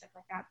day and stuff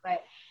like that.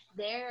 But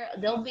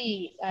they'll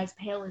be as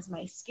pale as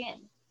my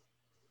skin.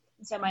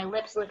 So my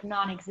lips look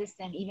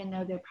non-existent, even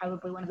though they're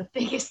probably one of the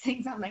biggest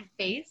things on my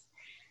face.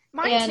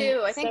 Mine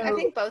too. I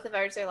think both of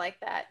ours are like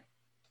that.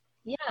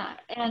 Yeah,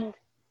 and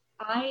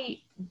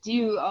I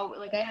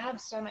I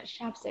have so much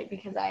chapstick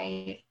because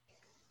I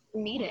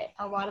need it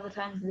a lot of the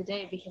times of the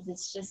day because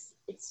it's just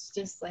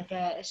a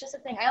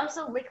thing. I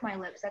also lick my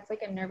lips. That's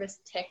like a nervous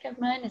tick of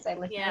mine is I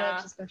lick my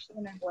lips, especially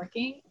when I'm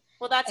working.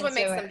 Well, that's what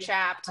makes them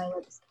chapped.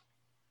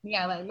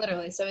 Yeah, like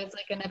literally. So it's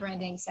like a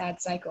never-ending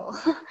sad cycle.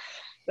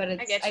 But I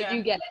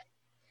do get it.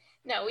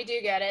 No, we do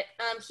get it.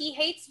 He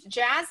hates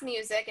jazz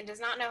music and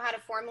does not know how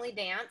to formally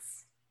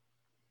dance.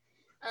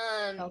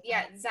 Okay.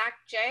 Yeah, Zach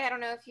J, I don't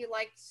know if you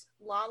liked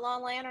La La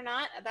Land or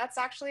not. That's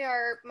actually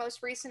our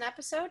most recent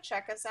episode.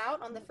 Check us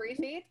out on the free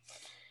feed.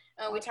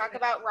 We talk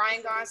about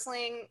Ryan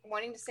Gosling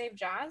wanting to save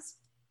jazz.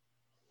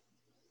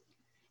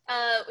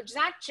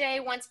 Zach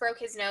J once broke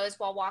his nose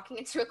while walking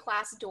into a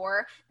class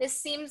door.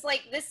 This sounds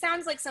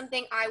like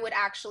something I would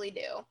actually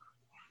do.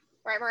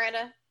 Right,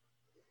 Miranda?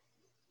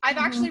 I've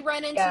actually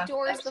run into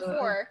doors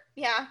before.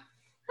 Yeah.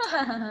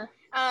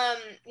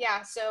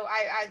 Yeah, so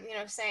I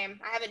same.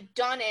 I haven't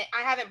done it.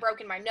 I haven't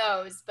broken my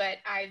nose, but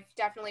I've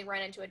definitely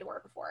run into a door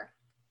before.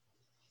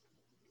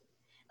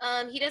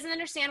 He doesn't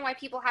understand why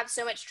people have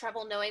so much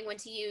trouble knowing when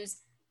to use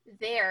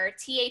their,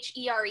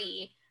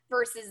 THERE,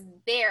 versus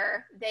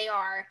their, they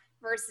are,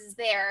 versus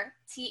their,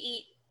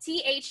 THEIR.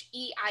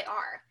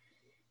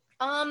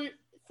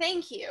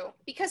 Thank you,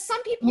 because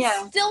some people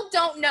still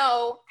don't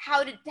know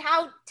how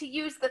to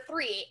use the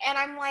three, and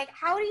I'm like,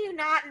 how do you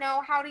not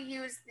know how to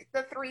use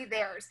the three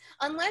theirs?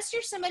 Unless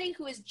you're somebody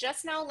who is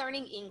just now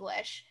learning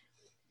English,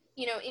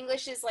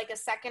 English is like a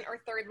second or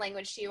third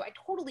language to you. I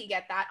totally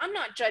get that. I'm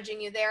not judging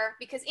you there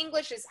because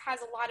English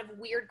has a lot of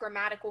weird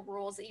grammatical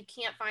rules that you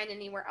can't find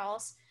anywhere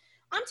else.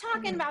 I'm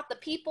talking about the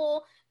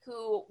people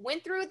who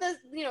went through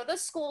the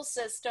school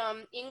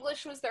system.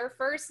 English was their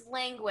first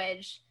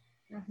language,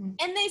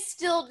 and they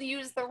still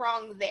use the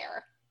wrong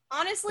there.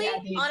 Honestly,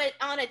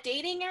 on a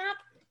dating app,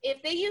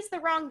 if they use the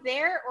wrong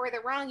there or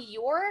the wrong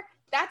your,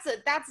 that's a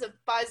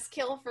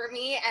buzzkill for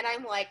me, and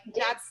I'm like,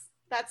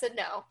 that's a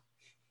no.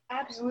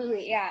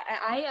 Absolutely, yeah.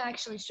 I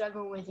actually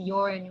struggle with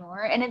your,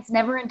 and it's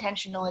never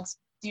intentional. It's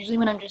usually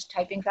when I'm just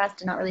typing fast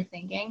and not really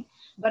thinking.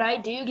 But I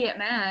do get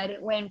mad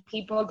when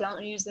people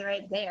don't use the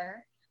right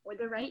there, or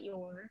the right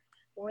your,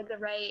 or the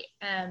right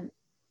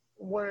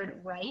word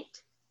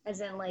right,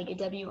 as in like a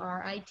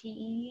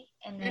WRITE,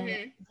 and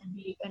then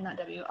not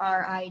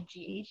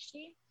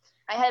WRIGHT.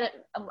 I had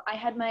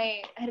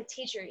a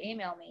teacher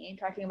email me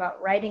talking about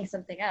writing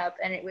something up,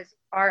 and it was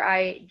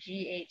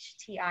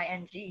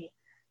RIGHTING.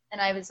 And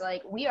I was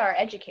like, we are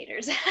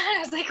educators. I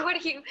was like, why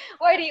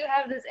do you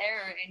have this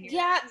error in your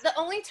Yeah, the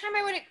only time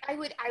I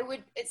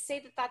would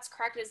say that that's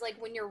correct is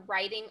like when you're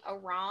writing a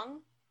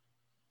wrong.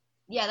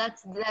 Yeah,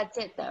 that's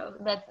it though.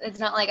 It's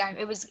not like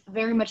it was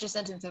very much a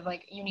sentence of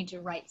like, you need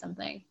to write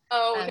something.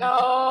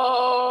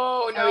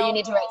 No. Or you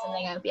need to write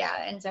something up,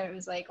 yeah. And so it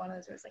was like one of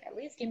those where it's like, at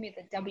least give me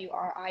the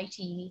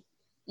WRITE.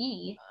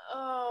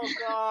 Oh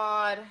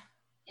God.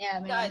 Yeah,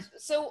 man. Guys,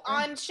 so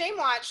on Shame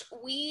Watch,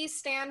 we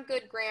stand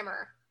good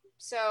grammar.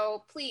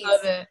 So please.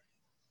 Love it.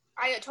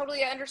 I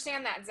totally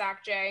understand that,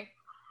 Zach J.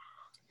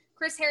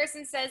 Chris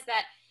Harrison says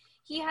that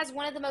he has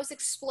one of the most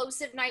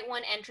explosive night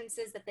one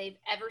entrances that they've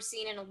ever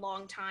seen in a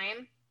long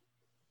time.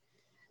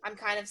 I'm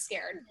kind of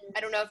scared.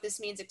 I don't know if this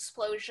means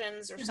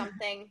explosions or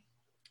something.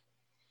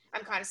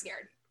 I'm kind of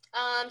scared.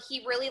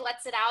 He really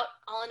lets it out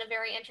all in a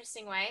very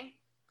interesting way.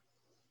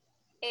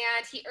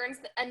 And he earns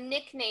a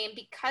nickname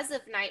because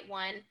of night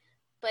one,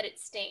 but it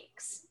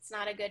stinks. It's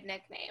not a good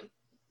nickname.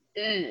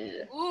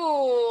 Ew.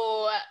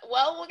 Ooh,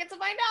 well, we'll get to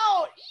find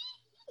out.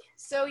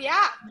 So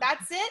yeah,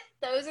 that's it.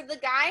 Those are the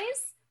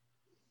guys.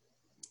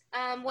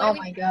 Oh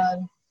my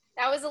God.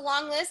 That was a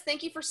long list.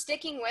 Thank you for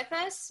sticking with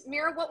us.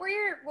 Mira, what were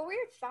your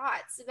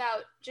thoughts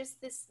about just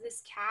this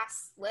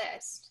cast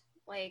list?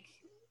 Like,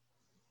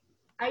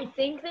 I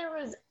think there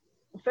was,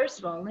 first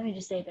of all, let me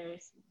just say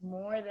there's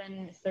more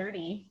than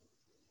 30.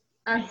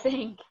 I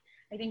think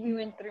we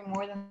went through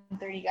more than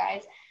 30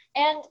 guys.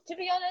 And to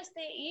be honest,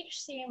 they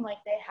each seem like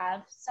they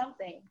have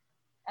something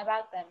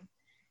about them.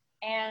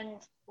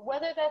 And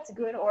whether that's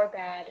good or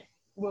bad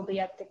will be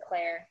up to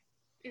Claire.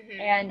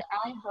 And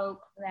I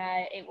hope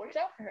that it works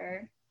out for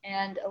her.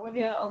 And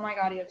Olivia, oh my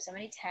God, you have so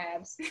many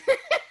tabs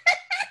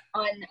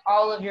on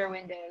all of your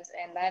windows.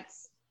 And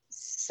that's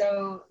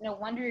so, no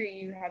wonder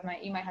you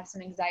might have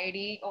some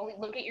anxiety. Oh,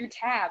 look at your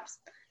tabs.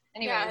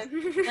 Anyways,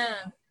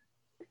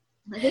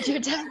 look at your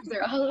tabs,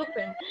 they're all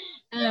open.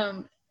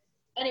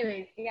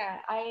 Anyway, yeah,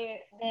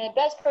 the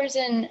best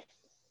person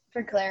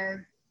for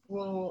Claire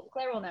will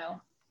know,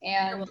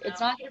 and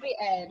it's not going to be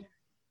Ed,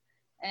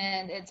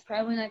 and it's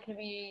probably not going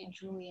to be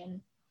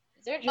Julian.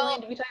 Is there Julian?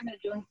 Did we talk about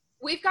Julian?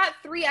 We've got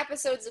 3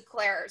 episodes of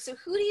Claire, so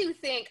who do you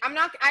think?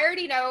 I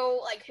already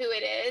know like who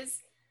it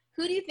is.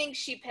 Who do you think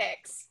she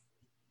picks?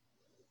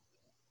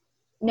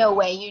 No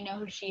way, you know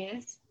who she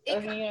is.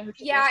 It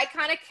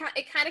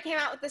kind of came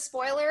out with the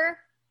spoiler,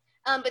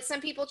 but some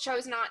people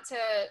chose not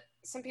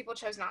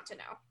to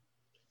know.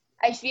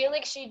 I feel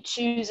like she'd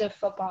choose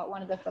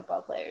one of the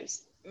football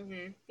players.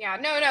 Yeah,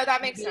 no,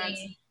 that makes sense.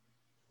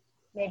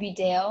 Maybe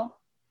Dale.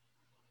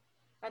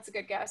 That's a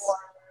good guess.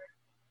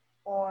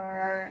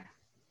 Or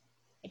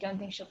I don't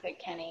think she'll pick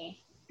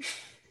Kenny.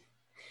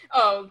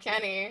 Oh,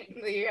 Kenny,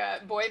 the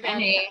boy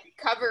band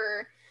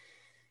cover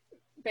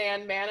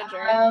band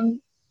manager.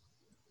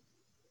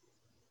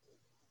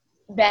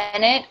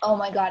 Bennett. Oh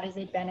my God, is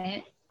it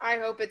Bennett? I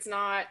hope it's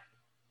not.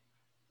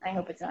 I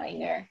hope it's not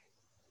either.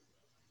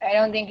 I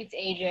don't think it's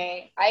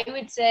AJ. I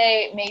would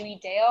say maybe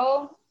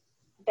Dale,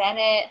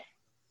 Bennett,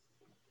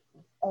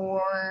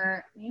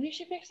 or maybe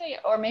she picks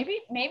or maybe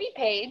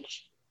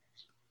Paige.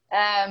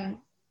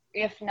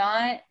 If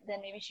not,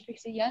 then maybe she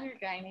picks a younger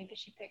guy. Maybe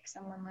she picks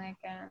someone like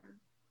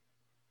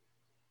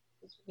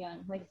who's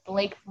young, like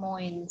Blake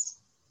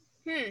Moynes.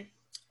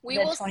 We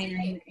will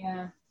see.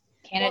 Yeah,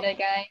 Canada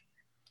guy.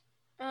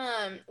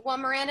 Well,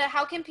 Miranda,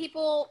 how can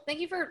people? Thank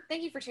you for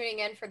tuning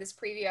in for this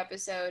preview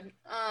episode.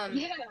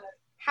 Yeah.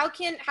 How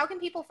can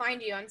people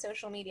find you on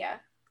social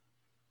media?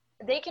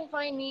 They can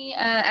find me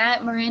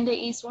at Miranda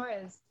E.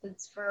 Suarez.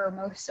 It's for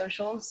most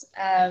socials.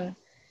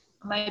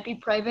 Might be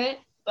private,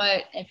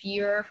 but if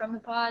you're from the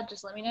pod,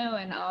 just let me know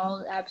and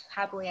I'll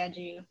happily add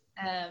you.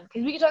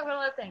 Because we can talk about a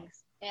lot of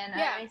things. And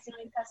yeah. I seem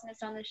like a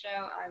pessimist on the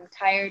show. I'm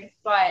tired,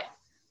 but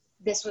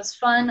this was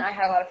fun. I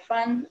had a lot of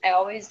fun. I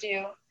always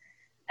do.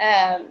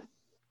 And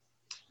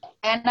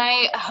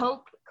I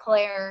hope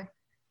Claire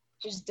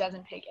just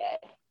doesn't pick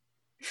Ed.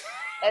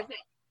 That's it.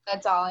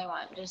 That's all I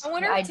want.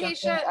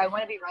 I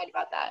want to be right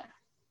about that.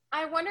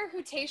 I wonder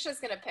who Tayshia's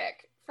gonna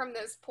pick from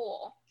this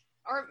pool.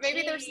 Or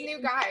maybe there's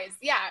new guys.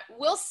 Yeah,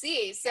 we'll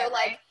see. So, Yeah,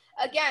 like, right?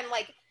 again,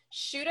 like,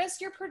 shoot us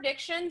your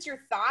predictions, your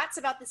thoughts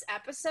about this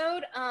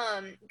episode.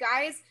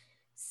 Guys,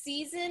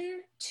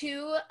 season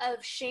 2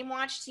 of Shame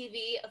Watch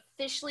TV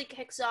officially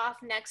kicks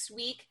off next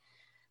week.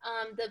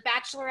 The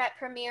Bachelorette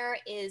premiere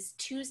is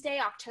Tuesday,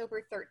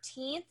 October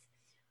 13th.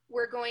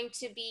 We're going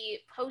to be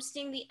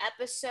posting the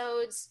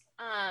episodes,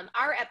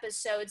 our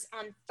episodes,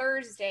 on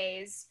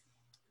Thursdays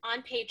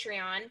on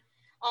Patreon.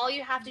 All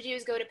you have to do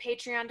is go to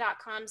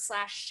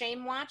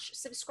patreon.com/shamewatch,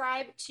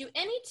 subscribe to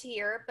any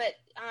tier, but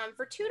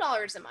for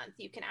 $2 a month,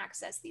 you can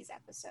access these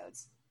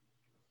episodes.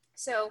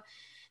 So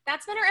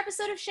that's been our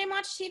episode of Shame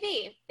Watch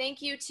TV.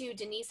 Thank you to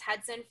Denise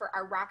Hudson for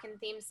our rockin'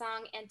 theme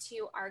song, and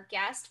to our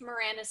guest,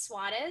 Miranda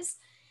Suarez,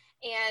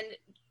 and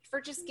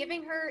for just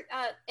giving her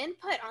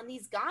input on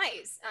these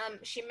guys.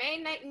 She may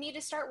need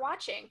to start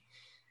watching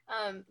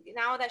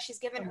now that she's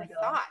given her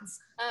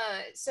thoughts.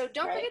 So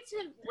don't forget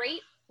to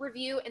rate,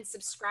 review, and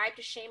subscribe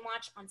to Shame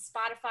Watch on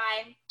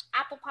Spotify,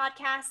 Apple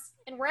Podcasts,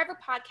 and wherever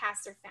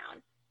podcasts are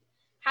found.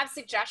 Have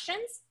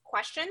suggestions,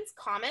 questions,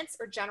 comments,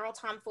 or general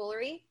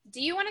tomfoolery? Do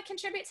you want to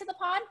contribute to the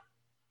pod?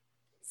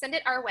 Send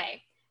it our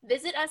way.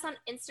 Visit us on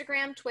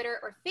Instagram, Twitter,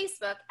 or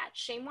Facebook at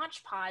Shame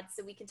Watch Pod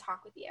so we can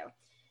talk with you.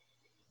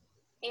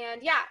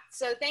 And yeah,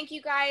 so thank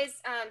you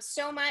guys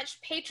so much.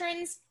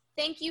 Patrons,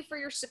 thank you for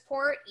your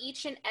support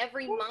each and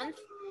every month.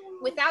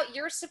 Without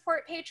your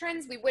support,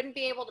 patrons, we wouldn't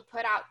be able to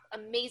put out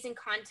amazing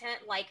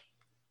content like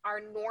our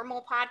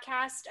normal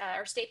podcast,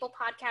 our staple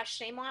podcast,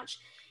 Shame Watch,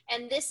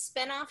 and this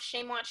spinoff,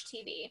 Shame Watch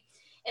TV.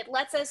 It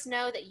lets us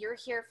know that you're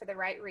here for the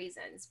right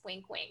reasons.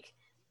 Wink, wink.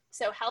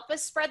 So help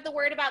us spread the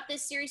word about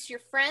this series to your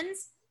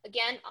friends.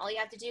 Again, all you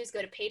have to do is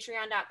go to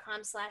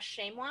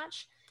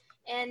patreon.com/shamewatch.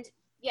 And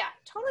yeah,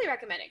 totally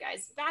recommend it,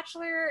 guys.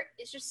 Bachelor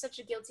is just such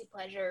a guilty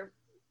pleasure.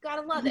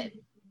 Gotta love it.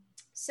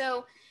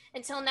 So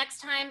until next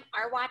time,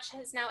 our watch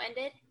has now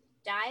ended.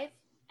 Dive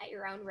at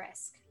your own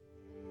risk.